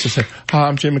 I used to say, "Hi,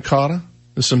 I'm Jimmy Carter.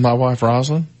 This is my wife,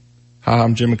 Rosalind. Hi,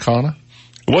 I'm Jimmy Carter."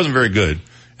 It wasn't very good.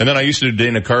 And then I used to do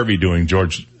Dana Carvey doing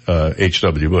George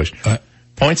H.W. Bush.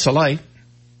 Points of light.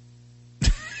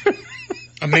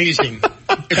 Amazing.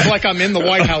 It's like I'm in the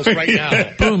White House right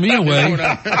now. Blew me away.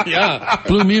 Yeah.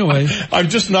 Blew me away. I'm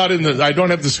just not I don't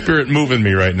have the spirit moving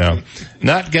me right now.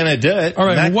 Not gonna do it. All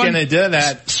right. Not gonna do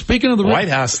that. Speaking of the White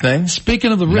House thing.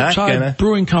 Speaking of the Riptide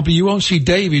Brewing Company, you won't see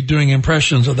Davey doing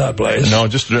impressions of that place. No,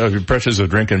 just impressions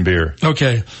of drinking beer.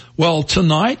 Okay. Well,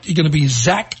 tonight you're going to be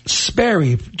Zach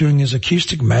Sperry doing his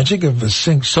acoustic magic of a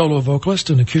solo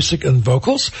vocalist and acoustic and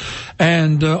vocals.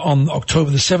 And on October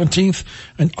the 17th,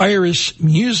 an Irish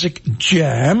music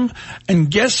jam. And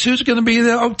guess who's going to be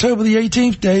there October the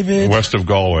 18th, David? West of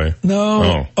Galway.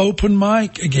 No. Open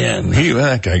mic again.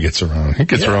 That guy gets around. He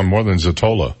gets around more than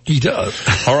Zatola. He does.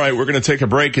 All right, we're going to take a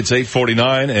break. It's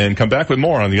 8:49 and come back with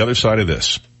more on the other side of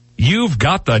this. You've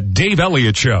got the Dave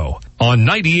Elliott Show on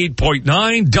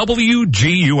 98.9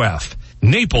 WGUF,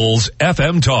 Naples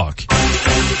FM Talk.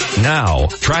 Now,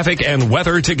 traffic and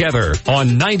weather together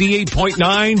on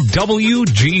 98.9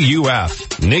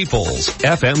 WGUF, Naples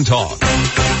FM Talk.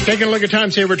 Taking a look at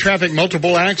time-saver traffic,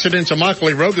 multiple accidents on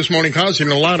Immokalee Road this morning causing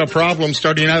a lot of problems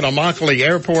starting out on Immokalee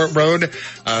Airport Road.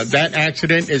 That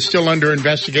accident is still under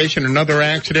investigation. Another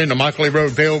accident on Immokalee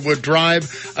Road, Valewood Drive.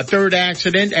 A third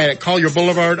accident at Collier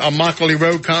Boulevard on Immokalee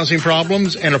Road causing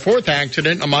problems. And a fourth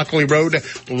accident on Immokalee Road,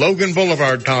 Logan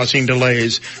Boulevard causing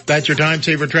delays. That's your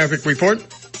time-saver traffic report.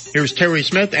 Here's Terry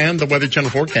Smith and the Weather Channel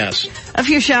forecast. A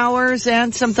few showers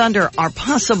and some thunder are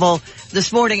possible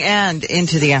this morning and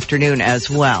into the afternoon as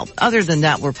well. Other than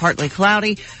that, we're partly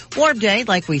cloudy. Warm day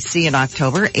like we see in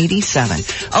October, 87.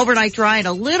 Overnight dry and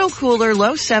a little cooler,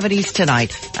 low 70s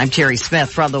tonight. I'm Terry Smith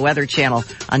from the Weather Channel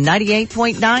on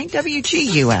 98.9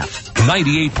 WGUF.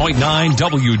 98.9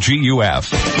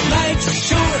 WGUF. Life's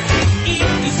short, eat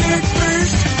dessert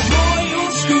first.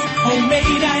 Royal Scoop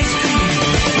homemade ice cream.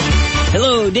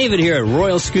 Hello, David here at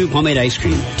Royal Scoop Homemade Ice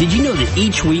Cream. Did you know that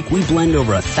each week we blend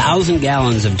over 1,000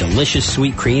 gallons of delicious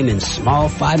sweet cream in small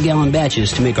 5-gallon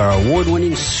batches to make our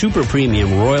award-winning super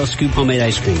premium Royal Scoop Homemade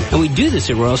Ice Cream? And we do this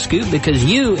at Royal Scoop because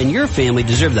you and your family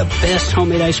deserve the best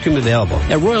homemade ice cream available.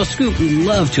 At Royal Scoop, we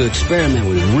love to experiment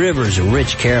with rivers of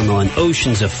rich caramel and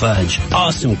oceans of fudge,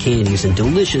 awesome candies, and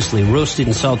deliciously roasted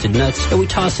and salted nuts that we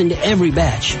toss into every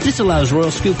batch. This allows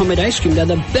Royal Scoop Homemade Ice Cream to have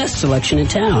the best selection in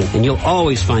town, and you'll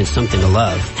always find something to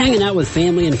love. Hanging out with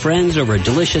family and friends over a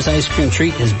delicious ice cream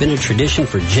treat has been a tradition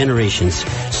for generations.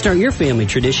 Start your family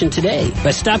tradition today by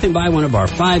stopping by one of our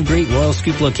 5 great Royal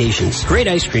Scoop locations. Great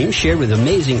ice cream shared with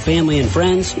amazing family and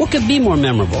friends. What could be more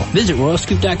memorable? Visit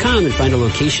RoyalScoop.com and find a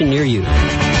location near you.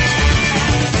 Life's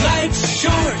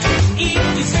short, eat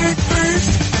dessert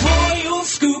first. Royal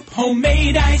Scoop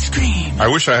homemade ice cream. I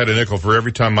wish I had a nickel for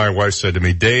every time my wife said to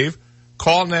me, Dave,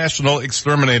 call National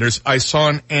Exterminators. I saw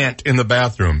an ant in the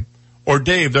bathroom. Or,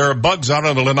 Dave, there are bugs out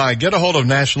on the lanai. Get a hold of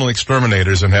National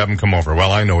Exterminators and have them come over.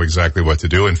 Well, I know exactly what to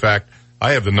do. In fact,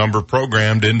 I have the number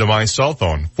programmed into my cell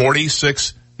phone,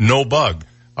 46 no bug.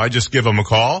 I just give them a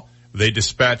call. They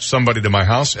dispatch somebody to my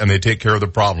house and they take care of the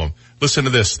problem. Listen to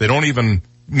this. They don't even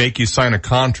make you sign a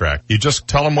contract. You just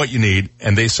tell them what you need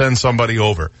and they send somebody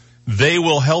over. They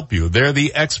will help you. They're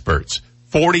the experts.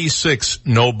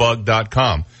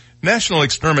 46nobug.com. National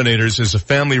Exterminators is a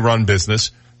family-run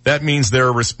business. That means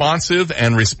they're responsive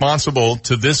and responsible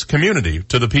to this community,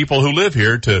 to the people who live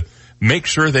here, to make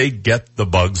sure they get the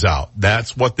bugs out.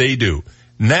 That's what they do.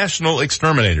 National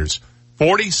Exterminators,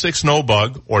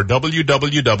 46nobug or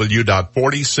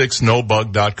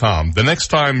www.46nobug.com. The next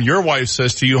time your wife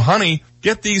says to you, honey,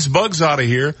 get these bugs out of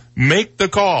here, make the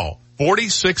call.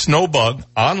 46nobug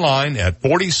online at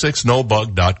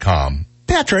 46nobug.com.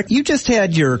 Patrick, you just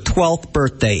had your 12th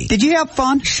birthday. Did you have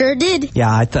fun? Sure did.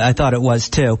 Yeah, I thought it was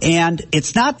too. And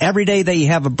it's not every day that you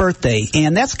have a birthday.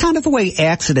 And that's kind of the way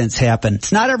accidents happen.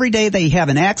 It's not every day that you have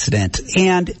an accident.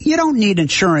 And you don't need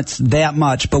insurance that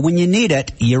much, but when you need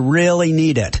it, you really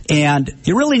need it. And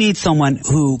you really need someone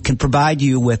who can provide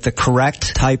you with the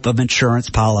correct type of insurance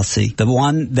policy. The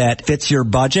one that fits your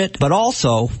budget, but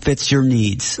also fits your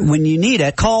needs. When you need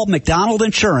it, call McDonald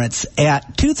Insurance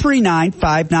at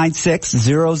 239-596-0000.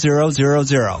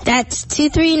 That's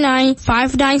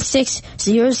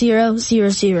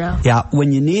 239-596-0000. Yeah,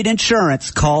 when you need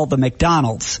insurance, call the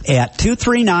McDonald's at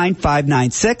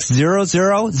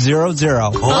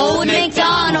 239-596-0000. Old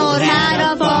MacDonald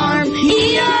had a farm,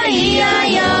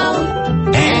 E-I-E-I-O.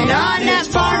 And on that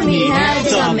farm he had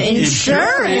some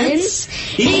insurance,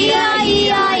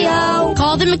 E-I-E-I-O.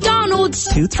 Call the McDonald's.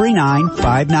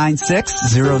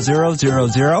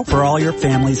 239-596-0000 for all your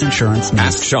family's insurance needs.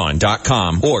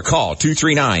 AskSean.com or call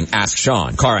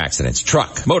 239-ASK-SEAN. Car accidents,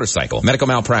 truck, motorcycle, medical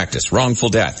malpractice, wrongful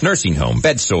death, nursing home,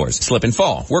 bed sores, slip and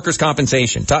fall, workers'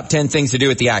 compensation. Top 10 things to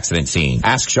do at the accident scene.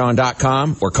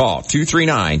 AskSean.com or call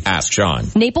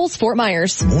 239-ASK-SEAN. Naples, Fort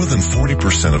Myers. More than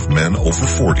 40% of men over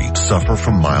 40 suffer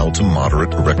from mild to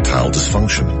moderate erectile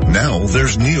dysfunction. Now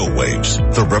there's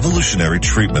NeoWaves, the revolutionary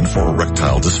treatment for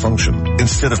erectile dysfunction.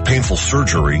 Instead of painful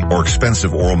surgery or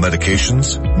expensive oral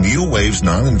medications, NeoWaves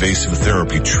non-invasive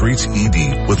therapy treats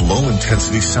ED with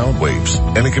low-intensity sound waves,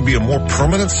 and it can be a more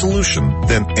permanent solution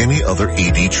than any other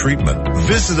ED treatment.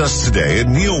 Visit us today at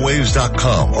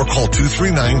neowaves.com or call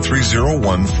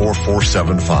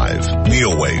 239-301-4475.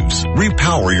 NeoWaves.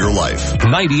 Repower your life.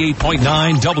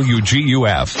 98.9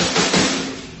 WGUF.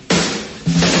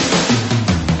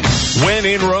 When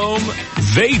in Rome,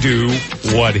 they do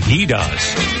what he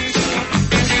does.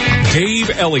 Dave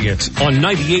Elliott on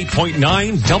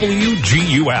 98.9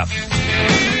 WGUF.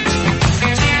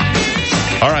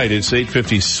 All right, it's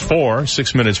 8:54,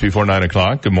 6 minutes before 9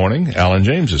 o'clock. Good morning. Alan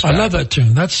James is back. I love that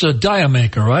tune. That's a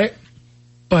Diamaker, right?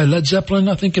 By Led Zeppelin,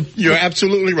 I think. You're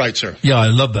absolutely right, sir. Yeah, I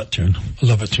love that tune. I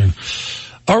love that tune.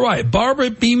 All right, Barbara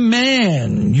B.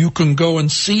 Mann, you can go and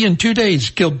see in 2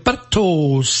 days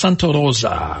Gilberto Santa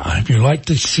Rosa. If you like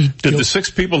to see... Did the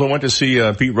 6 people who went to see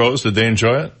Pete Rose, did they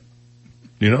enjoy it?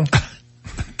 You know?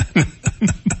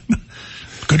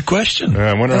 Good question.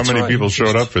 I wonder how many people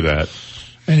showed up for that.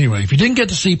 Anyway, if you didn't get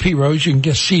to see Pete Rose, you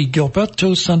can see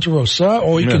Gilberto Santa Rosa,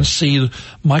 or you can see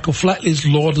Michael Flatley's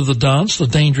Lord of the Dance, The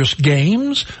Dangerous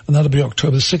Games, and that'll be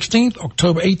October 16th.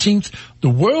 October 18th, The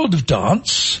World of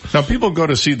Dance. Now, people go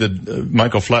to see the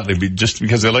Michael Flatley just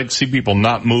because they like to see people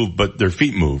not move, but their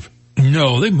feet move.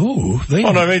 No, they move. They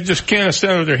just can't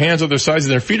stand with their hands on their sides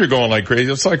and their feet are going like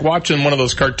crazy. It's like watching one of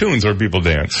those cartoons where people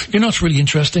dance. You know what's really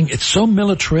interesting? It's so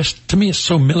militaristic. To me, it's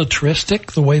so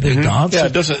militaristic, the way they dance. Yeah,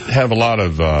 it doesn't have a lot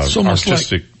of it's almost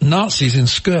artistic... like Nazis in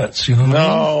skirts, you know what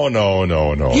I mean? No.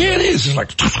 Yeah, it is. It's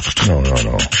like... No.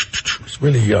 It's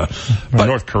really... but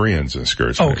North Koreans in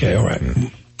skirts. Okay, all right.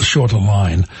 Shorter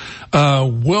line.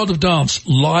 World of Dance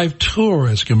live tour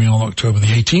is going to be on October the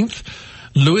 18th.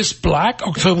 Lewis Black,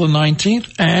 October the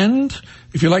 19th, and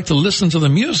if you like to listen to the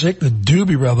music, the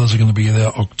Doobie Brothers are going to be there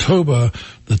October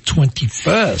the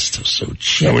 21st. So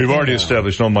check and we've already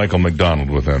established no Michael McDonald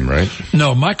with them, right?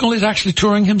 No, Michael is actually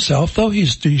touring himself, though.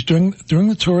 He's doing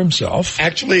the tour himself.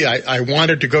 Actually, I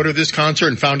wanted to go to this concert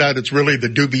and found out it's really the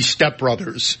Doobie Step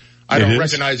Brothers. I don't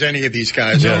recognize any of these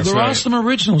guys. No, there are some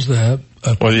originals there.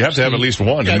 Well, you have to have at least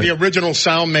one. Yeah, the original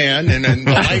sound man and then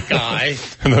the light guy.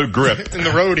 And the grip. And the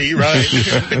roadie, right.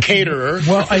 The caterer.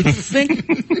 Well, I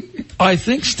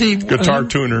think, Steve. Guitar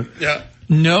tuner. Yeah.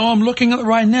 No, I'm looking at it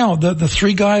right now. The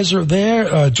 3 guys are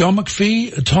there. John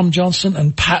McPhee, Tom Johnson,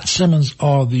 and Pat Simmons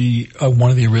are they're 3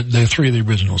 of the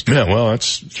originals. Yeah, well,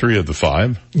 that's 3 of the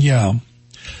 5. Yeah.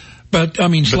 But, I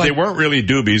mean... But they weren't really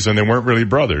doobies and they weren't really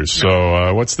brothers,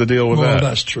 so what's the deal with that? Well,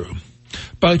 that's true.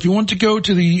 But if you want to go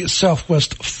to the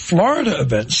Southwest Florida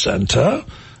Event Center,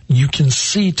 you can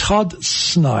see Todd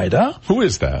Snyder. Who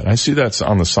is that? I see that's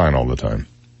on the sign all the time.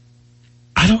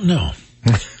 I don't know.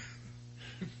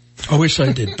 I wish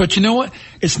I did. But you know what?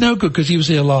 It's no good because he was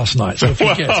here last night, so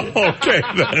forget it. Okay,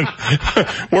 then.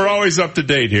 We're always up to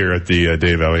date here at the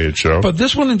Dave Elliott Show. But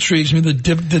this one intrigues me,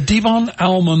 the Devon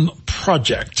Allman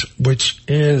Project, which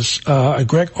is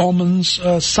Greg Allman's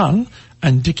son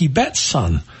and Dickie Betts'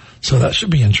 son. So that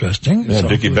should be interesting. Yeah, so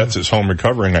Dickie Betts is home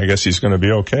recovering. I guess he's going to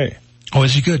be okay. Oh,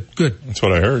 is he good? Good. That's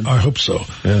what I heard. I hope so.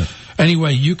 Yeah.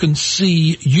 Anyway, you can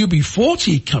see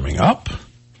UB40 coming up.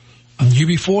 And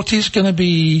UB40 is going to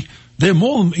be, they're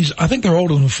more than, I think they're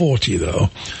older than 40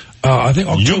 though. I think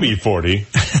October,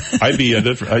 UB40. I'd be a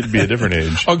different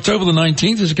age. October the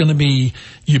 19th is going to be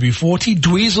UB40.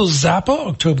 Dweezil Zappa,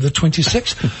 October the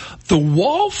 26th. The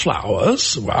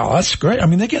Wallflowers, wow, that's great. I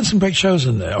mean, they're getting some great shows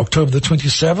in there. October the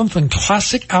 27th. And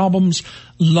Classic Albums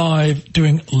Live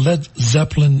doing Led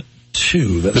Zeppelin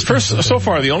 2. So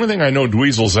far, the only thing I know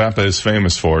Dweezil Zappa is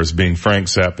famous for is being Frank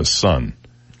Zappa's son.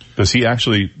 Does he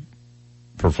actually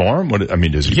perform?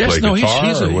 Does he play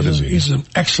guitar? He's an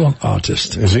excellent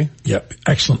artist. Is he? Yep,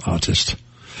 excellent artist.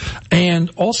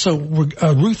 And also,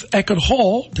 Ruth Eckerd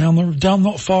Hall, down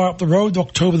not far up the road,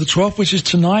 October the 12th, which is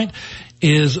tonight,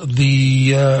 is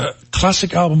the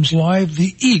Classic Albums Live,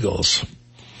 the Eagles.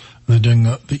 They're doing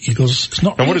the Eagles. It's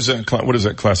not. And what is that? What is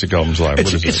that Classic Albums Live?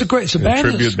 It's a band.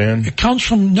 Tribute band. It comes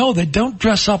from they don't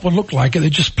dress up or look like it. They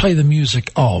just play the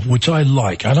music of, which I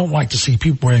like. I don't like to see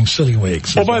people wearing silly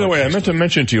wigs. Oh, by the way, I meant to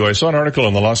mention to you, I saw an article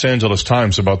in the Los Angeles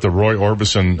Times about the Roy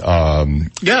Orbison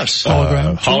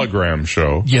hologram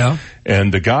show. Yeah,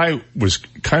 and the guy was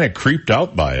kind of creeped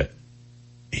out by it.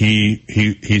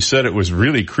 He said it was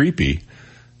really creepy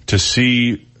to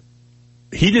see.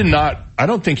 I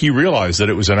don't think he realized that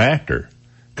it was an actor.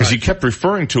 Because he kept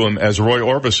referring to him as Roy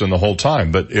Orbison the whole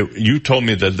time. But you told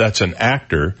me that that's an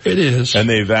actor. It is. And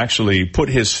they've actually put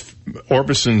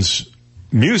Orbison's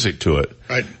music to it.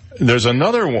 Right. There's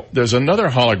another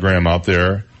hologram out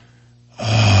there.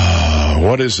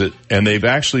 What is it? And they've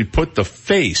actually put the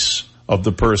face of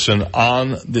the person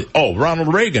on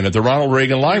Ronald Reagan at the Ronald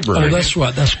Reagan Library. Oh, that's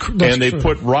right. That's and they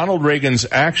put Ronald Reagan's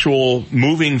actual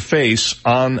moving face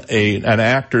on an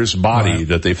actor's body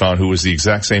that they found who was the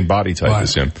exact same body type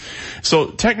as him. So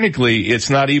technically, it's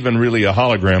not even really a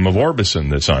hologram of Orbison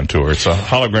that's on tour. It's a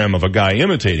hologram of a guy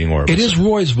imitating Orbison. It is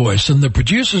Roy's voice, and the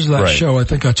producers of that show, I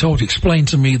think I told you, explained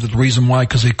to me the reason why,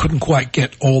 because they couldn't quite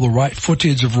get all the right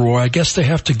footage of Roy. I guess they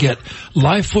have to get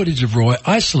live footage of Roy,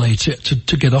 isolate it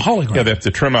to get a hologram. Yeah, they have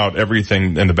to trim out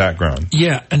everything in the background.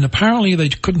 Yeah, and apparently they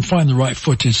couldn't find the right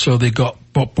footage, so they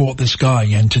brought this guy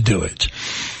in to do it.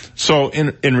 So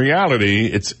in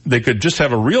reality, they could just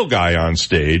have a real guy on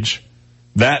stage,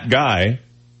 that guy.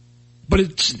 But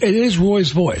it is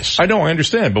Roy's voice. I know, I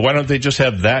understand, but why don't they just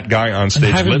have that guy on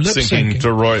stage lip-syncing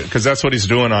to Roy? Because that's what he's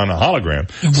doing on a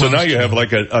hologram. So now you have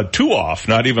like a two-off,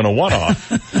 not even a one-off.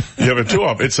 You have a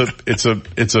two-off. It's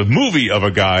a movie of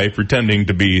a guy pretending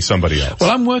to be somebody else.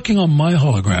 Well, I'm working on my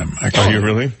hologram, actually. Are you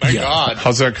really? Thank God.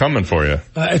 How's that coming for you?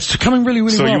 It's coming really,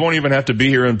 really well. So you won't even have to be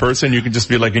here in person? You can just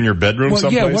be like in your bedroom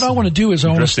someplace? Yeah, what I want to do is I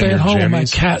want to stay at home with my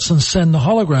cats and send the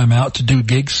hologram out to do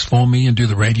gigs for me and do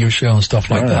the radio show and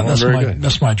stuff like that.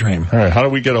 That's my dream. All right. How do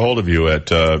we get a hold of you at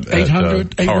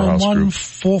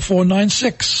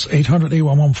 800-811-4496.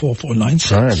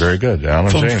 800-811-4496. All right. Very good.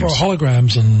 Alan James. For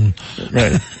holograms and...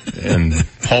 Right. And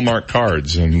Hallmark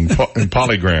cards and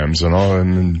polygrams and all.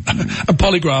 And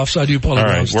polygraphs. I do polygraphs. All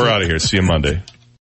right. We're out of here. See you Monday.